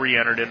was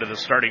re-entered into the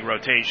starting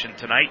rotation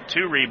tonight.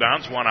 2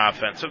 rebounds, 1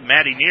 offensive.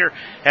 Maddie Neer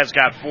has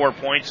got 4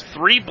 points,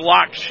 3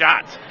 blocked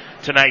shots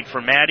tonight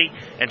for Maddie,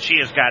 and she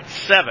has got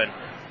 7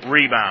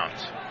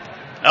 rebounds.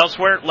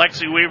 Elsewhere,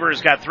 Lexi Weaver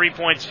has got 3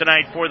 points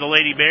tonight for the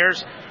Lady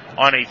Bears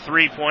on a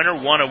 3-pointer,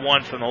 1 of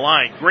 1 from the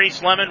line.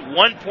 Grace Lemon,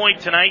 1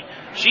 point tonight.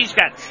 She's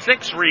got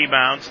 6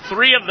 rebounds,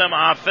 3 of them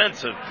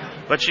offensive,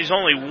 but she's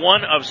only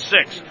 1 of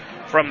 6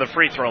 from the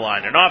free throw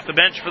line. And off the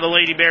bench for the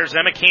Lady Bears,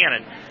 Emma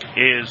Cannon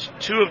is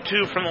 2 of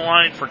 2 from the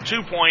line for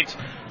 2 points,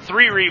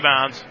 3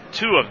 rebounds,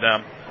 2 of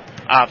them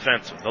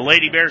offensive. The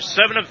Lady Bears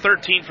 7 of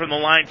 13 from the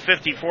line,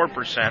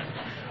 54%.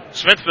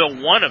 Smithville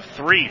 1 of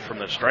 3 from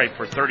the stripe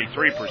for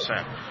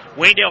 33%.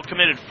 Waynedale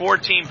committed 4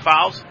 team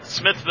fouls,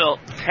 Smithville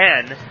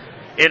 10.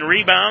 In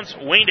rebounds,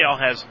 Waynedale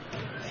has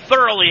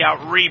thoroughly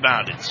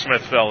out-rebounded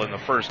Smithville in the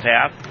first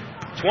half.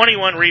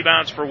 21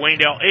 rebounds for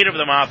Waynedale, 8 of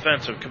them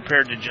offensive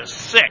compared to just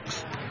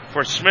 6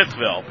 for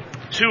Smithville,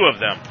 2 of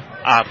them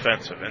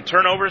offensive. And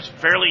turnovers,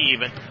 fairly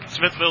even.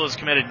 Smithville has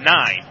committed 9,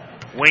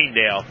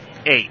 Waynedale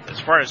 8. As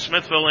far as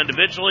Smithville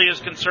individually is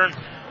concerned,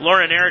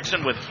 Lauren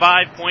Erickson with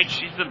 5 points.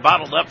 She's been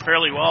bottled up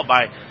fairly well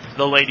by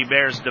the Lady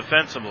Bears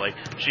defensively.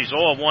 She's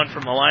 0 of 1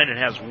 from the line and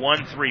has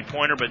 1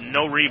 3-pointer, but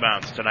no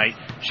rebounds tonight.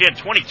 She had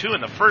 22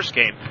 in the first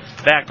game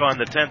back on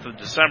the 10th of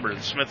December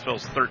in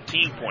Smithville's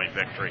 13-point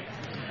victory.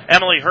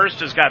 Emily Hurst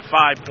has got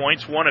 5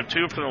 points, 1 of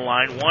 2 from the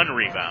line, 1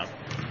 rebound.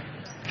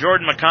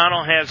 Jordan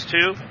McConnell has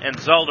 2, and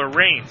Zelda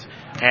Raines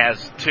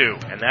has 2,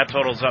 and that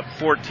totals up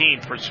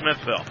 14 for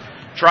Smithville.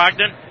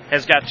 Trogdon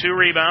has got 2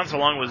 rebounds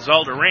along with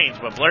Zelda Raines,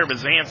 but Blair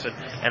Bezanson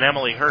and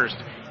Emily Hurst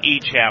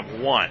each have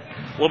 1.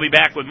 We'll be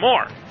back with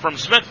more from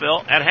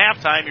Smithville at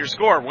halftime. Your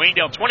score,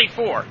 Waynedale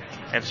 24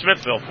 and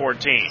Smithville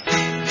 14.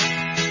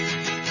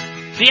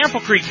 The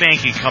Apple Creek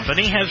Banking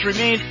Company has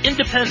remained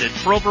independent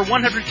for over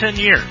 110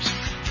 years.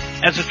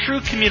 As a true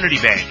community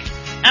bank,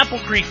 Apple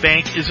Creek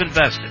Bank is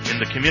invested in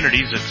the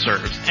communities it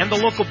serves and the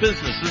local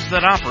businesses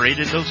that operate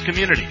in those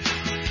communities.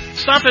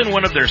 Stop in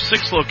one of their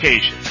 6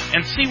 locations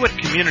and see what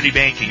community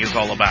banking is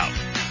all about.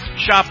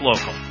 Shop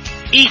local,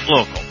 eat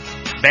local,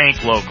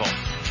 bank local.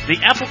 The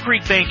Apple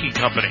Creek Banking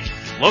Company,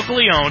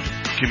 locally owned,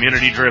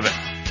 community driven.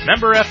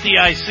 Member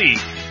FDIC,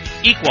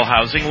 equal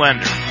housing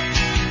lender.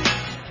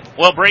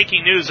 Well,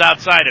 breaking news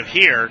outside of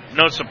here,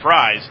 no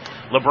surprise,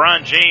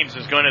 LeBron James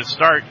is going to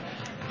start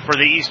for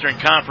the Eastern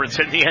Conference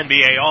in the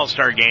NBA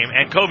All-Star Game,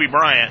 and Kobe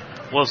Bryant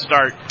will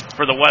start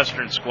for the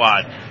Western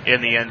squad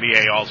in the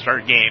NBA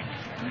All-Star Game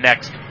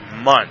next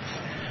month.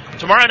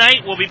 Tomorrow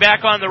night, we'll be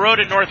back on the road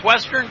at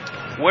Northwestern,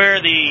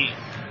 where the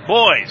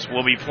boys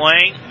will be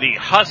playing the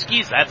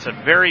Huskies. That's a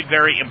very,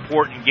 very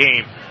important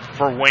game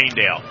for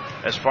Waynedale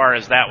as far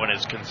as that one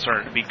is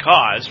concerned,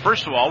 because,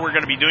 first of all, we're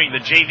going to be doing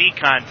the JV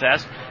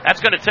contest. That's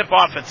going to tip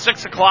off at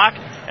 6 o'clock,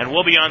 and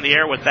we'll be on the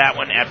air with that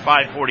one at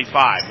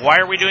 5:45. Why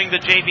are we doing the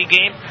JV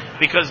game?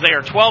 Because they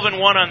are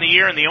 12-1 on the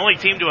year, and the only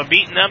team to have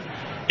beaten them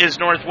is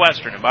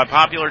Northwestern. And by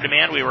popular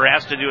demand, we were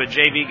asked to do a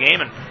JV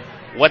game, and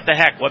what the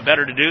heck, what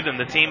better to do than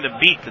the team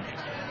that beat the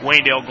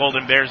Waynedale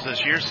Golden Bears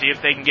this year, see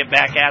if they can get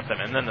back at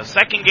them. And then the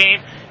second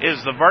game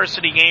is the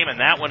varsity game, and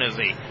that one is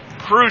a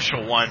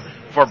crucial one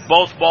for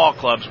both ball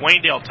clubs.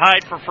 Waynedale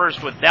tied for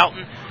first with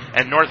Dalton,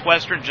 and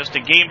Northwestern just a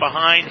game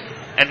behind,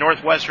 and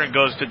Northwestern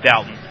goes to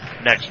Dalton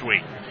next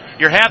week.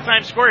 Your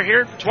halftime score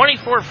here,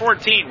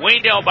 24-14,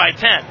 Waynedale by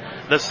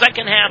 10. The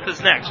second half is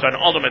next on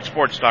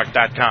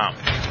UltimateSportsTalk.com.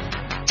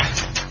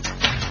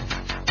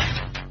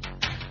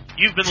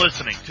 You've been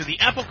listening to the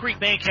Apple Creek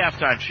Bank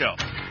Halftime Show,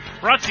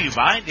 brought to you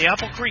by the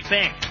Apple Creek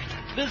Bank.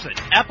 Visit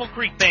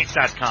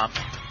AppleCreekBank.com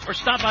or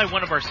stop by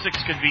one of our 6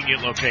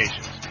 convenient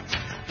locations.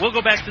 We'll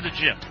go back to the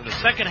gym for the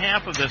second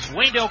half of this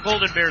Waynedale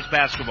Golden Bears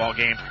basketball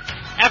game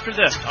after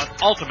this on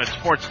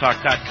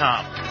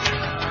UltimateSportsTalk.com.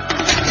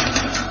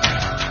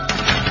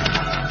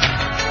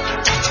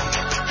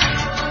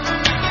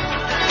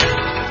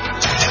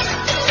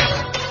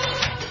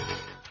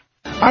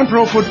 I'm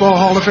Pro Football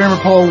Hall of Famer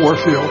Paul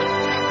Warfield.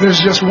 There's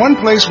just one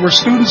place where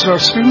students are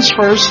students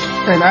first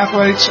and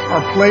athletes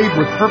are played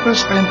with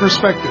purpose and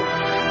perspective.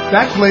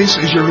 That place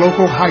is your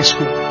local high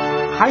school.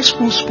 High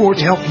school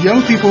sports help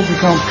young people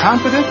become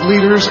confident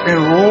leaders and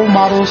role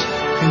models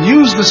and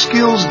use the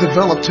skills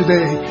developed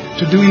today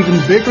to do even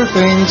bigger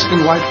things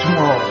in life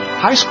tomorrow.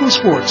 High school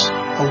sports,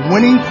 a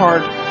winning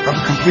part of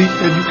a complete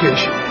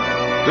education.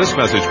 This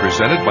message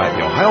presented by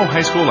the Ohio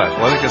High School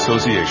Athletic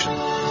Association.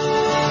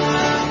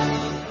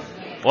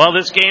 Well,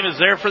 this game is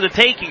there for the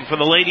taking for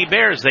the Lady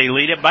Bears. They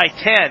lead it by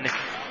 10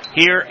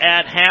 here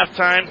at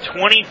halftime,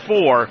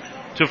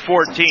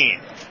 24-14.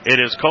 It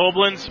is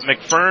Koblenz,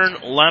 McFern,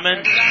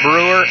 Lemon,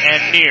 Brewer,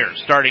 and Neer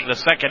starting the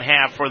second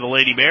half for the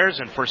Lady Bears.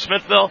 And for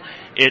Smithville,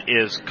 it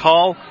is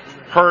Cull,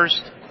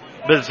 Hurst,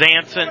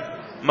 Bezanson,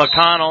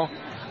 McConnell,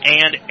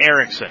 and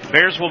Erickson.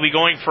 Bears will be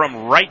going from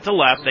right to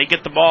left. They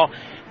get the ball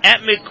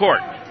at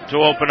midcourt to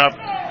open up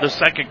the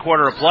second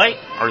quarter of play,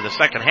 or the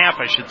second half,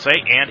 I should say,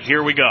 and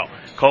here we go.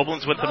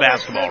 Koblenz with the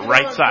basketball,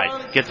 right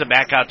side, gets it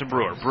back out to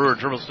Brewer. Brewer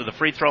dribbles to the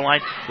free throw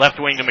line, left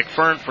wing to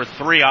McFern for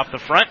 3 off the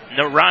front.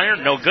 No runner,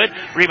 no good.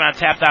 Rebound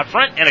tapped out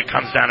front, and it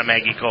comes down to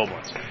Maggie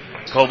Koblenz.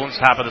 Koblenz,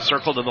 top of the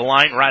circle to the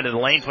line, right of the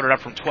lane, put it up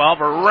from 12,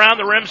 around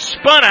the rim,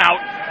 spun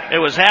out. It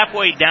was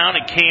halfway down,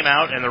 it came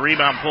out, and the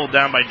rebound pulled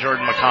down by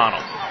Jordan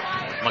McConnell.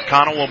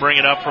 McConnell will bring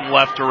it up from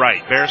left to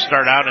right. Bears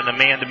start out in a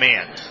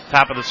man-to-man.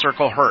 Top of the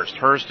circle, Hurst.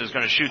 Hurst is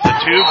going to shoot the 2.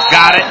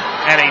 Got it.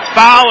 And a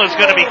foul is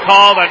going to be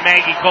called on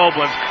Maggie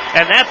Koblenz.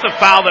 And that's a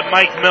foul that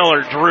Mike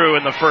Miller drew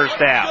in the first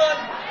half.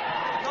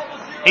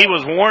 He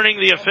was warning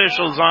the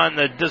officials on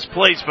the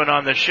displacement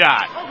on the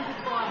shot.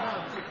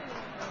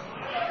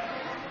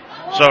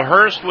 So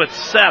Hurst with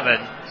 7.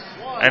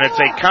 And it's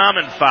a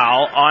common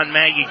foul on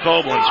Maggie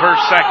Koblenz. Her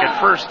second,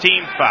 first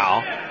team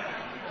foul.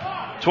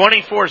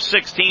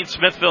 24-16,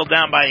 Smithville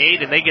down by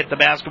 8, and they get the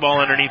basketball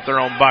underneath their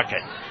own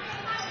bucket.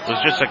 It was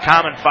just a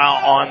common foul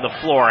on the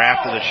floor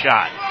after the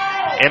shot.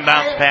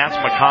 Inbounds pass,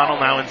 McConnell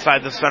now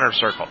inside the center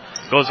circle.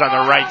 Goes on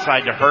the right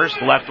side to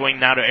Hurst, left wing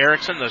now to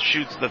Erickson.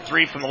 Shoots the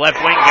 3 from the left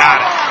wing, got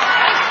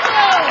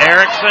it.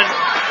 Erickson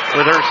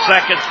with her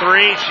second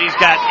 3, she's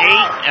got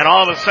 8, and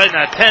all of a sudden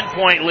a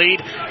 10-point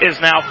lead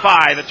is now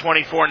 5 at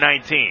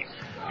 24-19.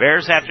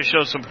 Bears have to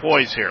show some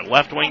poise here.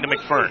 Left wing to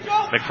McFern.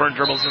 McFern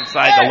dribbles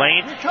inside the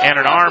lane, and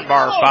an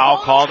armbar foul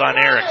called on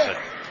Erickson.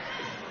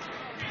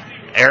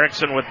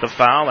 Erickson with the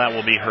foul. That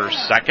will be her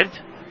second.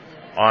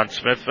 on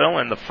Smithville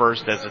and the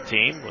first as a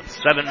team with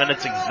 7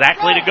 minutes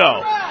exactly to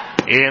go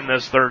in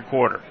this third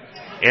quarter.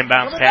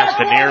 Inbounds pass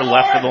to Neer,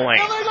 left of the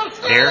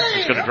lane. Neer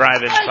is going to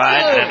drive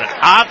inside, and an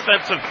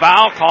offensive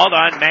foul called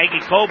on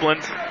Maggie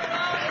Koblenz.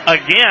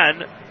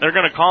 Again, they're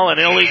going to call an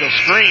illegal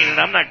screen, and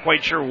I'm not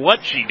quite sure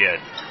what she did.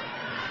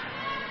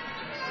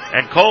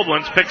 And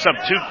Koblenz picks up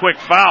 2 quick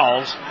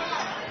fouls.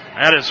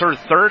 That is her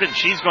third, and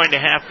she's going to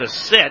have to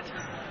sit,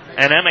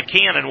 and Emma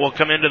Cannon will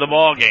come into the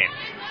ball game.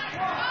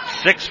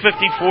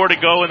 6:54 to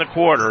go in the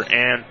quarter,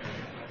 and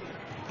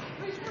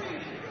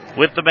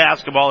with the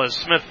basketball is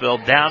Smithville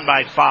down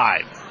by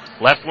 5.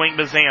 Left wing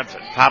Bezanson.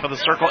 Top of the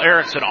circle,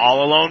 Erickson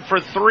all alone for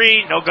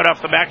 3. No good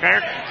off the back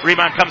iron.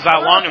 Rebound comes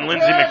out long, and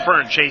Lindsay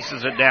McFern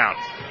chases it down.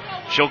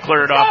 She'll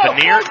clear it off to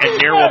Neer, and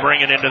Neer will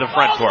bring it into the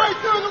front court.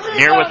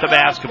 Neer with the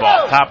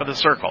basketball. Top of the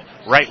circle.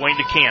 Right wing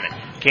to Cannon.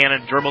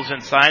 Cannon dribbles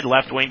inside.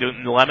 Left wing to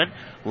Lemon.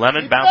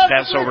 Lemon bounce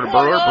pass over to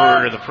Brewer.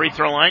 Brewer to the free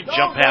throw line.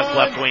 Jump pass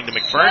left wing to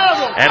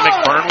McFern. And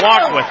McFern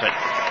walked with it.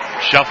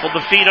 Shuffled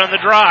the feet on the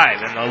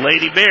drive, and the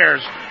Lady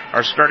Bears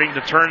are starting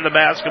to turn the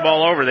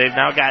basketball over. They've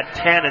now got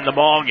 10 in the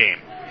ball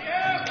game.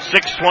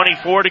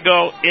 6:24 to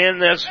go in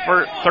this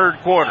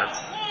third quarter.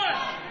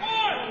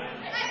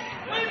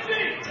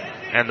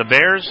 And the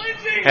Bears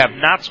have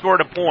not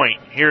scored a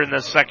point here in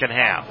this second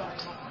half.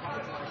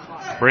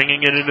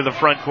 Bringing it into the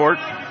front court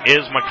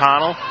is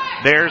McConnell.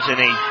 Bears in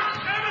a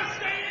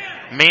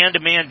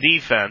man-to-man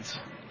defense.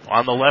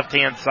 On the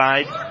left-hand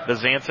side,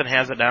 Bezanson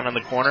has it down in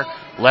the corner.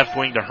 Left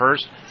wing to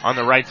Hurst. On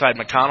the right side,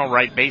 McConnell,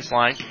 right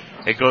baseline.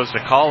 It goes to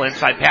Call.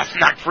 Inside pass,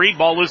 knocked free.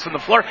 Ball loose on the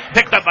floor.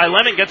 Picked up by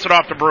Lemon. Gets it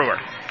off to Brewer.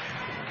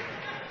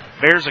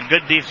 Bears a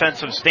good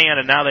defensive stand,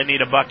 and now they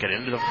need a bucket.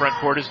 Into the front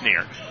court is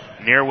Neer.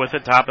 Neer with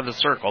it, top of the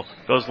circle.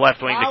 Goes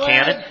left wing to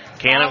Cannon.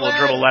 Cannon will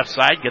dribble left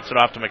side, gets it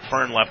off to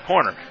McFern, left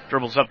corner.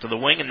 Dribbles up to the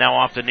wing, and now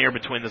off to Neer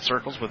between the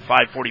circles with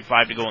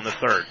 5:45 to go in the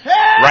third.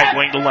 Right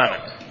wing to Lemon.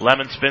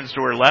 Lemon spins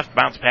to her left,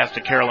 bounce pass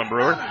to Carolyn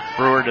Brewer.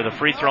 Brewer to the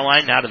free throw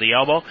line, now to the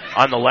elbow.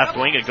 On the left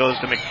wing, it goes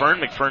to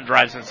McFern. McFern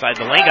drives inside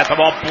the lane, got the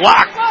ball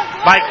blocked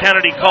by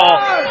Kennedy Call.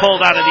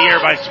 Pulled out of the air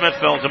by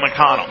Smithville to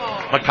McConnell.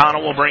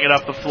 McConnell will bring it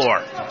up the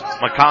floor.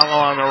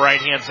 McConnell on the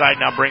right-hand side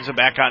now brings it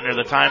back out near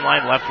the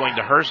timeline. Left wing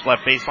to Hurst,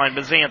 left baseline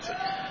Bezanson.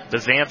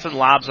 Bezanson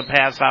lobs a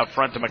pass out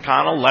front to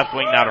McConnell. Left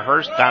wing now to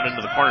Hurst, down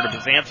into the corner to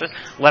Bezanson.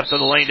 Left of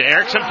the lane to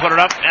Erickson, put it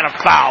up, and a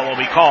foul will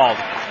be called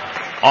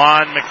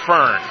on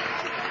McFern.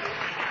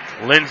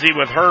 Lindsay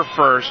with her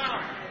first.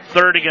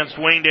 Third against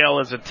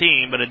Wayndale as a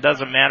team, but it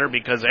doesn't matter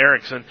because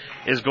Erickson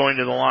is going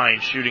to the line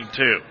shooting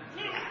 2.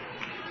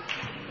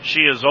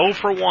 She is 0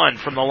 for 1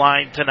 from the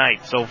line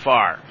tonight so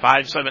far.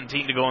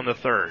 5:17 to go in the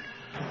third.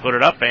 Put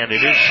it up, and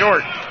it is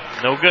short.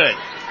 No good.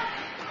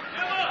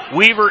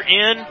 Weaver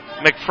in.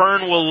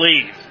 McFern will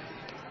leave.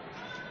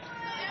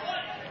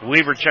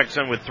 Weaver checks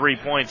in with 3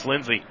 points.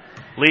 Lindsay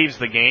leaves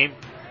the game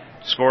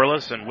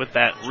scoreless, and with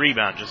that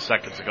rebound just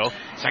seconds ago.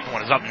 Second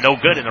one is up, no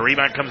good, and the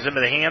rebound comes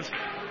into the hands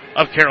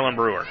of Carolyn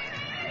Brewer.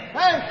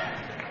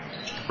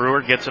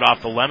 Brewer gets it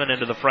off the Lemon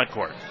into the front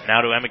court.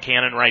 Now to Emma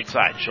Cannon, right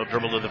side. She'll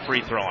dribble to the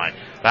free throw line.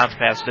 Bounce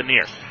pass to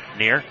Neer.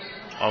 Neer.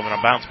 Oh, going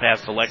to bounce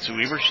pass to Lexi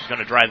Weaver. She's going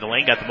to drive the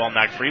lane. Got the ball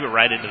knocked free, but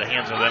right into the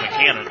hands of Emma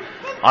Cannon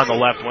on the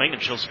left wing,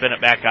 and she'll spin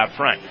it back out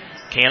front.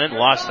 Cannon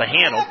lost the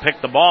handle,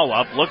 picked the ball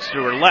up, looks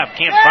to her left,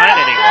 can't find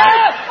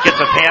anyone. Gets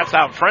a pass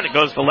out front. It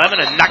goes to Lemon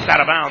and knocked out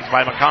of bounds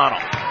by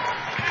McConnell.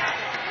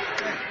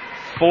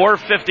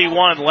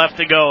 4:51 left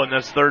to go in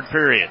this third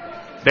period.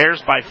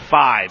 Bears by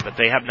 5, but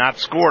they have not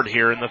scored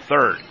here in the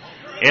third.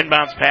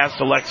 Inbounds pass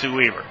to Lexi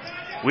Weaver.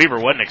 Weaver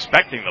wasn't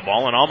expecting the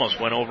ball and almost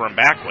went over and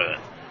back with it.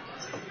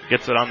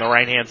 Gets it on the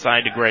right-hand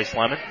side to Grace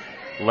Lemon.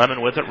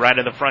 Lemon with it right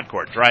in the front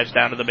court. Drives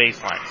down to the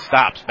baseline.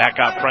 Stops. Back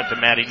out front to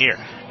Maddie Neer.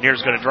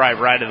 Neer's going to drive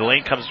right to the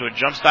lane. Comes to a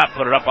jump stop.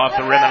 Put it up off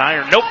the rim and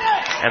iron. Nope.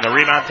 And the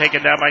rebound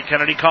taken down by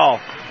Kennedy Call.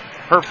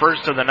 Her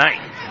first of the night.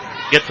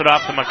 Gets it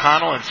off to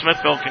McConnell, and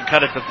Smithville can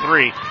cut it to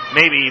 3,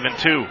 maybe even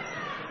 2.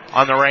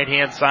 On the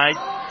right-hand side,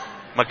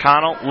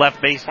 McConnell,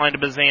 left baseline to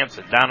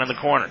Bezanson, down in the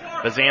corner.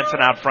 Bezanson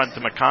out front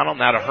to McConnell,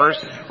 now to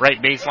Hurst, right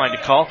baseline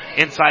to Call,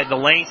 inside the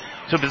lane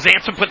to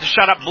Bezanson, put the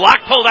shot up, block,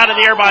 pulled out of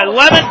the air by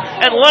Lemon,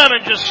 and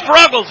Lemon just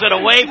struggles it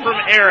away from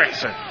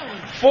Erickson.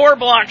 4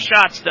 block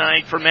shots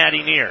tonight for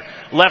Maddie Neer.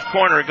 Left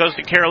corner, it goes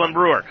to Carolyn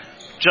Brewer.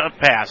 Jump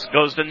pass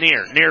goes to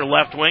Neer. Neer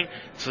left wing,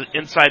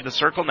 inside the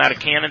circle, now to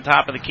Cannon,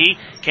 top of the key.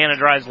 Cannon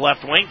drives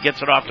left wing,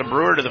 gets it off to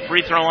Brewer to the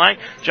free throw line.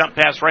 Jump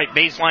pass right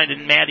baseline to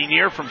Maddie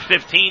Neer from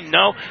 15,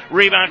 no.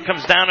 Rebound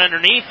comes down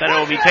underneath, and it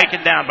will be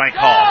taken down by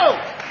Call.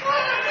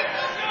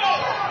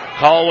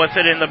 Call with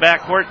it in the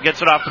backcourt,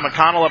 gets it off to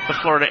McConnell, up the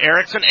floor to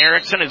Erickson.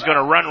 Erickson is going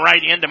to run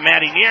right into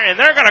Maddie Neer, and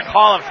they're going to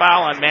call a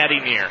foul on Maddie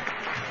Neer.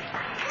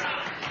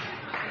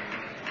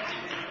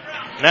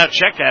 Now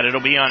check that,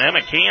 it'll be on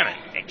Emma Cannon.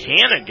 And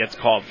Cannon gets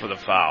called for the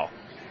foul.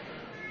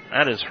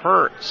 That is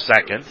her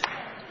second,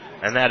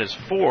 and that is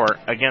 4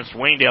 against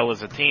Wayndale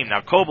as a team. Now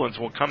Koblenz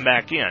will come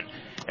back in.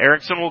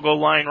 Erickson will go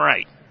line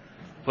right.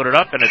 Put it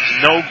up, and it's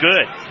no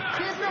good.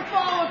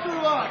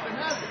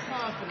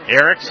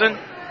 Erickson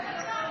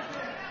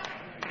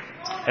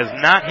has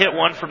not hit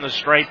one from the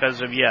stripe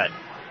as of yet.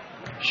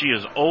 She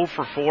is 0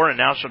 for 4, and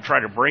now she'll try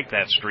to break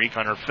that streak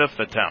on her 5th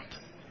attempt.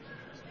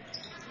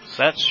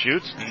 Sets,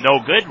 shoots, no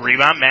good.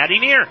 Rebound, Maddie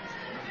Neer.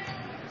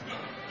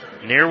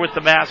 Neer with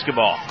the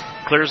basketball.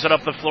 Clears it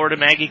up the floor to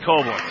Maggie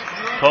Koblenz.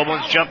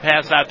 Koblenz jump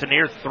pass out to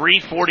Neer.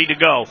 3:40 to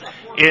go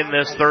in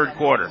this third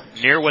quarter.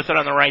 Neer with it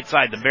on the right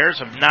side. The Bears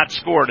have not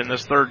scored in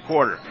this third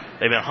quarter.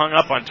 They've been hung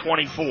up on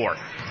 24.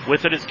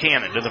 With it is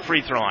Cannon to the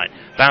free throw line.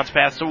 Bounce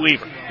pass to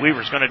Weaver.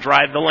 Weaver's going to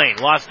drive the lane.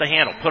 Lost the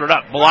handle. Put it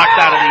up. Blocked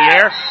out of the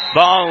air.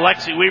 Ball.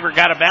 Lexi Weaver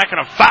got it back, and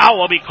a foul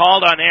will be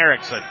called on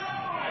Erickson.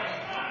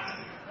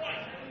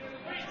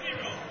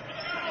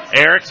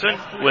 Erickson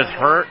with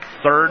her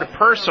 3rd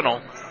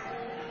personal.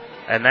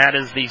 And that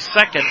is the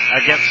 2nd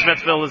against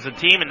Smithville as a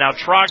team. And now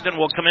Trogdon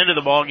will come into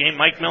the ball game.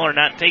 Mike Miller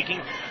not taking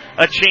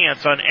a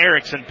chance on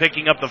Erickson,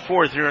 picking up the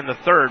 4th here in the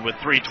 3rd with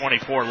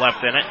 3:24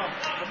 left in it.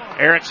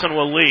 Erickson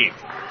will leave.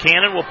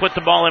 Cannon will put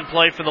the ball in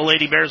play for the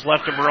Lady Bears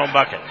left of her own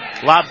bucket.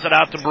 Lobs it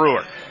out to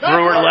Brewer.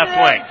 Brewer left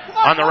wing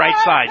on the right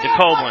side to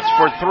Koblenz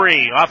for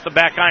 3 off the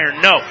back iron.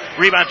 No.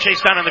 Rebound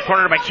chased down in the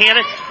corner by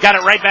Cannon. Got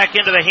it right back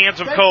into the hands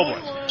of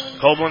Koblenz.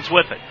 Koblenz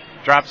with it.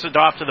 Drops it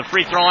off to the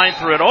free throw line.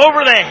 Threw it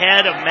over the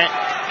head of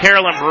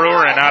Carolyn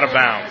Brewer and out of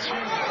bounds.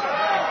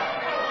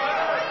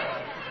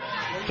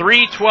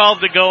 3:12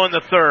 to go in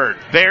the 3rd.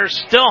 Bears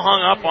still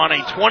hung up on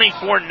a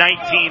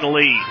 24-19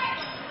 lead.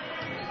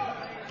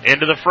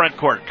 Into the front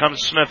court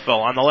comes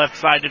Smithville on the left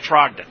side to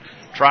Trogdon.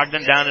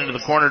 Trogdon down into the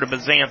corner to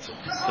Bezanson.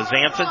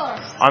 Bezanson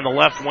on the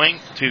left wing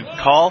to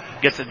Cull.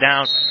 Gets it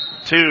down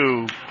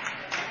to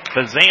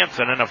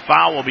Bezanson, and a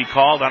foul will be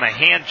called on a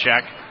hand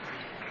check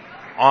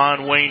on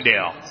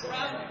Waynedale.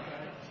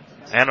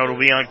 And it'll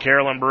be on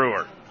Carolyn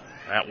Brewer.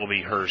 That will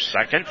be her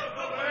 2nd.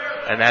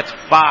 And that's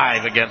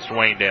 5 against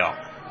Waynedale.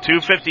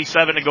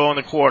 2:57 to go in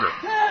the quarter.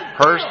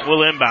 Hurst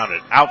will inbound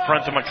it. Out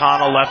front to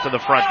McConnell, left of the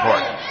front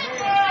court.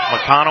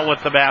 McConnell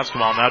with the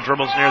basketball. Now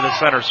dribbles near the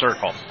center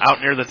circle.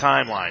 Out near the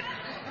timeline.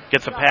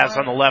 Gets a pass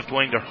on the left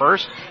wing to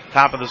Hurst.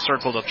 Top of the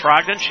circle to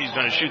Trogdon. She's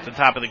going to shoot the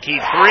top of the key.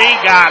 3.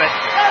 Got it.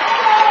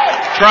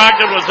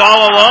 Trogdon was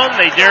all alone.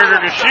 They dared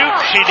her to shoot.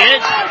 She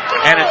did.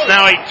 And it's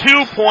now a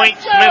 2-point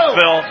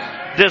Smithville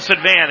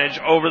disadvantage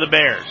over the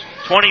Bears.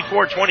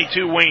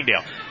 24-22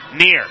 Waynedale.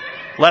 Near.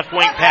 Left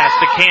wing pass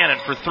to Cannon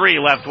for 3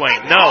 left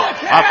wing. No.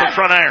 Off the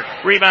front iron.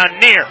 Rebound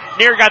Near.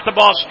 Near got the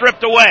ball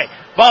stripped away.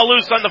 Ball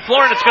loose on the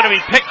floor, and it's going to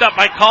be picked up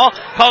by Cull.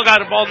 Cull got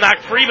the ball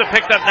knocked free, but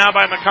picked up now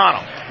by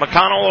McConnell.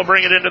 McConnell will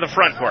bring it into the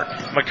front court.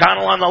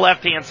 McConnell on the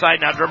left-hand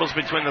side now dribbles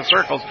between the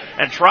circles,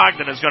 and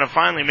Trogdon is going to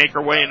finally make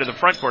her way into the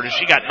front court as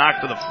she got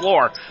knocked to the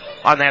floor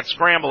on that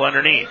scramble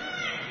underneath.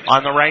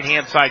 On the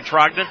right-hand side,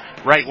 Trogdon.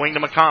 Right wing to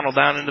McConnell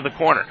down into the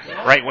corner.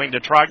 Right wing to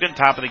Trogdon.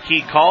 Top of the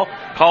key, Cull.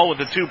 Cull with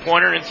the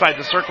 2-pointer inside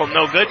the circle.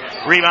 No good.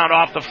 Rebound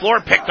off the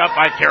floor. Picked up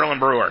by Carolyn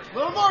Brewer. A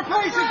little more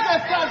patience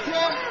next time,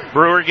 Tim.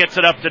 Brewer gets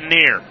it up to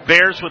Near.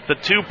 Bears with the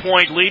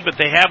 2-point lead, but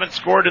they haven't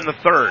scored in the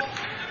 3rd.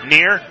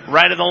 Near,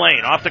 right of the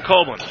lane. Off to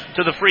Koblenz.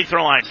 To the free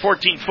throw line.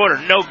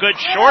 14-footer. No good.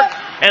 Short.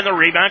 And the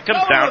rebound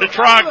comes down to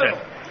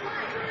Trogdon.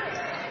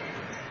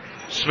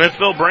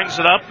 Smithville brings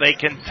it up. They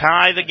can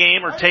tie the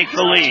game or take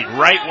the lead.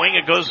 Right wing,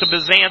 it goes to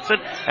Bezanson,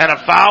 and a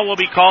foul will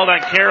be called on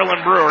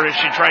Carolyn Brewer as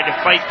she tried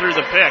to fight through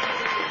the pick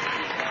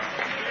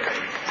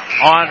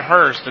on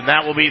Hurst, and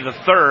that will be the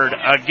 3rd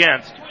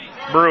against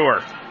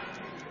Brewer.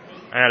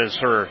 That is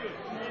her,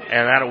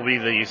 and that will be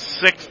the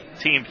 6th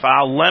team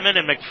foul. Lemon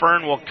and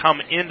McFern will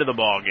come into the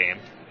ball game.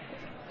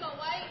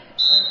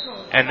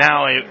 And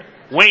now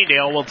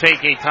Waynedale will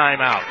take a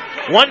timeout.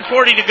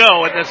 1:40 to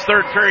go in this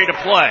 3rd period of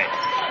play.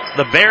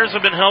 The Bears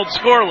have been held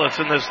scoreless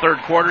in this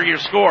 3rd quarter. Your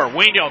score,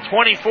 Waynedale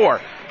 24,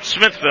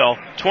 Smithville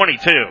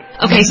 22.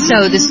 Okay,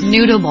 so this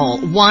noodle bowl,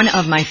 one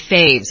of my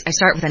faves. I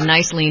start with a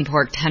nice lean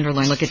pork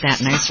tenderloin. Look at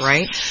that, nice,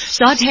 right?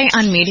 Saute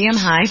on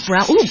medium-high,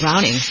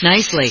 browning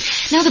nicely.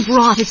 Now the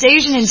broth, it's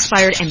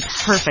Asian-inspired and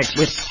perfect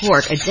with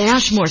pork. A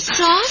dash more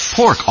sauce.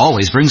 Pork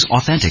always brings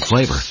authentic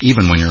flavor,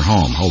 even when you're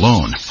home,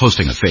 alone,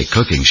 hosting a fake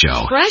cooking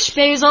show. Fresh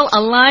basil,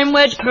 a lime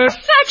wedge,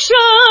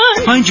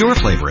 perfection. Find your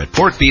flavor at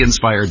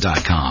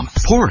porkbeinspired.com.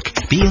 Pork,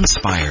 be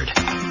inspired.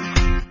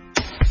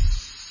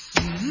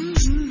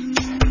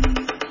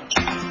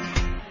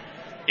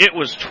 It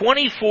was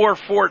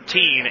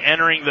 24-14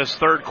 entering this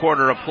 3rd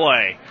quarter of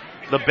play.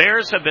 The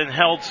Bears have been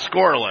held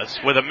scoreless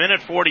with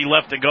 1:40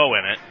 left to go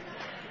in it.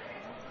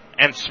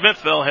 And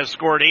Smithville has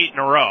scored 8 in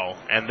a row,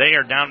 and they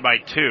are down by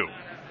 2.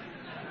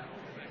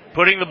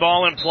 Putting the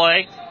ball in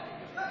play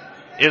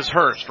is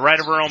Hurst, right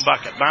of her own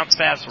bucket. Bounce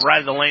pass right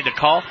of the lane to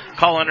Cull.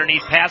 Cull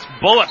underneath pass,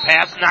 bullet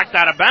pass, knocked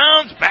out of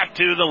bounds, back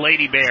to the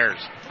Lady Bears.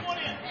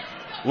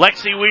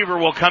 Lexi Weaver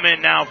will come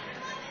in now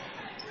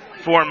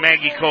for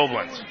Maggie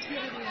Koblenz.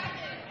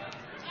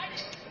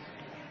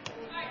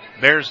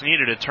 Bears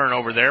needed a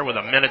turnover there with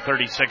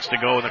 1:36 to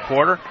go in the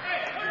quarter.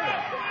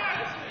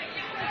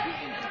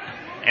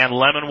 And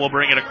Lemon will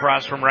bring it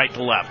across from right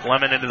to left.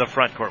 Lemon into the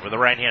front court with a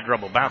right-hand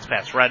dribble. Bounce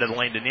pass right of the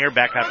lane to Neer.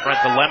 Back out front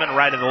to Lemon.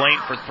 Right of the lane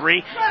for three.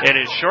 It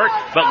is short,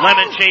 but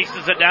Lemon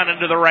chases it down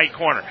into the right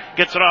corner.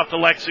 Gets it off to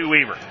Lexi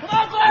Weaver.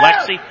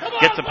 Lexi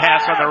gets a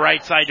pass on the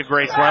right side to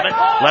Grace Lemon.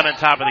 Lemon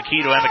top of the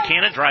key to Emma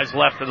Cannon. Drives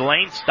left of the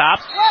lane.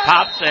 Stops.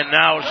 Pops. And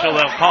now she'll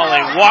call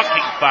a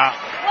walking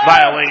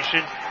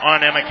violation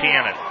on Emma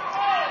Cannon.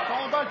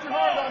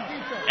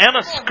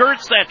 Emma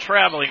skirts that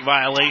traveling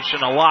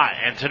violation a lot,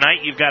 and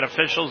tonight you've got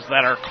officials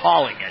that are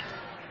calling it.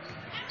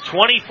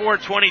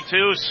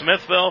 24-22,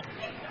 Smithville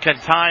can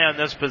tie on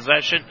this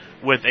possession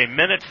with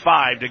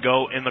 1:05 to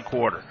go in the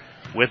quarter.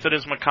 With it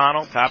is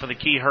McConnell, top of the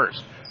key,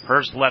 Hurst.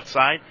 Hurst left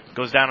side,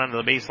 goes down onto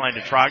the baseline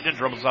to Trogdon,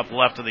 dribbles up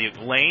left of the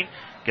lane,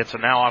 gets it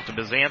now off to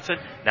Bezanson,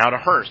 now to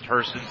Hurst.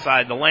 Hurst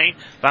inside the lane,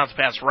 bounce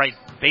pass right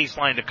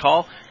baseline to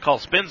Cull. Cull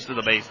spins to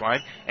the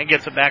baseline and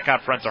gets it back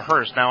out front to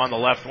Hurst, now on the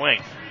left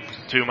wing.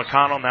 To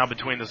McConnell, now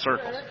between the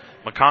circles.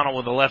 McConnell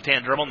with the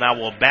left-hand dribble, now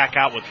will back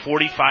out with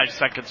 45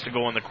 seconds to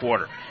go in the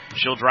quarter.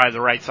 She'll drive the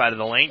right side of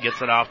the lane,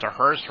 gets it off to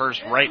Hurst.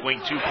 Hurst right wing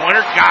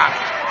two-pointer, got it!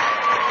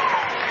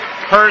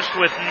 Hurst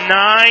with 9,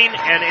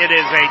 and it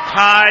is a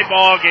tie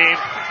ball game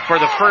for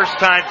the first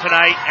time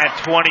tonight at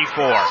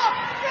 24.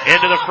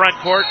 Into the front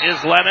court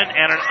is Lemon,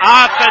 and an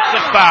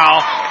offensive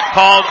foul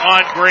called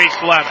on Grace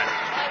Lemon.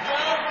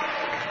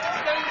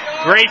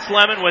 Grace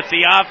Lemon with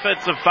the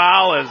offensive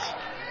foul as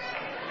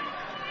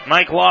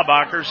Mike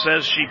Laubacher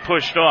says she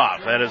pushed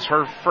off. That is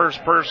her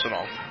first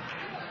personal.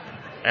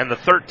 And the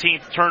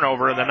 13th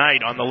turnover of the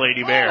night on the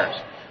Lady Bears.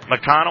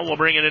 McConnell will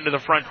bring it into the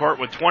front court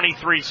with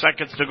 23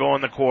 seconds to go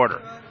in the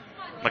quarter.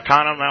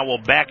 McConnell now will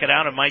back it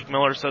out, and Mike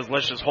Miller says,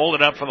 let's just hold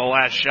it up for the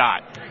last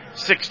shot.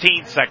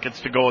 16 seconds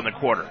to go in the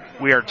quarter.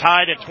 We are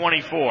tied at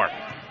 24.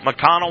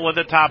 McConnell with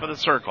the top of the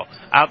circle.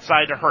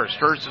 Outside to Hurst.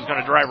 Hurst is going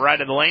to drive right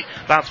in the lane.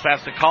 Bounce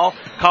pass to Cull.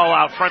 Cull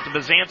out front to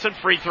Bezanson.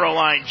 Free throw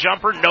line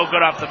jumper. No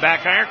good off the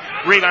back iron.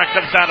 Rebound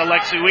comes down to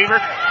Lexi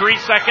Weaver. 3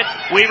 seconds.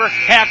 Weaver,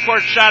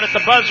 half-court shot at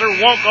the buzzer.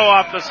 Won't go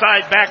off the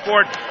side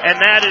backboard. And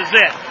that is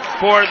it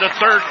for the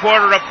third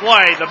quarter of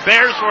play. The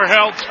Bears were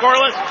held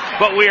scoreless,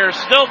 but we are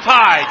still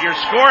tied. Your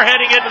score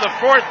heading into the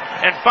fourth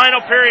and final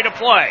period of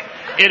play.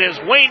 It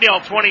is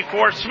Waynedale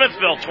 24,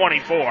 Smithville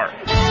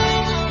 24.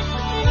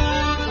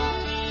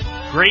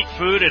 Great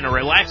food and a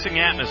relaxing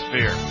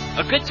atmosphere.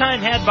 A good time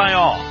had by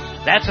all.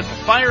 That's at the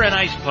Fire and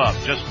Ice Pub,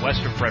 just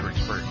west of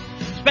Fredericksburg.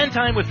 Spend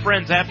time with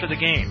friends after the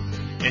game.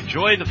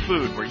 Enjoy the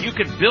food where you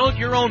can build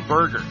your own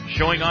burger,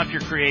 showing off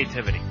your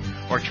creativity.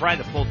 Or try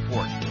the pulled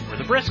pork or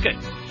the brisket.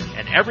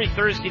 And every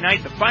Thursday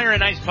night, the Fire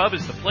and Ice Pub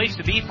is the place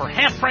to be for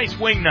half-price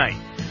wing night.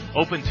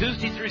 Open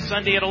Tuesday through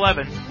Sunday at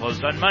 11,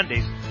 closed on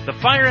Mondays. The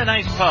Fire and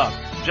Ice Pub,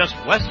 just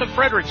west of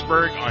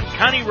Fredericksburg on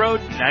County Road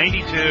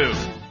 92.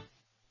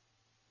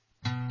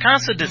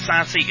 Casa de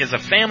Sassi is a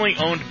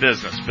family-owned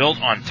business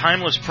built on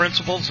timeless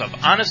principles of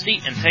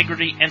honesty,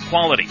 integrity, and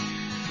quality.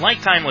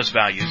 Like timeless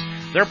values,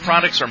 their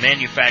products are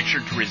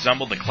manufactured to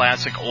resemble the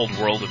classic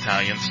old-world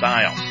Italian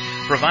style.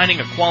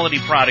 Providing a quality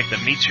product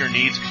that meets your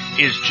needs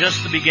is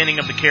just the beginning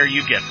of the care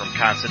you get from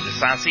Casa de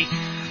Sassi.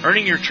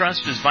 Earning your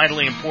trust is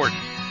vitally important,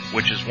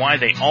 which is why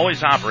they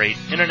always operate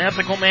in an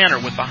ethical manner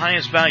with the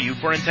highest value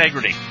for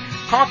integrity.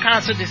 Call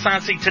Casa de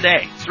Sassi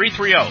today,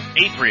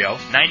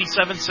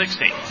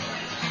 330-830-9760.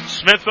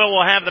 Smithville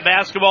will have the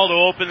basketball to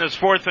open this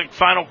fourth and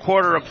final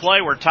quarter of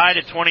play. We're tied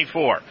at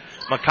 24.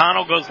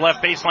 McConnell goes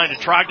left baseline to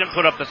Trogdon,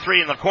 put up the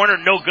three in the corner,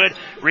 no good.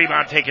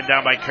 Rebound taken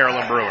down by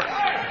Carolyn Brewer.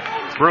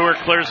 Brewer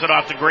clears it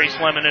off to Grace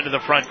Lemon into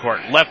the front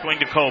court. Left wing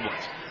to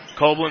Koblenz.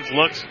 Koblenz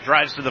looks,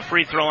 drives to the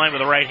free throw line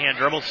with a right-hand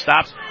dribble,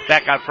 stops,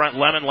 back out front,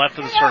 Lemon left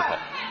of the circle.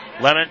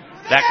 Lemon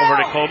back over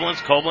to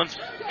Koblenz. Koblenz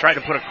tried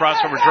to put a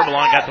crossover dribble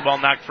on, got the ball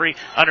knocked free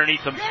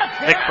underneath the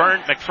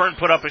McFern. McFern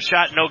put up a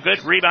shot, no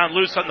good. Rebound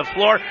loose on the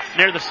floor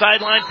near the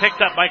sideline,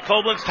 picked up by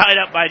Koblenz, tied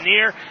up by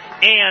Neer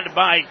and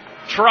by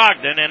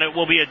Trogdon, and it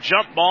will be a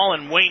jump ball,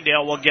 and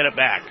Waynedale will get it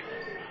back.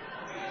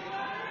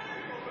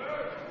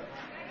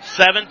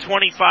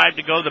 7:25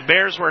 to go. The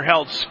Bears were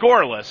held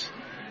scoreless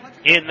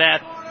in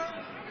that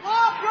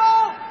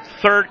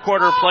third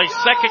quarter of play.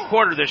 Second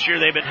quarter this year,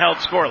 they've been held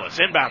scoreless.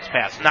 Inbounds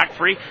pass, knocked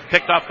free,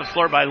 picked off the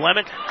floor by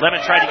Lemon.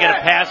 Lemon tried to get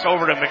a pass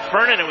over to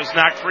McFernan. It was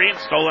knocked free and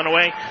stolen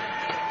away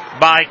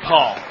by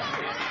Cull.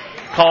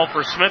 Cull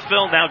for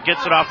Smithville now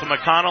gets it off to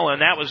McConnell,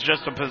 and that was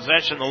just a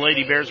possession the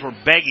Lady Bears were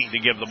begging to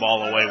give the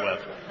ball away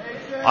with.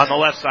 On the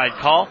left side,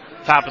 Cull,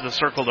 top of the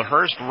circle to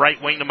Hurst, right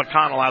wing to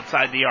McConnell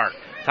outside the arc.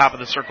 Top of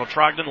the circle,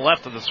 Trogdon,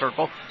 left of the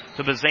circle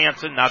to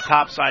Bezanson, now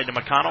top side to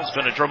McConnell. He's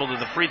going to dribble to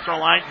the free throw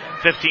line.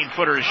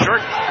 15-footer is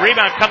short.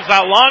 Rebound comes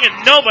out long,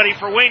 and nobody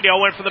for Waynedale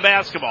went for the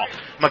basketball.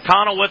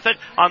 McConnell with it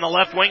on the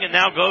left wing, and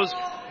now goes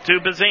to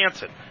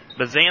Bezanson.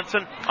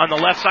 Bezanson on the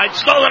left side,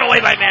 stolen away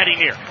by Maddie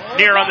Neer.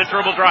 Neer on the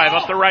dribble drive,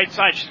 up the right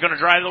side. She's going to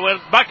drive the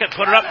bucket,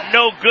 put it up,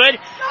 no good.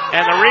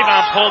 And the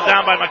rebound pulled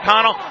down by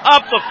McConnell.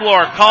 Up the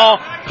floor, Cull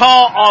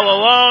all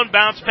alone,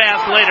 bounce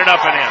pass, laid it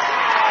up and in.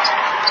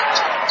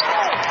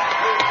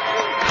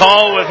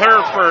 Cull with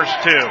her first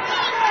two.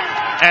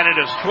 And it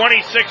is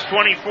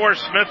 26-24,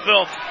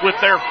 Smithville with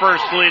their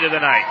first lead of the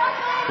night.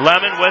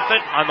 Lemon with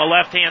it on the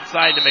left-hand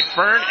side to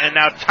McFern, and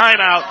now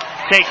timeout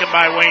taken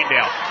by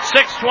Waynedale.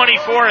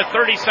 6:24, a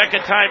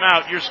 30-second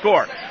timeout, your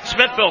score.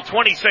 Smithville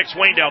 26,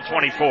 Waynedale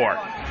 24.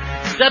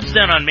 Deb's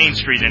Den on Main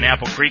Street in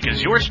Apple Creek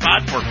is your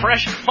spot for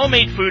fresh,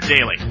 homemade food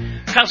daily.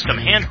 Custom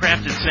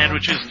handcrafted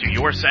sandwiches to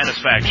your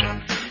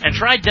satisfaction. And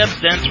try Deb's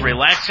Den's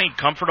relaxing,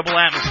 comfortable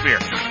atmosphere.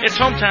 It's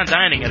hometown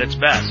dining at its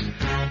best.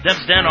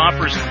 Deb's Den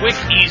offers quick,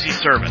 easy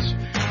service.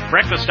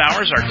 Breakfast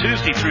hours are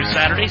Tuesday through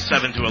Saturday,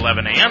 7 to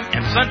 11 a.m.,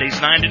 and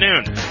Sundays, 9 to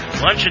noon.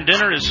 Lunch and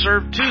dinner is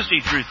served Tuesday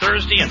through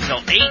Thursday until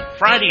 8,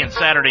 Friday and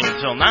Saturday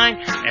until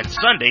 9, and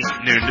Sunday,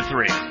 noon to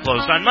 3.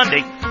 Closed on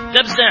Monday.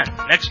 Deb's Den,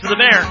 next to the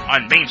Bear,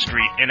 on Main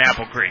Street in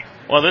Apple Creek.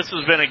 Well, this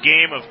has been a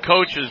game of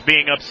coaches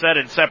being upset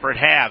in separate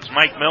halves.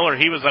 Mike Miller,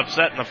 he was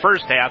upset in the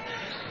first half.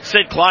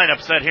 Sid Klein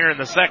upset here in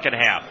the second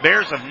half.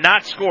 Bears have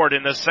not scored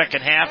in this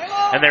second half,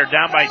 and they're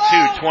down by 2,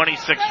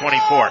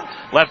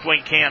 26-24. Left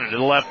wing Cannon to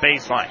the left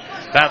baseline.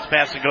 Bounce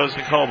pass that goes to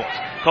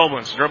Koblenz.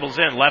 Koblenz dribbles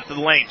in, left of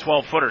the lane,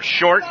 12-footer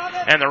short,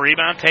 and the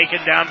rebound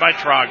taken down by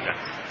Trogdon.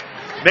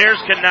 Bears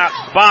cannot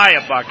buy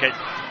a bucket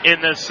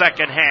in this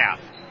second half.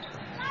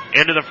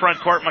 Into the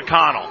front court,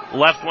 McConnell.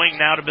 Left wing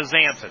now to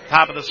Bezanson.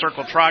 Top of the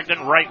circle,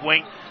 Trogdon. Right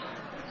wing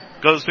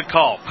goes to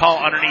Call. Call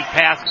underneath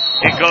pass.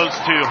 It goes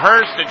to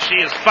Hurst, and she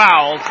is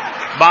fouled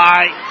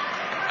by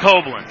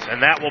Koblenz.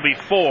 And that will be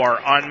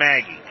 4 on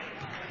Maggie.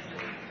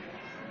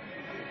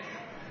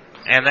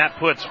 And that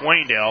puts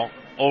Waynedale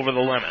over the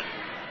limit.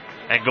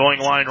 And going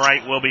line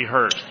right will be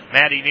Hurst.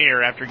 Maddie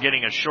Neer, after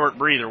getting a short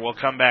breather, will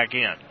come back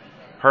in.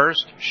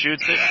 Hurst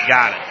shoots it,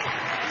 got it.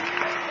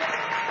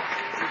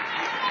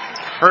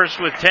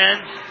 Hurst with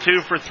 10,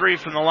 2 for 3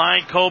 from the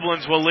line.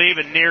 Koblenz will leave,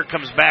 and Neer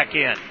comes back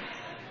in.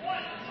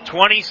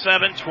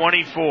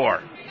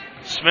 27-24.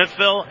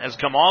 Smithville has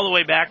come all the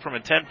way back from a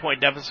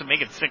 10-point deficit,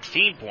 make it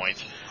 16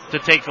 points to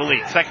take the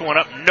lead. Second one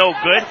up, no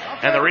good,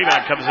 and the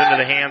rebound comes into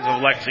the hands of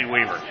Lexi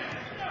Weaver.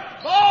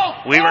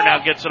 Weaver now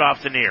gets it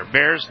off to Neer.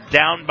 Bears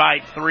down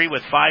by 3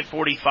 with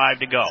 5:45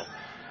 to go.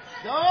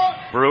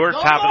 Brewer,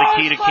 top of the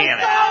key to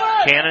Cannon.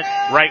 Cannon,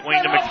 right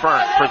wing to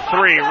McFern. For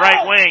 3,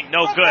 right wing,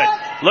 no good.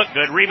 Look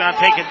good. Rebound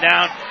taken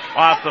down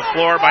off the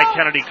floor by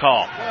Kennedy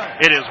Call.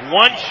 It is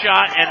one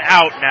shot and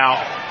out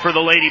now for the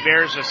Lady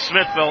Bears as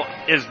Smithville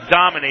is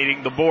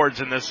dominating the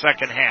boards in this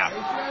second half.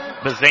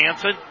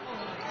 Bezanson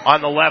on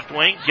the left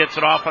wing, gets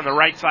it off on the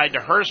right side to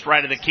Hurst,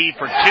 right of the key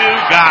for 2,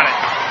 got it.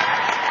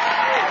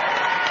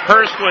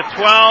 Hurst with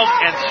 12,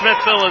 and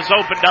Smithville has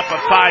opened up a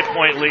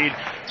 5-point lead,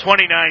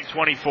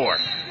 29-24.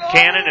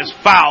 Cannon is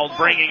fouled,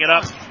 bringing it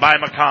up by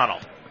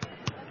McConnell.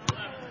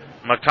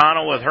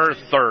 McConnell with her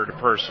third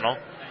personal,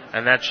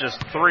 and that's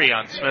just 3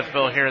 on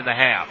Smithville here in the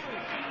half.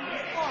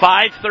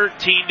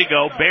 5:13 to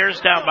go. Bears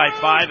down by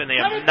 5, and they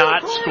have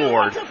not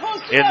scored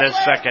in this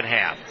second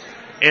half.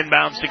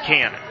 Inbounds to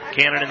Cannon.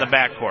 Cannon in the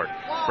backcourt.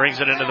 Brings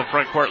it into the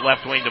front court,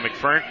 left wing to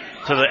McFern.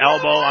 To the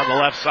elbow on the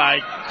left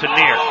side to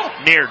Neer.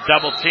 Neer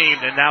double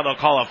teamed, and now they'll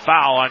call a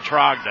foul on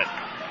Trogdon.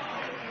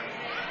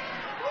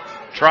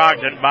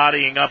 Trogdon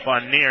bodying up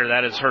on Neer.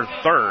 That is her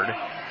third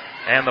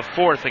and the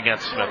 4th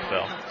against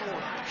Smithville.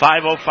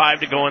 5:05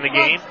 to go in the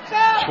game.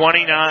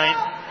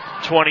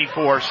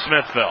 29-24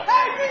 Smithville.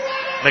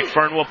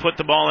 McFern will put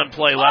the ball in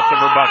play left of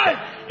her bucket.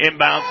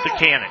 Inbounds to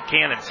Cannon.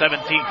 Cannon,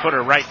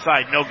 17-footer, right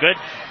side, no good.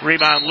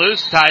 Rebound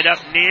loose, tied up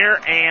Neer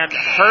and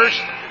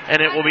Hurst,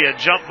 and it will be a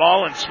jump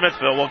ball, and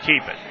Smithville will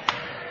keep it.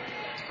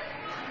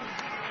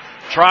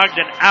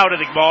 Trogdon out of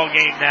the ball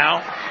game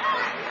now,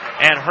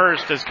 and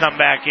Hurst has come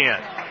back in.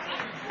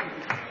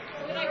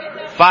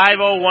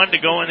 5:01 to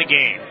go in the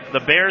game. The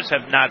Bears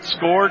have not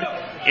scored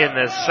in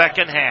the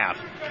second half.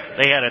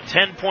 They had a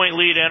 10-point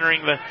lead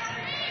entering the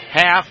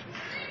half,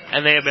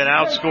 and they have been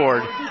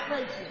outscored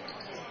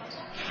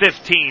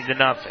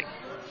 15-0.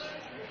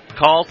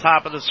 Call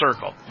top of the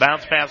circle.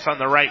 Bounce pass on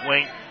the right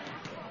wing.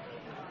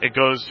 It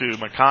goes to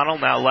McConnell,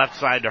 now left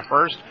side to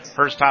Hurst.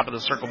 Hurst top of the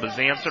circle,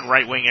 Bezanson,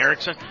 right wing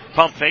Erickson.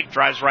 Pump fake,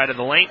 drives right of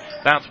the lane.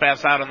 Bounce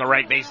pass out on the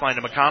right baseline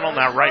to McConnell,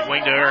 now right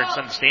wing to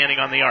Erickson, standing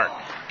on the arc.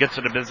 Gets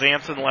it to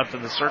Bezanson, left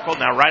of the circle,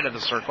 now right of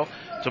the circle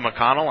to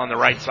McConnell on the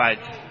right side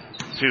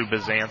to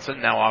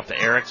Bezanson, now off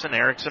to Erickson.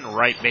 Erickson,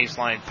 right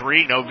baseline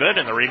 3, no good,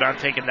 and the rebound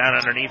taken down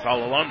underneath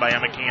all alone by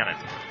Emma Cannon.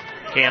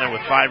 Cannon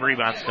with 5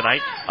 rebounds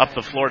tonight. Up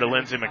the floor to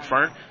Lindsay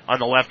McFern. On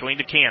the left wing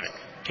to Cannon.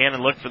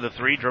 Cannon looked for the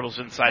 3, dribbles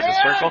inside the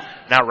circle.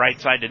 Now right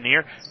side to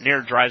Neer.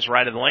 Neer drives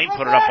right of the lane,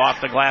 put it up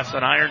off the glass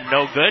and iron.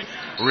 No good.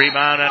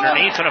 Rebound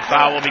underneath, and a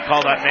foul will be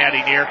called on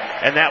Maddie Neer.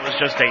 And that was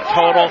just a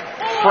total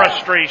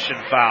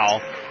frustration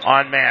foul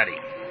on Maddie.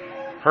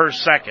 Her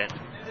second.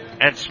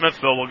 And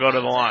Smithville will go to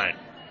the line.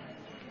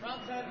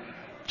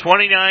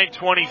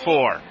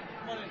 29-24.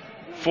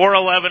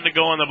 4:11 to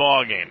go in the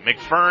ball game.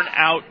 McFern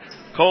out.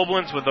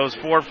 Koblenz with those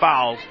 4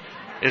 fouls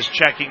is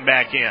checking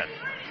back in.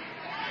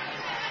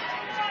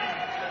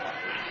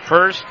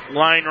 Hurst,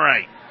 line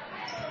right.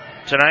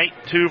 Tonight,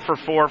 2 for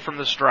 4 from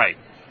the stripe.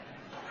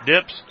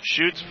 Dips,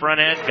 shoots, front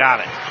end, got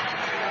it.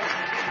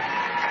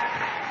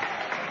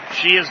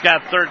 She has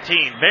got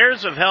 13.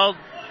 Bears have held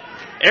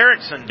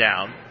Erickson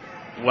down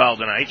well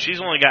tonight.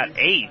 She's only got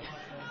 8,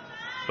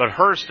 but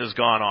Hurst has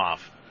gone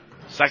off.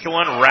 Second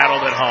one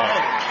rattled at home.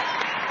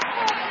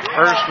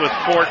 Hurst with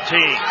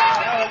 14.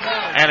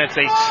 And it's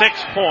a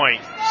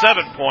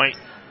 7-point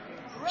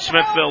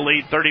Smithville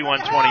lead,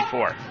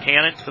 31-24.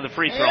 Cannon to the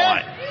free throw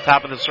line.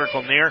 Top of the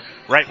circle near,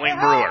 right wing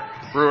Brewer.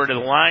 Brewer to the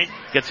line,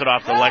 gets it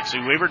off to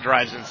Lexi Weaver,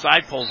 drives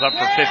inside, pulls up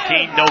for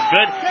 15, no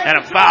good, and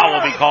a foul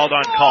will be called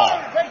on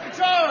call.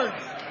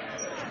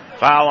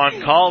 Foul on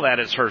call, that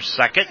is her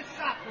second.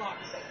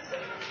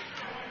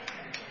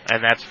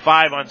 And that's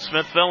 5 on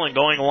Smithville, and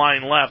going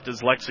line left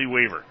is Lexi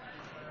Weaver.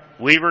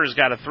 Weaver has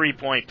got a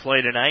 3-point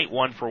play tonight,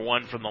 1 for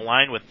 1 from the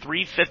line with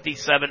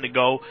 3:57 to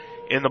go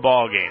in the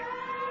ball game.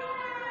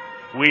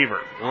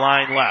 Weaver,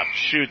 line left,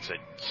 shoots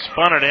it,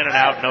 spun it in and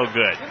out, no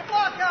good.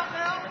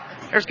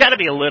 There's got to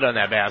be a lid on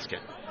that basket.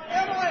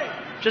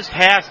 Just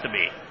has to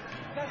be.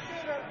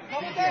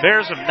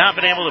 Bears have not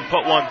been able to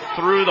put one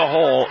through the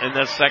hole in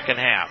this second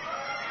half.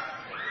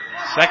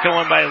 Second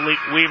one by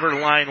Weaver,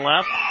 line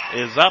left,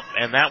 is up,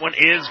 and that one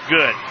is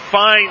good.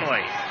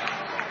 Finally,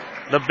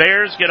 the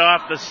Bears get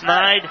off the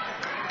snide,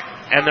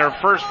 and their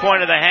first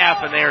point of the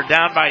half, and they are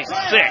down by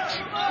 6,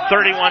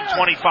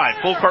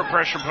 31-25. Full court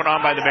pressure put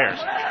on by the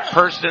Bears.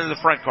 Hurst into the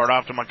front court,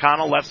 off to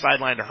McConnell, left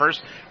sideline to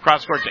Hurst,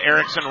 cross court to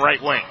Erickson,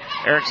 right wing.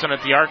 Erickson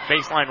at the arc,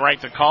 baseline right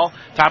to Call,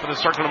 top of the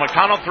circle to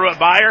McConnell, threw it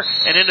by her,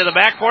 and into the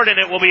backcourt, and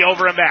it will be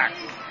over and back.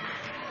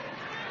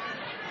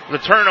 The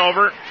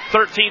turnover,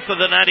 13th of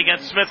the night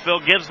against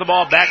Smithville, gives the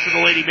ball back to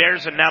the Lady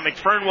Bears, and now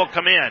McFern will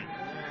come in.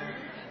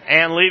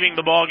 And leaving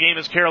the ball game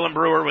is Carolyn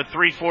Brewer with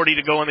 3:40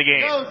 to go in the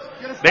game.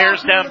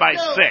 Bears down by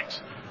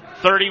 6,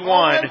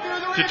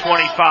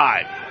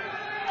 31-25.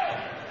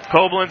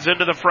 Koblenz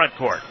into the front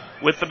court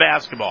with the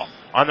basketball.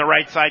 On the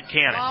right side,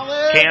 Cannon.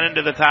 Cannon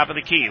to the top of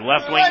the key.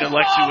 Left wing to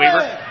Lexi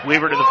Weaver.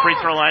 Weaver to the free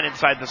throw line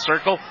inside the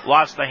circle.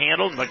 Lost the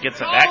handle, but gets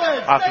it back.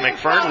 Off to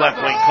McFern.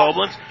 Left wing,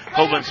 Koblenz.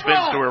 Koblenz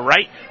spins to her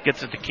right.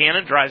 Gets it to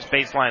Cannon. Drives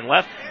baseline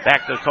left.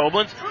 Back to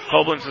Koblenz.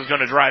 Koblenz is going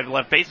to drive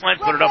left baseline.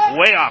 Put it up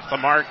way off the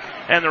mark.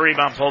 And the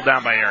rebound pulled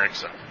down by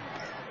Erickson.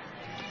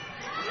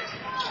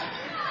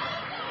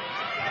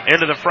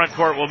 Into the front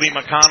court will be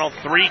McConnell.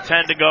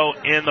 3:10 to go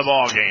in the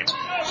ball game.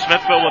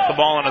 Smithville with the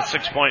ball in a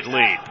 6-point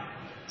lead.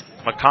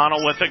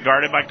 McConnell with it,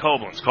 guarded by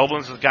Koblenz.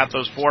 Koblenz has got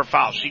those 4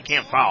 fouls. She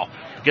can't foul.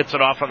 Gets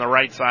it off on the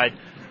right side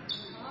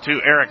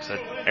to Erickson.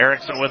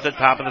 Erickson with it,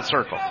 top of the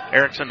circle.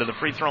 Erickson to the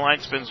free throw line,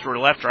 spins to her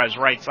left, drives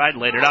right side,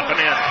 laid it up and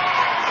in.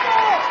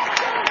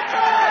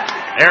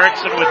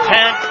 Erickson with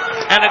 10,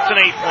 and it's an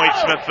 8-point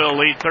Smithville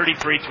lead,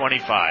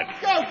 33-25.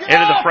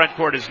 Into the front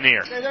court is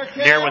Neer.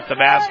 Neer with the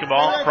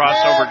basketball,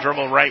 crossover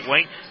dribble right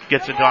wing,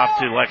 gets it off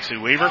to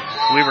Lexi Weaver.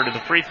 Weaver to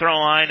the free throw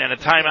line, and a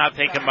timeout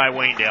taken by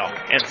Waynedale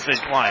and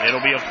Sid Klein. It'll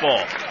be a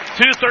full.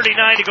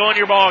 2:39 to go in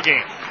your ball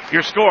game.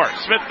 Your score,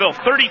 Smithville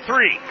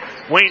 33,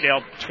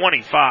 Waynedale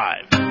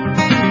 25.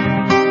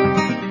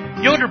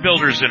 Yoder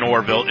Builders in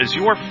Orrville is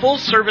your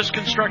full-service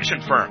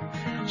construction firm,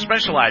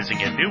 specializing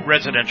in new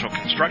residential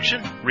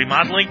construction,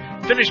 remodeling,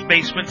 finished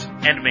basements,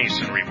 and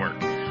masonry work.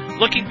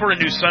 Looking for a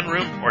new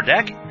sunroom or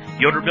deck?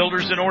 Yoder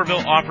Builders in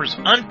Orrville offers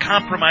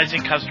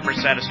uncompromising customer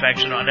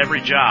satisfaction on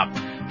every job,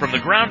 from the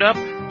ground up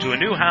to a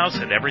new house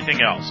and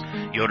everything else.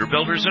 Yoder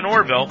Builders in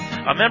Orrville,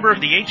 a member of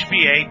the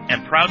HBA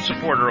and proud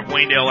supporter of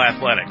Waynedale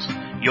Athletics.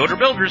 Yoder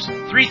Builders,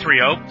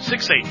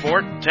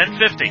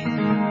 330-684-1050.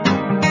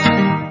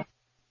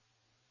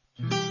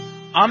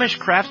 Amish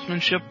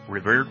craftsmanship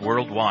revered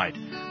worldwide.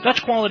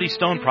 Dutch Quality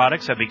Stone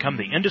products have become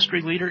the industry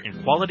leader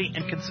in quality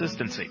and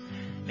consistency.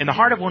 In the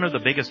heart of one of the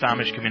biggest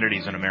Amish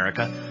communities in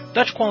America,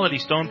 Dutch Quality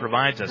Stone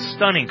provides a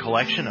stunning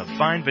collection of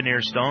fine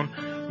veneer stone,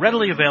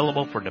 readily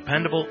available for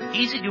dependable,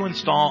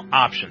 easy-to-install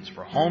options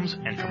for homes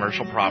and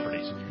commercial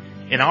properties.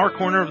 In our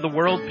corner of the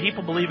world,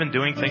 people believe in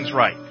doing things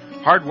right.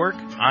 Hard work,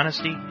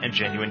 honesty, and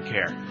genuine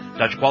care.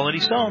 Dutch Quality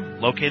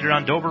Stone, located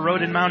on Dover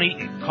Road in Mount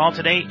Eaton. Call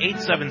today,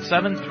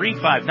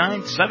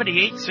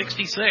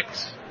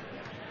 877-359-7866.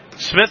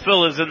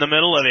 Smithville is in the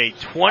middle of a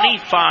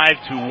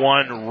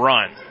 25-1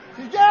 run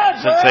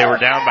since they were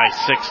down by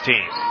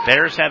 16.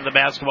 Bears have the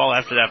basketball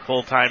after that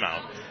full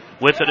timeout.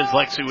 With it is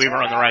Lexi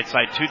Weaver on the right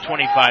side,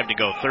 2:25 to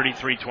go,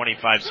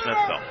 33-25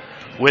 Smithville.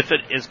 With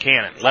it is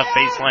Cannon, left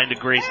baseline to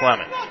Grace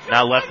Lemon.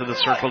 Now left of the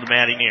circle to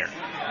Maddie Neer.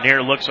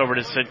 Neer looks over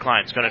to Sid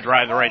Klein. He's going to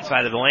drive the right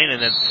side of the lane and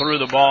then threw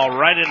the ball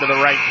right into the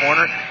right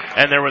corner,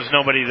 and there was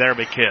nobody there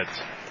but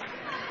kids.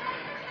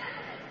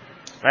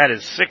 That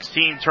is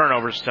 16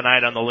 turnovers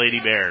tonight on the Lady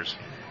Bears.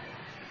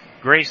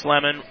 Grace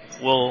Lemon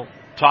will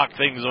talk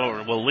things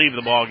over. Will leave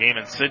the ball game,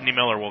 and Sydney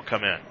Miller will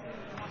come in.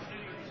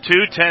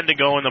 2:10 to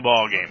go in the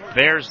ball game.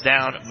 Bears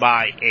down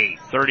by 8,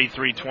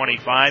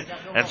 33-25,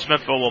 and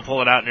Smithville will pull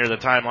it out near the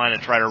timeline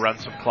and try to run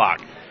some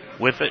clock.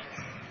 With it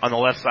on the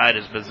left side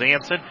is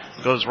Bezanson.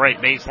 Goes right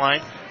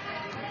baseline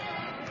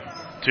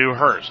to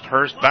Hurst.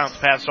 Hurst bounce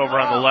pass over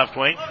on the left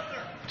wing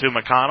to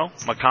McConnell.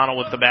 McConnell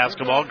with the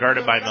basketball,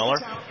 guarded by Miller.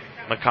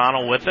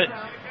 McConnell with it.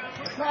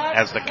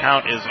 as the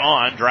count is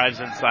on, drives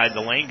inside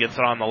the lane, gets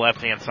it on the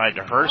left-hand side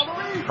to Hurst.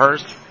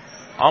 Hurst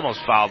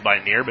almost fouled by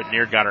Neer, but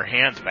Neer got her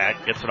hands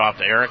back, gets it off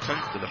to Erickson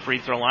to the free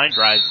throw line,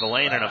 drives the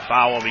lane, and a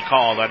foul will be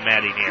called on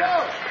Maddie Neer.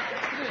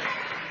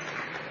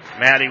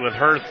 Maddie with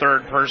her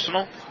third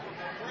personal.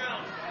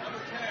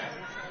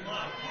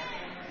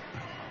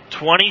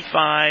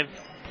 25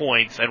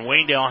 points, and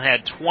Waynedale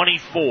had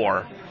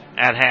 24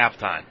 at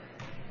halftime.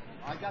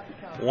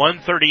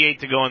 1:38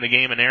 to go in the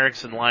game, and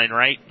Erickson line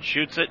right,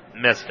 shoots it,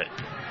 missed it.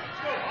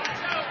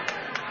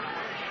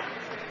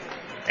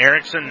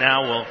 Erickson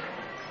now will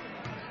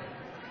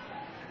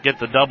get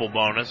the double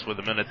bonus with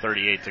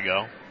 1:38 to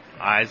go.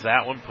 Eyes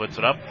that one, puts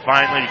it up.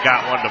 Finally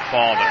got one to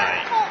fall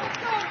tonight.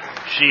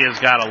 She has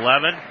got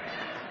 11,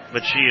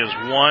 but she is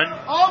 1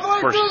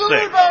 for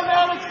 6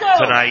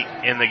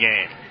 tonight in the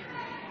game.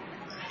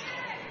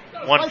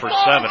 1 for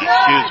 7,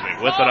 excuse me.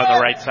 With it on the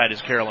right side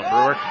is Carolyn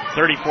Brewer.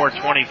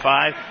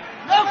 34-25.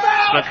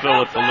 Smithville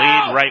with the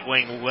lead. Right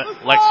wing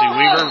Lexi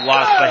Weaver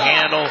lost the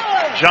handle.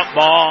 Jump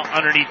ball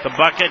underneath the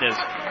bucket as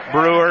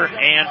Brewer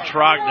and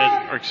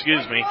Hurst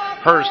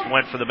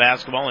went for the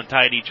basketball and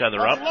tied each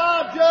other up.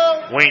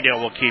 Waynedale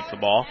will keep the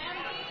ball.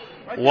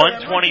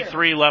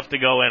 1:23 left to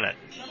go in it.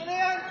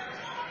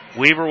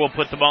 Weaver will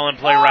put the ball in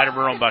play right of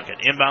her own bucket.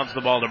 Inbounds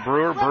the ball to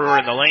Brewer. Brewer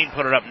in the lane,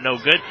 put it up, no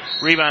good.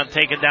 Rebound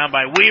taken down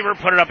by Weaver,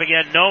 put it up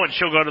again, no, and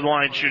she'll go to the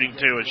line shooting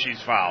 2 as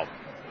she's fouled.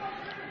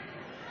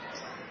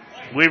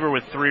 Weaver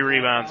with 3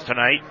 rebounds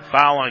tonight.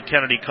 Foul on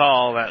Kennedy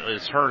Call, that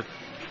is her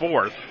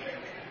 4th.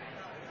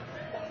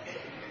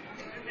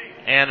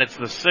 And it's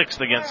the 6th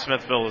against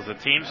Smithville as a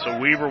team, so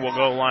Weaver will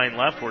go line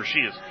left where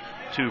she is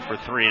 2 for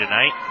 3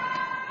 tonight.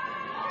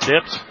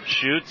 Dips,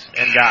 shoots,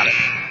 and got it.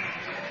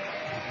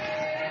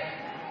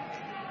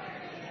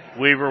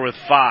 Weaver with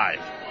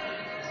 5.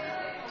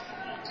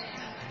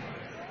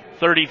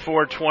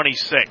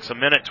 34-26.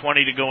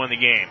 1:20 to go in the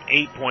game.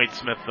 8-point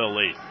Smithville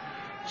lead.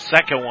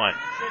 Second one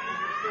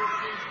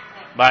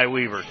by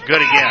Weaver.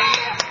 Good again.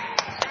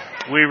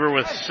 Weaver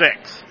with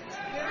 6.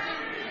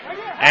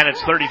 And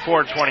it's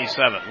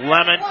 34-27.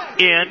 Lemon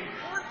in.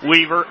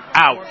 Weaver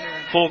out.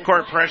 Full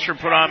court pressure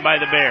put on by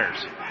the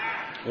Bears.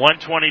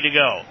 1:20 to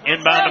go.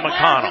 Inbound to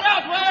McConnell.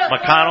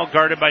 McConnell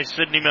guarded by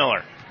Sydney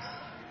Miller.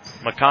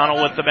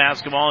 McConnell with the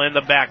basketball in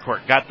the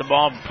backcourt. Got the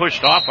ball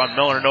pushed off on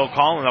Miller, no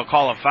call, and they'll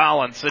call a foul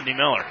on Sydney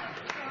Miller.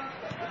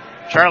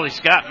 Charlie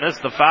Scott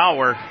missed the foul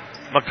where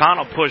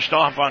McConnell pushed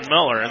off on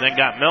Miller and then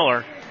got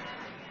Miller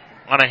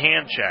on a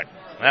hand check.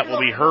 That will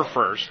be her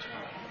first.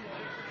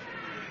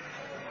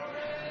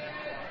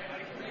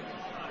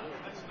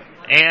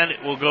 And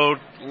it will go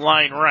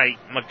line right,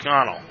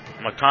 McConnell.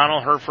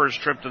 McConnell, her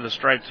first trip to the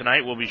stripe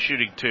tonight, will be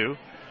shooting 2.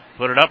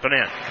 Put it up and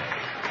in.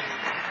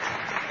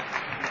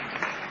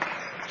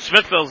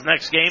 Smithville's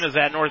next game is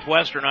at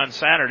Northwestern on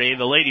Saturday.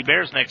 The Lady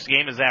Bears' next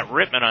game is at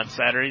Rittman on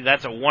Saturday.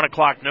 That's a 1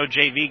 o'clock no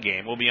JV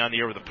game. We'll be on the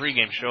air with a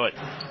pregame show at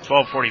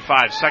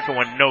 12:45. Second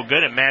one no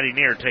good, and Maddie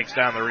Neer takes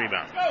down the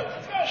rebound.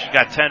 She's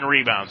got 10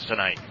 rebounds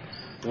tonight.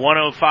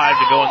 1:05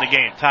 to go in the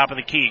game. Top of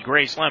the key,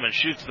 Grace Lemon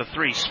shoots the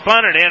 3.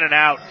 Spun it in and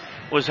out.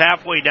 Was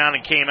halfway down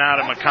and came out,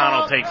 and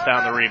McConnell takes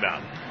down the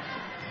rebound.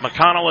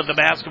 McConnell with the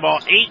basketball.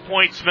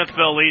 8-point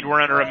Smithville lead.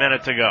 We're under a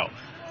minute to go.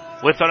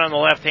 With it on the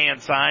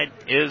left-hand side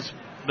is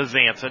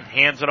Bezanson.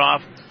 Hands it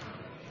off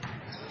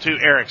to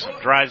Erickson.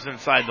 Drives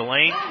inside the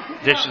lane.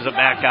 Dishes it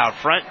back out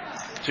front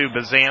to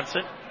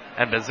Bezanson.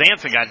 And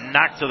Bezanson got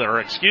knocked to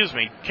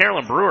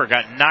Carolyn Brewer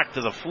got knocked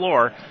to the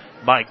floor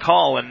by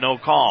call and no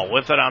call.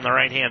 With it on the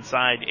right-hand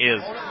side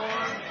is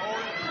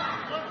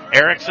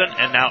Erickson,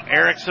 and now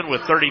Erickson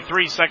with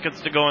 33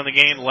 seconds to go in the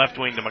game, left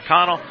wing to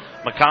McConnell.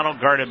 McConnell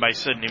guarded by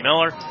Sydney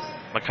Miller.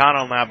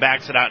 McConnell now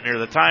backs it out near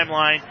the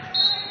timeline,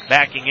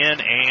 backing in,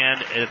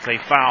 and it's a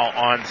foul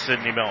on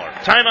Sydney Miller.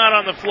 Timeout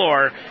on the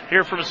floor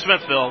here from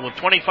Smithville with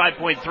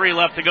 25.3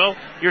 left to go.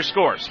 Your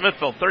score,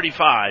 Smithville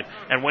 35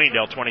 and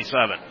Waynedale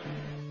 27.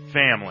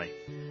 Family.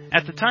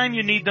 At the time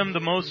you need them the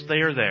most,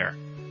 they are there.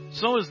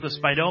 So is the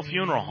Spidell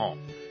Funeral Home.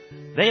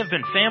 They have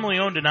been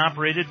family-owned and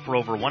operated for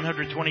over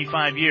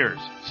 125 years,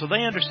 so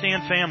they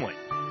understand family.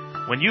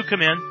 When you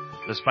come in,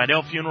 the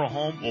Spidell Funeral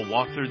Home will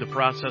walk through the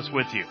process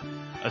with you,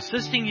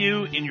 assisting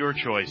you in your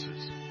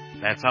choices.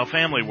 That's how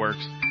family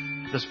works.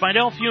 The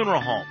Spidell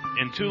Funeral Home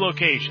in 2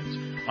 locations,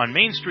 on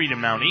Main Street in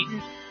Mount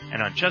Eaton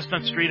and on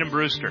Chestnut Street in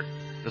Brewster.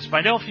 The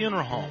Spidell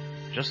Funeral Home,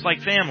 just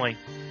like family,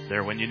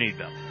 there when you need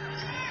them.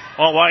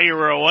 Well, while you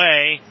were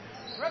away,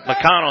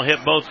 McConnell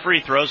hit both free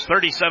throws,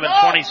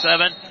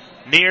 37-27.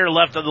 Neer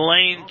left of the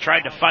lane,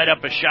 tried to fight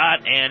up a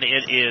shot, and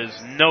it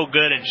is no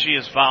good, and she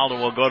is fouled and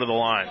will go to the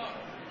line.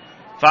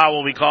 Foul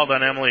will be called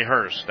on Emily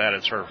Hurst. That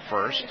is her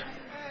first.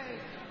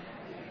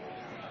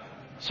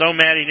 So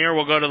Maddie Neer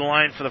will go to the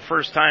line for the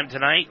first time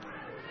tonight.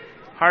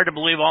 Hard to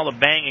believe all the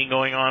banging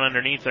going on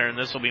underneath there, and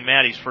this will be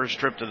Maddie's first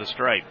trip to the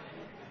stripe.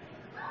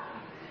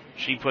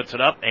 She puts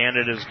it up, and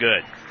it is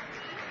good.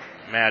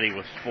 Maddie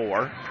with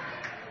 4.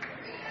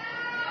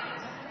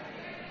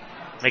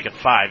 Make it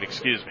 5,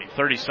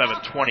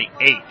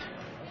 37-28.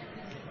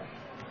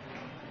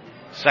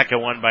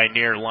 Second one by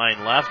Neer,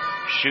 line left.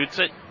 shoots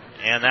it,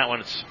 and that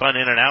one spun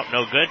in and out,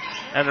 no good.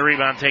 And the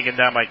rebound taken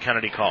down by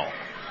Kennedy Call.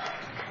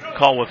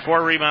 Call with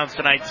 4 rebounds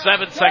tonight,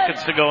 7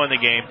 seconds to go in the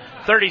game,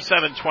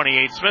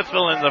 37-28.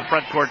 Smithville in the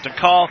front court to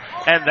Call,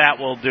 and that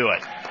will do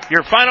it.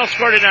 Your final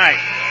score tonight,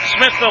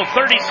 Smithville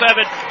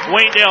 37,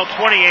 Waynedale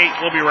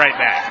 28. We'll be right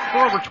back.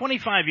 For over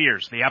 25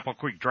 years, the Apple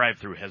Creek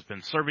drive-thru has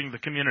been serving the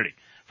community.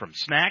 From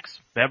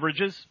snacks,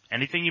 beverages,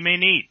 anything you may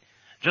need.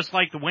 Just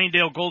like the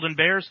Waynedale Golden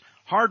Bears,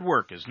 hard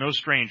work is no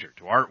stranger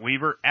to Art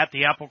Weaver at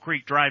the Apple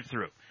Creek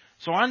drive-thru.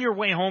 So on your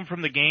way home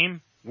from the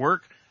game,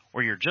 work,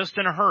 or you're just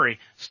in a hurry,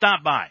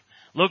 stop by.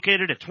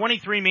 Located at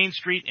 23 Main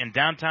Street in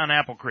downtown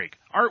Apple Creek,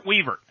 Art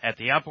Weaver at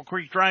the Apple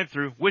Creek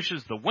drive-thru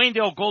wishes the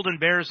Waynedale Golden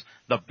Bears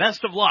the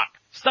best of luck.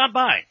 Stop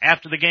by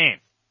after the game.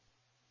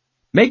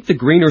 Make the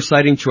greener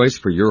siding choice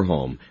for your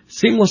home.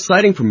 Seamless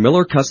siding from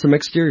Miller Custom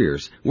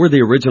Exteriors. We're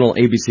the original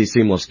ABC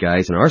Seamless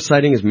guys, and our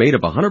siding is made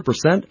of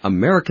 100%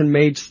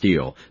 American-made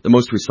steel, the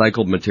most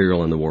recycled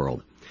material in the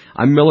world.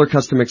 I'm Miller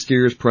Custom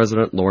Exteriors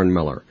President Lauren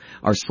Miller.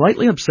 Our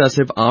slightly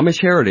obsessive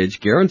Amish heritage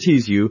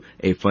guarantees you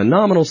a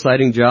phenomenal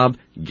siding job,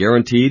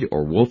 guaranteed,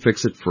 or we'll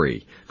fix it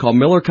free. Call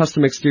Miller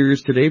Custom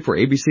Exteriors today for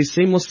ABC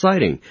Seamless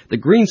Siding, the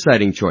green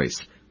siding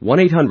choice.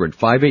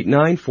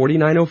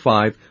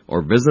 1-800-589-4905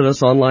 or visit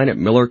us online at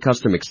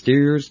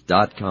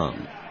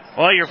MillerCustomExteriors.com.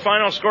 Well, your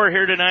final score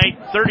here tonight,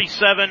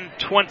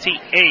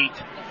 37-28.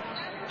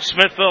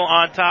 Smithville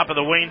on top of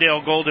the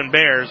Waynedale Golden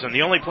Bears, and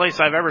the only place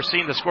I've ever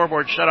seen the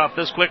scoreboard shut off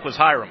this quick was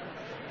Hiram.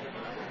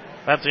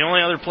 That's the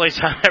only other place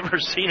I've ever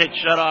seen it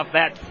shut off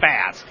that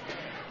fast.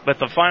 But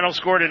the final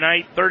score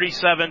tonight,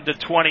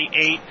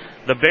 37-28.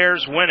 The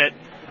Bears win it,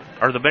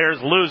 or the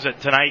Bears lose it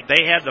tonight.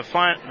 They had the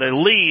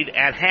lead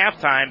at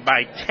halftime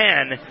by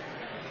 10,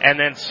 and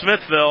then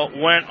Smithville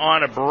went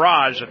on a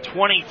barrage, a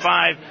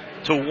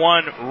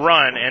 25-1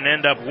 run, and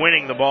end up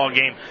winning the ball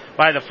game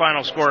by the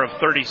final score of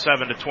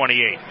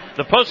 37-28.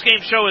 The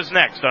postgame show is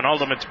next on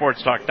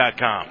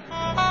UltimateSportsTalk.com.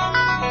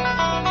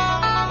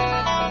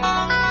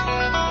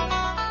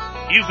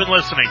 You've been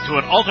listening to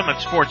an Ultimate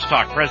Sports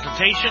Talk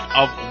presentation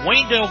of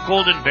Waynedale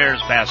Golden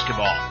Bears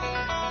basketball.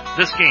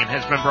 This game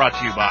has been brought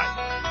to you by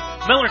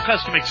Miller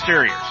Custom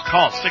Exteriors.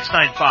 Call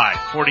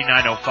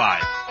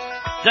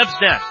 695-4905. Deb's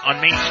Den on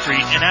Main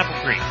Street in Apple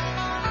Creek.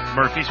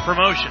 Murphy's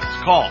Promotions.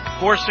 Call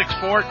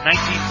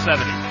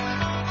 464-1970.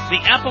 The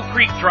Apple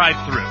Creek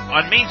Drive-Thru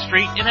on Main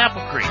Street in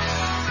Apple Creek.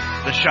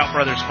 The Shout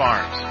Brothers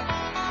Farms.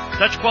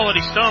 Dutch Quality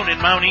Stone in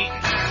Mount Eaton.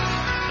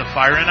 The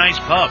Fire and Ice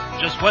Pub,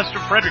 just west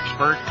of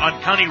Fredericksburg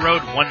on County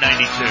Road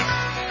 192.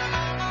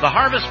 The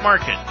Harvest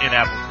Market in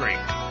Apple Creek.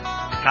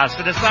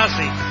 Casa de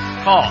Sassi.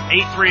 Call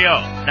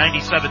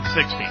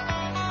 830-9760.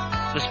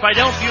 The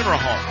Spidell Funeral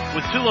Home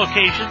with 2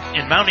 locations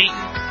in Mount Eaton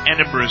and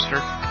in Brewster.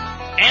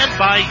 And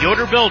by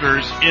Yoder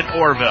Builders in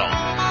Orrville.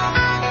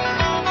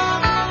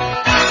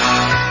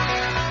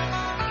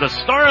 The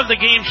star of the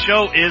game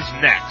show is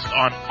next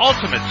on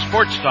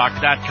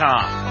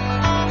UltimateSportsTalk.com.